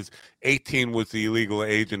those days, 18 was the illegal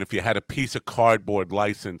age. And if you had a piece of cardboard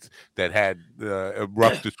license that had a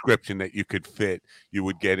rough description that you could fit, you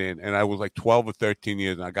would get in. And I was like 12 or 13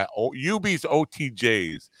 years, and I got UB's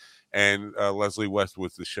OTJs. And Leslie West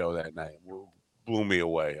was the show that night. Blew me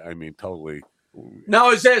away. I mean, totally.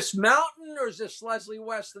 Now, is this Mountain or is this Leslie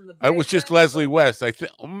West in the band? It was just Leslie West. I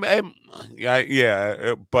think,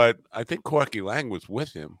 yeah, but I think Corky Lang was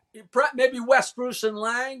with him. Maybe West, Bruce, and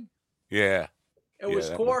Lang. Yeah, it was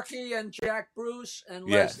Corky and Jack Bruce and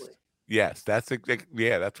Leslie. Yes, that's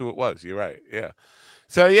who it was. You're right. Yeah.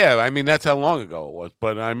 So, yeah, I mean, that's how long ago it was.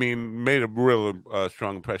 But, I mean, made a real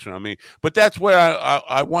strong impression on me. But that's where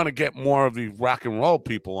I want to get more of these rock and roll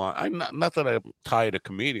people on. I'm not that I'm tired of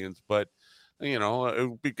comedians, but, you know, it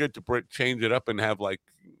would be good to change it up and have, like,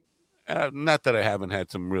 not that I haven't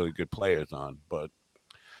had some really good players on, but.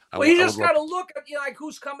 Well, you just got to look at like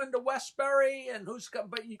who's coming to Westbury and who's coming.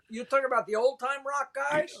 But you're talking about the old time rock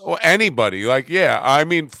guys. Or anybody, like, yeah. I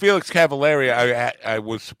mean, Felix Cavalieri, I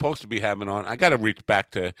was supposed to be having on. I got to reach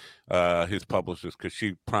back to his publicist because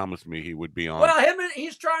she promised me he would be on. Well,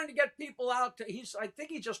 he's trying to get people out. I think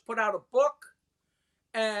he just put out a book,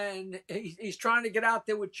 and he's trying to get out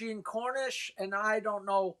there with Gene Cornish, and I don't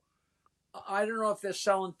know if they're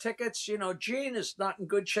selling tickets. You know, Gene is not in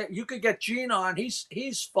good shape. You could get Gene on.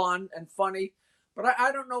 He's fun and funny, but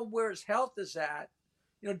I don't know where his health is at.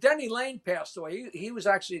 You know, Denny Lane passed away. He was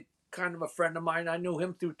actually kind of a friend of mine. I knew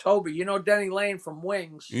him through Toby. You know Denny Lane from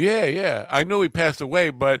Wings. Yeah. I knew he passed away,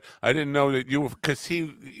 but I didn't know that you were, because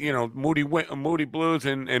he, you know, Moody Blues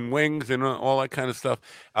and Wings and all that kind of stuff.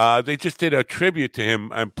 They just did a tribute to him.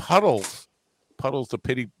 And Puddles, the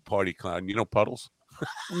pity party clown. You know Puddles?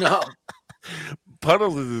 No.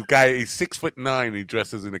 Puddles is this guy. He's 6'9". He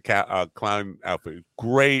dresses in a clown outfit.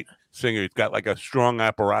 Great singer. He's got like a strong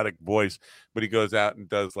operatic voice, but he goes out and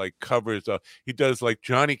does like covers. He does like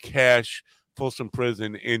Johnny Cash, Folsom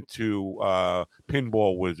Prison into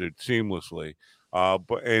Pinball Wizard seamlessly,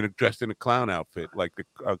 and dressed in a clown outfit, like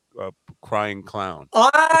a crying clown.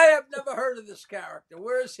 I have never heard of this character.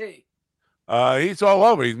 Where is he? He's all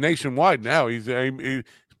over. He's nationwide now. He's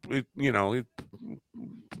you know, he's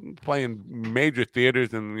playing major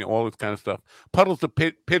theaters and all this kind of stuff. Puddle's the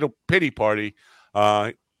pity party,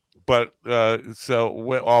 but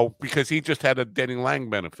because he just had a Denny Lang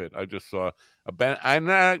benefit. I just saw a I'm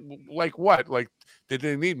not like what? Like, did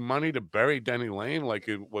they need money to bury Denny Lane? Like,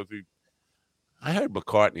 I heard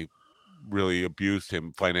McCartney really abused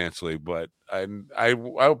him financially, but I'm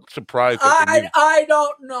surprised. I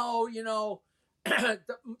don't know. You know, the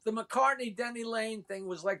McCartney Denny Lane thing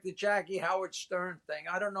was like the Jackie Howard Stern thing.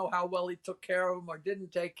 I don't know how well he took care of him or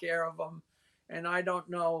didn't take care of him, and I don't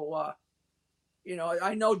know.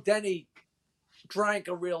 I know Denny drank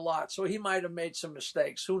a real lot, so he might have made some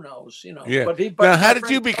mistakes. Who knows? Yeah. But now, how did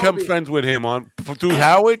you become friends with him through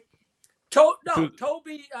Howard?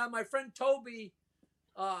 Toby. My friend Toby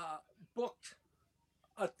booked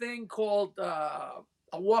a thing called A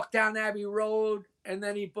Walk Down Abbey Road, and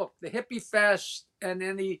then he booked the Hippie Fest, and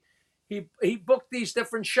then he booked these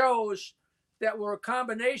different shows that were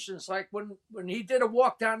combinations. Like when he did A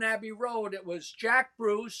Walk Down Abbey Road, it was Jack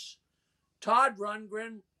Bruce, Todd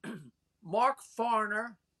Rundgren, Mark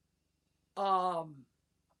Farner,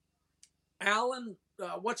 Alan,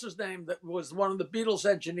 what's his name, that was one of the Beatles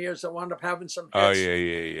engineers that wound up having some hits. Oh,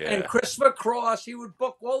 yeah. And Christopher Cross. He would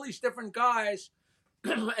book all these different guys,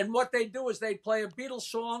 and what they'd do is they'd play a Beatles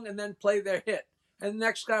song and then play their hit. And the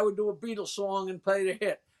next guy would do a Beatles song and play their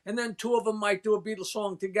hit. And then two of them might do a Beatles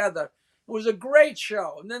song together. It was a great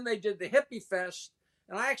show. And then they did the Hippie Fest,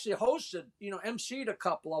 and I actually hosted, emceed a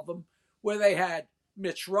couple of them, where they had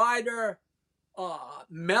Mitch Ryder,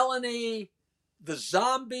 Melanie, the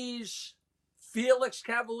Zombies, Felix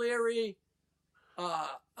Cavalieri,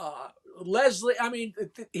 Leslie. I mean,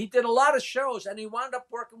 he did a lot of shows, and he wound up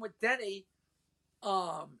working with Denny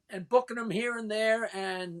and booking him here and there.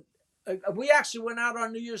 And we actually went out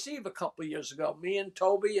on New Year's Eve a couple of years ago, me and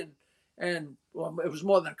Toby, and well, it was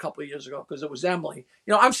more than a couple of years ago because it was Emily.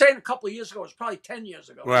 I'm saying a couple of years ago. It was probably 10 years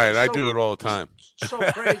ago. Right, I do it all the time. So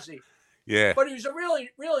crazy. Yeah. But he was a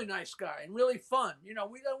really, really nice guy and really fun. We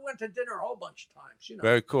went to dinner a whole bunch of times.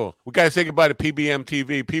 Very cool. We got to say goodbye to PBM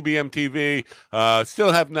TV. PBM TV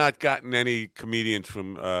still have not gotten any comedians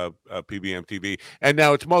from PBM TV. And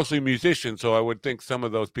now it's mostly musicians, so I would think some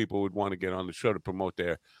of those people would want to get on the show to promote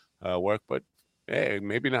their work. But, hey,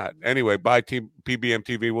 maybe not. Anyway, bye, PBM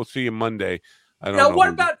TV. We'll see you Monday. I don't know. Now, what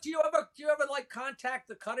about, do you ever like contact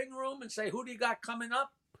the cutting room and say, who do you got coming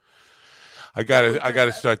up? I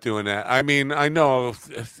gotta start doing that. I mean, I know.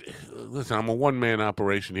 Listen, I'm a one-man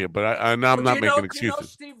operation here, but I'm not making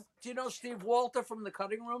excuses. Do you know Steve Walter from the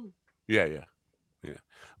cutting room? Yeah.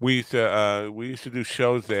 We used to do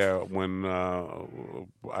shows there when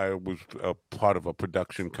I was a part of a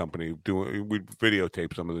production company. We'd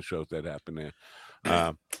videotape some of the shows that happened there.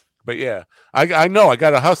 But yeah, I know I got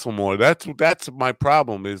to hustle more. That's my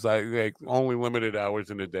problem. Is I only limited hours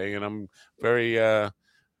in a day, and I'm very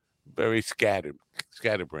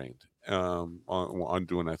scatterbrained on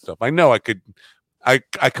doing that stuff. I know I could. I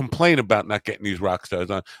complain about not getting these rock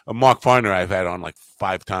stars on. Mark Farner I've had on like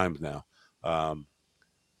 5 times now.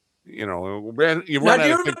 You run. Do you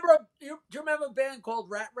remember a band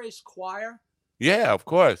called Rat Race Choir? Yeah, of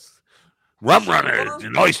course. Rum Runners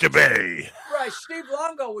in Oyster Bay. Right, Steve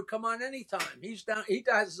Longo would come on anytime. He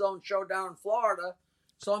has his own show down in Florida.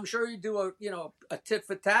 So I'm sure he'd do a tit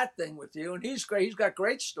for tat thing with you, and he's great. He's got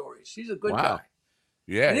great stories. He's a good guy.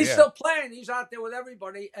 Yeah, and he's still playing. He's out there with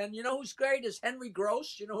everybody. And you know who's great is Henry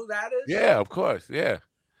Gross. You know who that is? Yeah, of course. Yeah.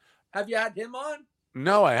 Have you had him on?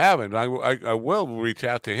 No, I haven't. I will reach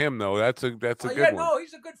out to him though. That's a good one. No,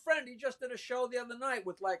 he's a good friend. He just did a show the other night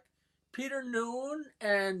with like Peter Noon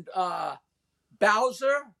and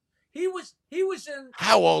Bowser. He was in.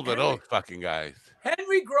 How old are those fucking guys?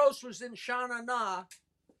 Henry Gross was in Sha Na Na.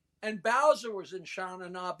 And Bowser was in Sha Na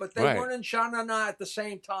Na, but they weren't in Sha Na Na at the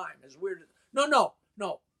same time. It's weird. No.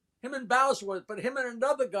 Him and Bowser was, but him and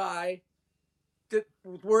another guy that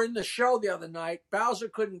were in the show the other night. Bowser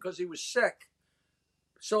couldn't because he was sick.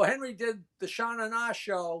 So Henry did the Sha Na Na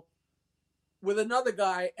show with another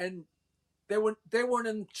guy, and they weren't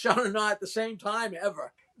in Sha Na Na at the same time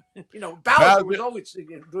ever. Bowser was always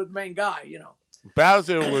the main guy.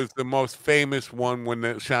 Bowser was the most famous one when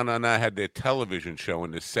the Sha Na Na had their television show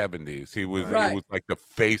in the 70s. He was like the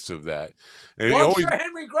face of that. And I'm sure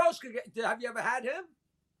Henry Gross could get. Have you ever had him?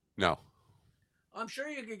 No. I'm sure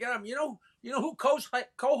you could get him. You know who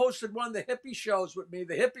co-hosted one of the hippie shows with me,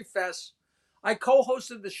 the Hippie Fest. I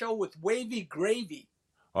co-hosted the show with Wavy Gravy.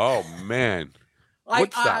 Oh man.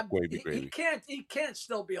 Woodstock Wavy Gravy. He can't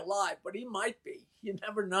still be alive, but he might be. You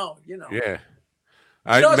never know. Yeah.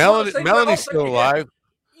 Melanie's still alive.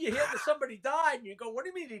 You hear that somebody died, and you go, "What do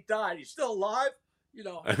you mean he died? He's still alive?" You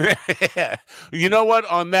know what?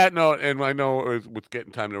 On that note, and I know it's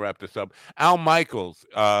getting time to wrap this up. Al Michaels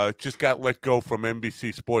just got let go from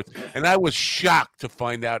NBC Sports, and I was shocked to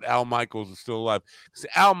find out Al Michaels is still alive. Because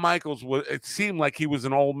Al Michaels it seemed like he was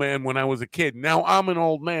an old man when I was a kid. Now I'm an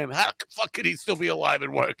old man. How the fuck could he still be alive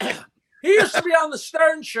and work? He used to be on the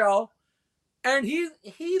Stern Show, and he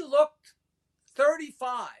looked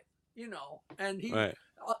 35, and he. Right.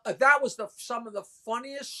 that was some of the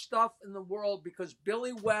funniest stuff in the world because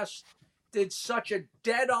Billy West did such a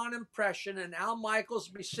dead-on impression, and Al Michaels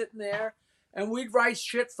would be sitting there, and we'd write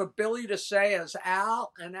shit for Billy to say as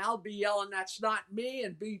Al, and Al be yelling, "That's not me,"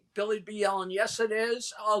 and Billy'd be yelling, "Yes, it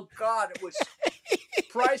is." Oh God, it was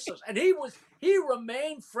priceless. And he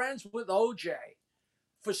remained friends with OJ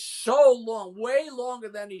for so long, way longer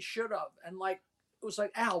than he should have. And like, it was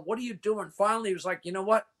like, "Al, what are you doing?" Finally, he was like, "You know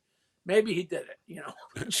what? Maybe he did it." You know,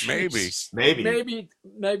 maybe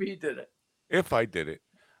he did it. If I did it.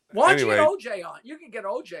 Why don't you get OJ on? You can get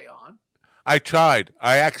OJ on. I tried.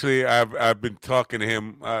 I've been talking to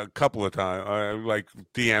him a couple of times, like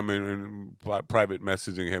DMing and private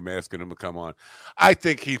messaging him, asking him to come on. I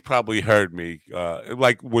think he probably heard me,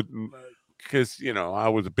 because I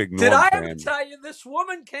was a big Norm Did I fan. ever tell you this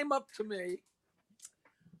woman came up to me?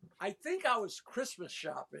 I think I was Christmas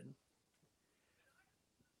shopping.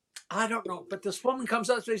 I don't know, but this woman comes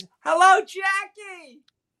up to me and says, "Hello, Jackie.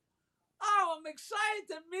 Oh, I'm excited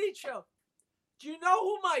to meet you. Do you know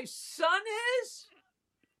who my son is?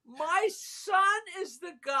 My son is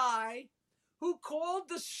the guy who called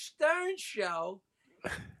the Stern Show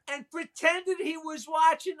and pretended he was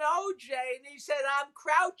watching OJ. And he said, I'm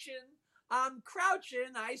crouching.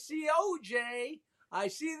 I see OJ. I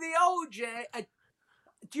see the OJ.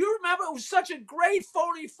 Do you remember? It was such a great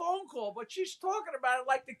phony phone call, but she's talking about it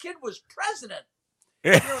like the kid was president.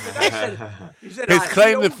 You know, the guy said, his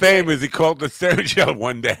claim to fame is he called the Stern Show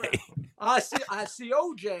one day. I see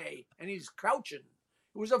OJ, and he's crouching.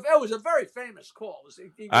 It was a very famous call.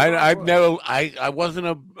 I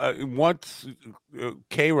wasn't once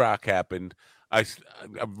K-Rock happened. I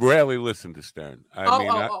rarely listened to Stern.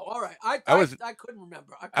 All right. I couldn't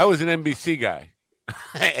remember. I was an NBC guy,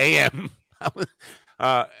 AM.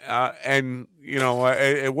 And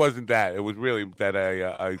it wasn't that. It was really that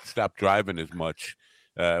I stopped driving as much.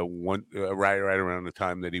 Right around the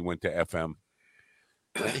time that he went to FM.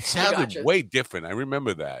 It sounded way different. I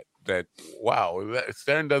remember that wow,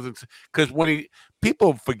 Stern doesn't, because when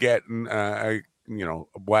people forget,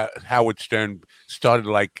 Howard Stern started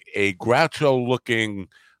like a Groucho looking,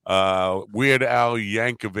 Weird Al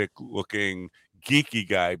Yankovic looking geeky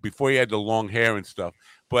guy before he had the long hair and stuff.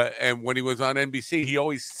 And when he was on NBC, he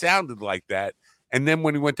always sounded like that. And then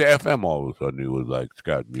when he went to FM, all of a sudden he was like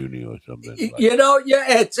Scott Muni or something.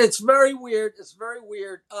 It's very weird. It's very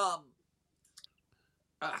weird. I'm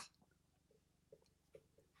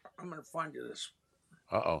gonna find you this.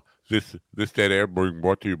 This dead air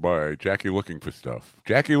brought to you by Jackie Looking for Stuff.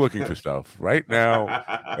 Jackie Looking for Stuff. Right now,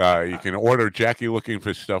 you can order Jackie Looking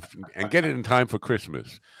for Stuff and get it in time for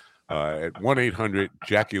Christmas at 1-800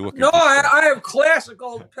 Jackie Looking. No, I have classic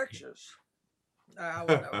old pictures. I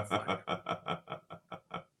would never find it.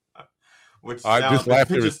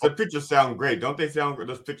 The pictures sound great, don't they?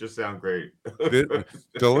 Those pictures sound great.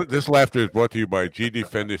 This laughter is brought to you by G.D.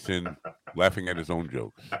 Fenderson laughing at his own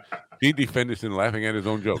jokes. G.D. Fenderson laughing at his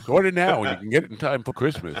own jokes. Order now, and you can get it in time for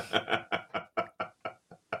Christmas.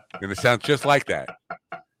 And it sounds just like that.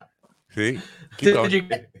 See? Keep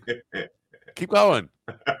going. Keep going.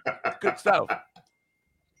 Good stuff.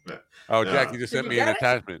 Oh, Jackie just sent me an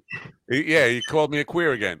attachment. He called me a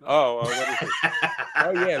queer again. What is it?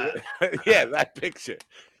 Oh, yeah, that picture.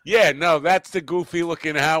 Yeah, no, that's the goofy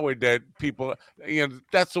looking Howard that people,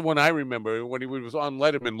 that's the one I remember when he was on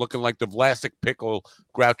Letterman looking like the Vlasic Pickle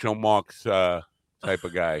Groucho Marx type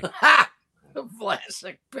of guy. The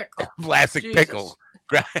Vlasic Pickle. Vlasic Pickle.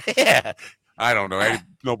 Yeah. I don't know.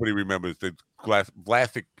 Nobody remembers the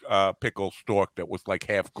Vlasic Pickle stork that was like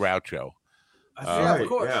half Groucho. Of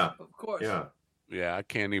course. Yeah, I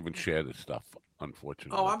can't even share this stuff,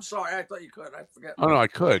 unfortunately. Oh, I'm sorry. I thought you could. I forget. Oh, no, I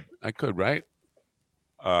could, right?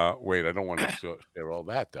 Wait, I don't want to share all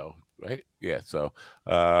that, though, right? Yeah, so,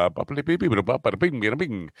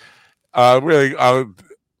 really,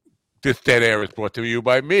 this dead air is brought to you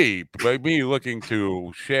by me looking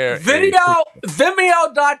to share Vimeo.com.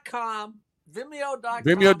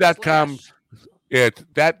 Vimeo.com. Yeah,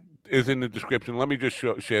 that is in the description. Let me just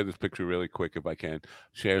share this picture really quick if I can.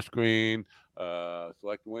 Share screen,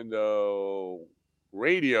 select window,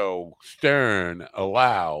 radio, Stern,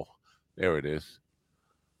 allow. There it is.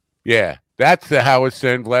 Yeah, that's the Howard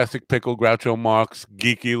Stern, Vlasic Pickle, Groucho Marx,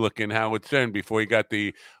 geeky looking Howard Stern before he got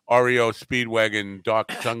the REO Speedwagon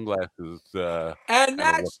dark sunglasses. And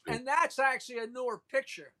that's actually a newer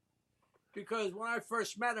picture, because when I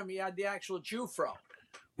first met him, he had the actual Jufro.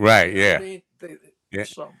 Right. Yeah.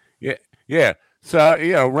 Yeah.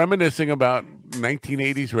 So, reminiscing about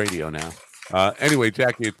 1980s radio now. Anyway,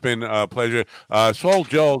 Jackie, it's been a pleasure. Soul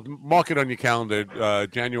Joe, mark it on your calendar.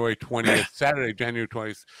 January 20th, Saturday, January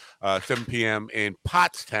 20th, 7 p.m. in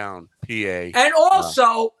Pottstown, PA. And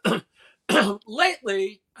also,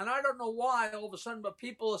 lately, and I don't know why, all of a sudden, but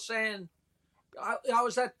people are saying, I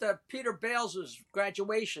was at Peter Bales's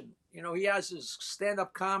graduation. You know, he has his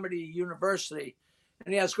stand-up comedy university,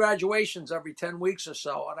 and he has graduations every 10 weeks or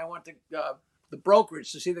so. And I went to the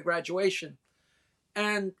brokerage to see the graduation.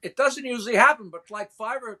 And it doesn't usually happen, but like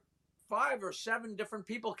five or seven different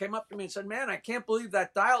people came up to me and said, "Man, I can't believe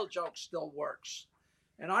that dial joke still works."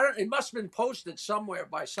 And it must have been posted somewhere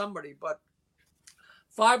by somebody, but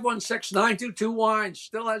 516-922-WINE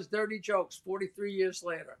still has dirty jokes 43 years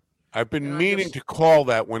later. I've been meaning to call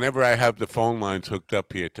that whenever I have the phone lines hooked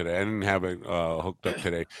up here today. I didn't have it hooked up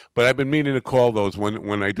today, but I've been meaning to call those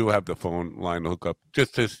when I do have the phone line hooked up,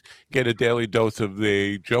 just to get a daily dose of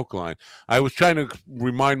the joke line. I was trying to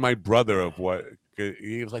remind my brother of what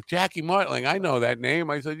he was like. Jackie Martling, I know that name.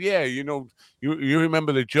 I said, yeah, you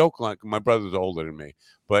remember the joke line. My brother's older than me,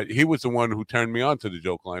 but he was the one who turned me on to the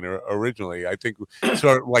joke line originally. I think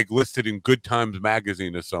sort of like listed in Good Times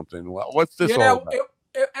magazine or something. Well, what's this all about?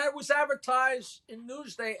 It was advertised in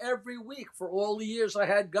Newsday every week for all the years I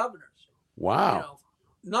had governors. Wow.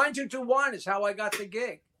 922-WINE is how I got the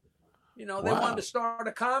gig. They wanted to start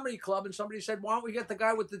a comedy club, and somebody said, "Why don't we get the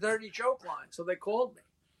guy with the dirty joke line?" So they called me.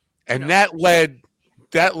 And that led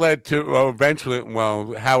to eventually,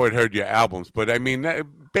 well, Howard heard your albums, but I mean,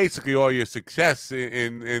 basically all your success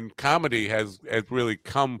in comedy has really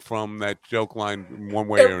come from that joke line one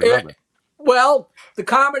way or another. Well, the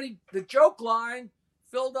joke line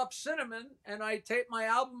filled up Cinnamon, and I taped my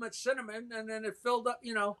album at Cinnamon, and then it filled up,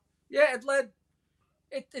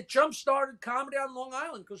 it jump-started comedy on Long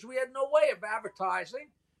Island because we had no way of advertising.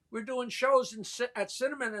 We're doing shows at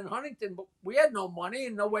Cinnamon and Huntington, but we had no money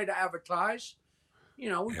and no way to advertise. We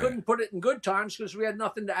couldn't put it in Good Times because we had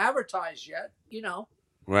nothing to advertise yet,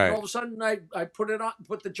 Right. And all of a sudden, I put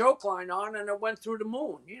the joke line on, and it went through the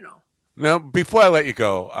moon, Now, before I let you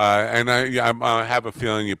go, and I have a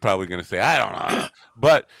feeling you're probably going to say, I don't know,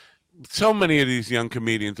 but so many of these young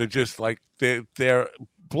comedians are just like, they're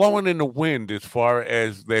blowing in the wind as far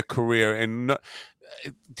as their career. And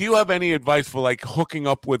do you have any advice for like hooking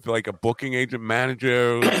up with like a booking agent,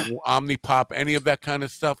 manager, Omnipop, any of that kind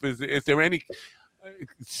of stuff? Is there any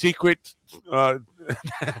secret to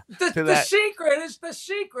that? The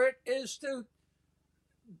secret is to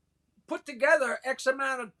put together X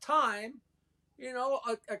amount of time,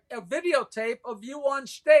 a videotape of you on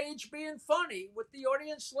stage being funny with the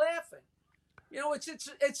audience laughing.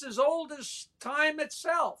 It's as old as time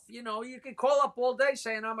itself. You can call up all day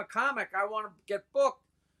saying, "I'm a comic, I want to get booked.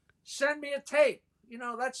 Send me a tape."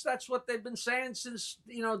 That's what they've been saying since,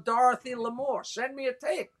 Dorothy Lamour. Send me a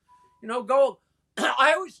tape. Go.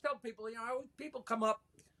 I always tell people, people come up,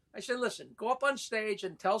 I say, listen, go up on stage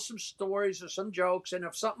and tell some stories or some jokes. And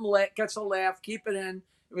if something gets a laugh, keep it in.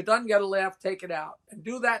 If it doesn't get a laugh, take it out. And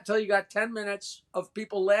do that until you got 10 minutes of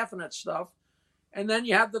people laughing at stuff. And then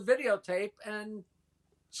you have the videotape and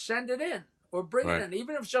send it in or bring it in,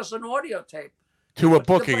 even if it's just an audio tape. To a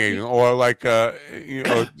booking agent or like a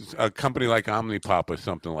company like Omnipop or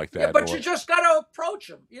something like that. Yeah, but you just got to approach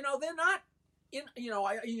them. They're not,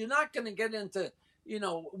 you're not going to get into,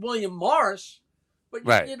 William Morris.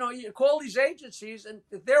 But, you call these agencies, and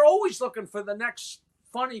they're always looking for the next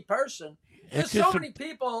funny person. There's so many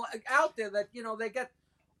people out there that, they get,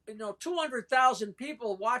 200,000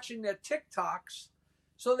 people watching their TikToks.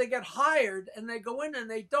 So they get hired, and they go in, and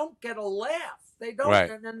they don't get a laugh. They don't. Right.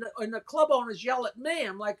 And the club owners yell at me.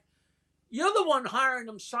 I'm like, you're the one hiring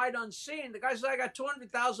them sight unseen. The guy says, I got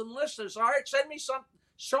 200,000 listeners. All right, send me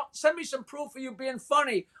some proof of you being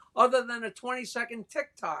funny other than a 20-second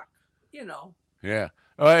TikTok, Yeah.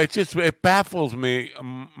 It baffles me.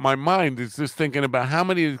 My mind is just thinking about how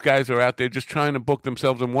many of these guys are out there just trying to book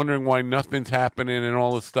themselves and wondering why nothing's happening and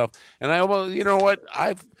all this stuff. And you know what?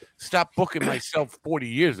 I've stopped booking myself 40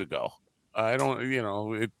 years ago. I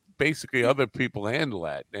don't, basically other people handle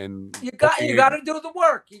that. And you got to do the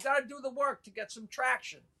work. You got to do the work to get some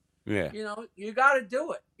traction. Yeah. You got to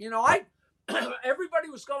do it. Everybody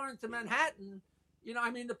was going into Manhattan.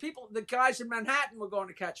 The guys in Manhattan were going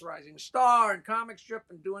to Catch a Rising Star and Comic Strip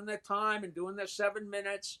and doing their time and doing their 7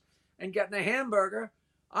 minutes and getting a hamburger.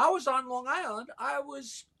 I was on Long Island. I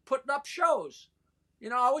was putting up shows.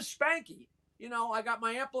 I was Spanky. I got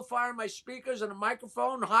my amplifier, my speakers, and a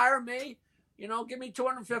microphone. Hire me. Give me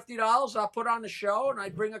 $250. I'll put on the show, and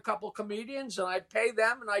I'd bring a couple comedians, and I'd pay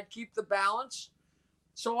them, and I'd keep the balance.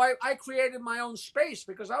 So I created my own space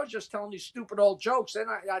because I was just telling these stupid old jokes. And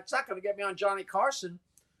it's not going to get me on Johnny Carson.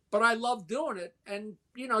 but I love doing it. And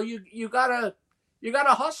you know, you gotta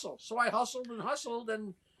hustle. So I hustled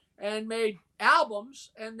and made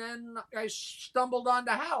albums, and then I stumbled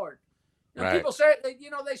onto Howard. And Right. people say, they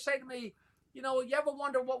say to me, you ever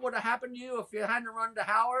wonder what would have happened to you if you hadn't run to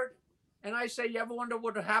Howard? And I say, you ever wonder what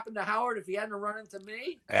would have happened to Howard if he hadn't run into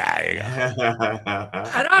me? There you go.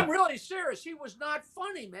 And I'm really serious. He was not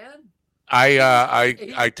funny, man.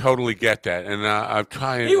 I totally get that, and I'm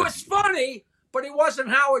trying. He was funny, but he wasn't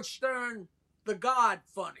Howard Stern, the God,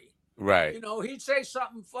 funny. Right. He'd say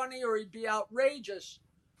something funny or he'd be outrageous,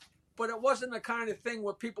 but it wasn't the kind of thing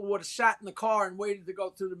where people would have sat in the car and waited to go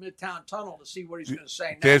through the Midtown Tunnel to see what he's going to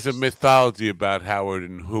say next. There's a mythology about Howard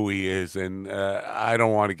and who he is, and I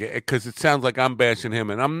don't want to get, because it sounds like I'm bashing him,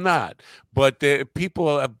 and I'm not. But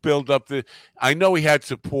people have built up I know he had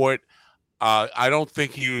support. I don't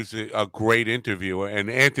think he was a great interviewer. And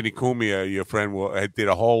Anthony Cumia, your friend, did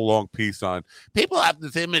a whole long piece on people have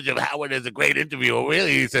this image of Howard as a great interviewer.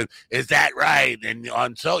 Really, he said, "Is that right?"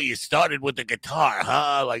 And so you started with the guitar,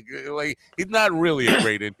 huh? Like he's not really a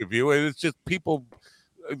great interviewer. It's just people.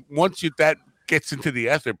 Once that gets into the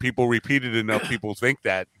ether, people repeat it enough. People think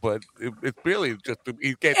that, but it's really just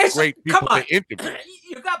he gets great people to interview.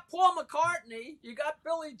 You got Paul McCartney. You got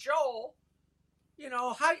Billy Joel.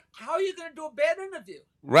 How are you going to do a bad interview?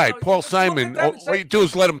 Right. Paul Simon, what you do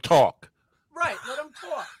is let him talk. Right. Let him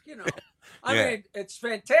talk, I mean, it's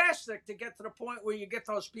fantastic to get to the point where you get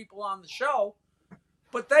those people on the show,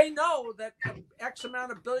 but they know that X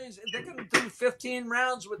amount of billions, they're going to do 15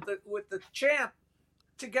 rounds with the champ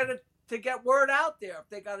to get word out there. If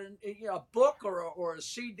they got a book or a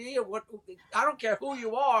CD or what, I don't care who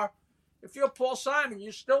you are. If you're Paul Simon,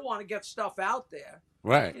 you still want to get stuff out there.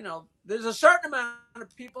 Right. There's a certain amount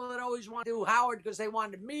of people that always want to do Howard because they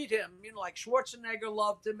wanted to meet him. Like Schwarzenegger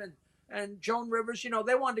loved him and Joan Rivers,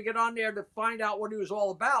 they wanted to get on there to find out what he was all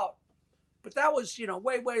about. But that was,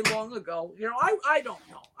 way, way long ago. I don't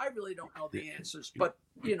know. I really don't know the answers. But,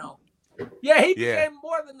 he became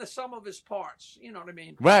more than the sum of his parts. You know what I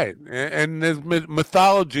mean? Right. And this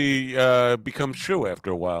mythology becomes true after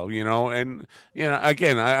a while, And,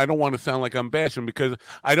 again, I don't want to sound like I'm bashing because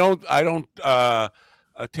I don't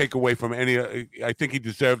take away from any. I think he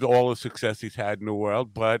deserved all the success he's had in the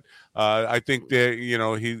world, but I think that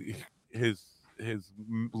his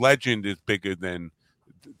legend is bigger than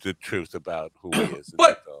the truth about who he is.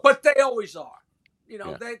 But they always are.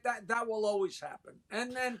 That will always happen.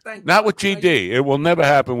 And then not with GD. It will never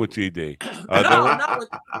happen with GD. Not with.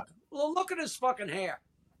 Well, look at his fucking hair.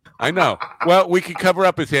 I know. Well, we could cover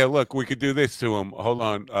up his hair. Look, we could do this to him. Hold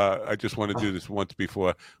on. I just want to do this once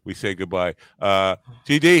before we say goodbye.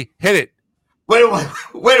 GD, hit it. Wait a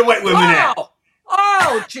minute.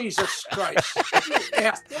 Oh, Jesus Christ.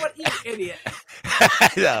 You idiot.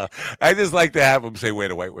 No, I just like to have him say,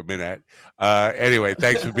 wait a minute. Anyway,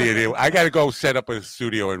 thanks for being here. I got to go set up a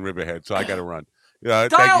studio in Riverhead, so I got to run. Dial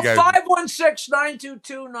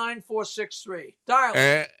 516-922-9463.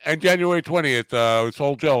 Dial. And January 20th, it's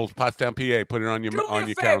Old Joel's, Pottstown, PA. Put it on your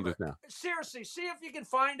calendars now. Seriously, see if you can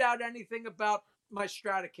find out anything about my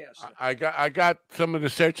Stratocaster. I got some of the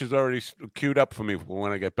searches already queued up for me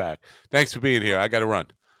when I get back. Thanks for being here. I got to run.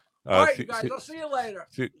 All right, guys. I'll see you later.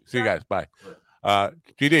 See you guys. Bye.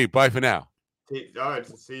 GD, bye for now. All right.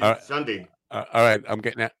 See you Sunday. All right. I'm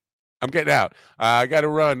getting out. I got to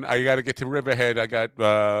run. I got to get to Riverhead.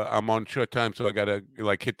 I'm on short time, so I got to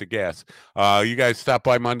hit the gas. You guys stop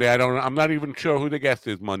by Monday. I'm not even sure who the guest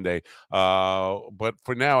is Monday. But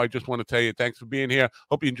for now, I just want to tell you thanks for being here.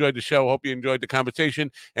 Hope you enjoyed the show. Hope you enjoyed the conversation.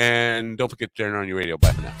 And don't forget to turn on your radio.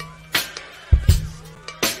 Bye for now.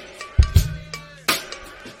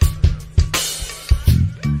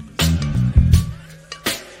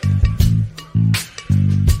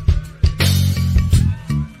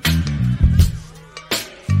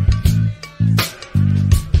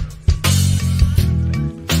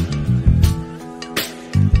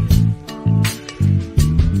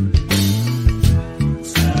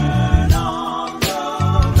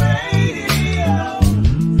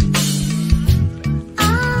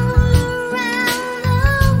 Oh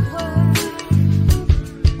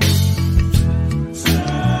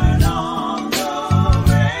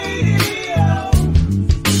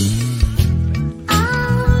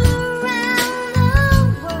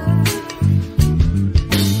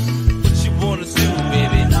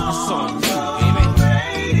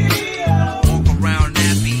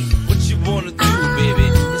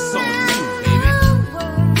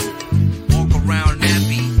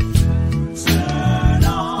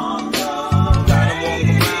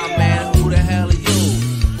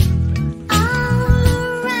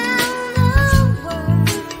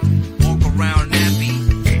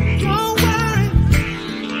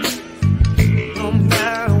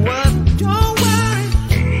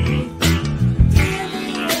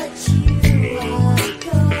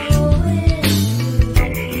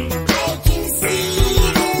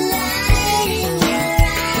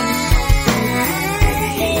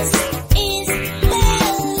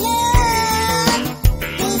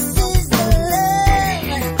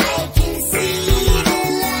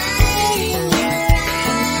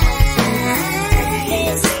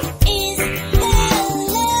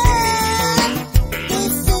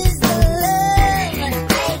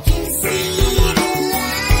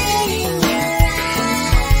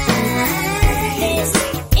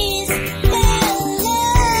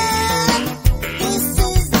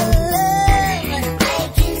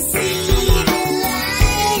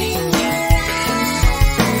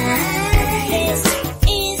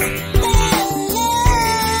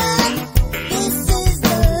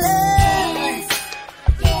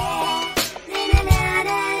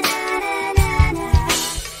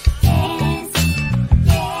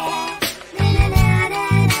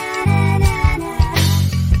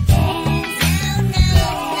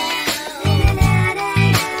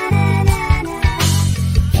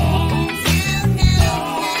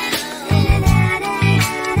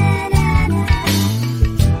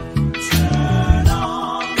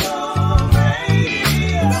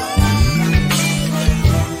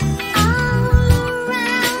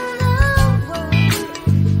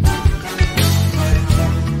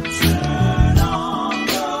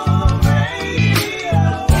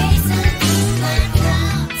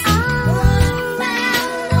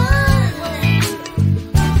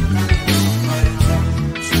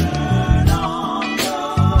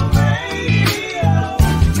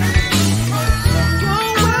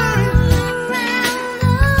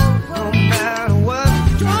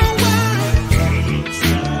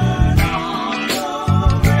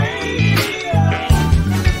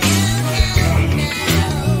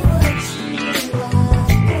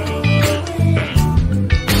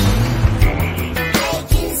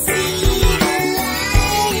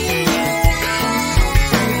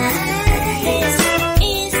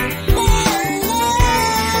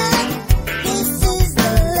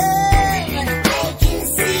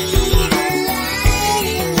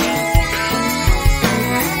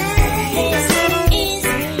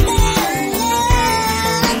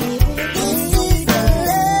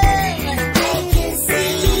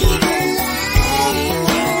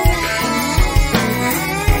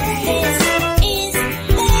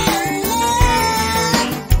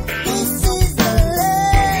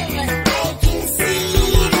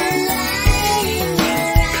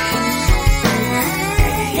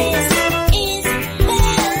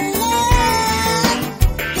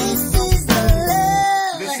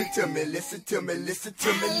me, listen to me, listen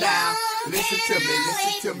to me now. Listen to me,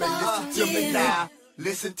 listen to me, listen to me now.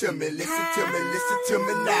 Listen to me, listen to me, listen to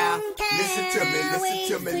me now. Listen to me, listen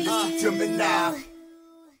to me, listen to me now.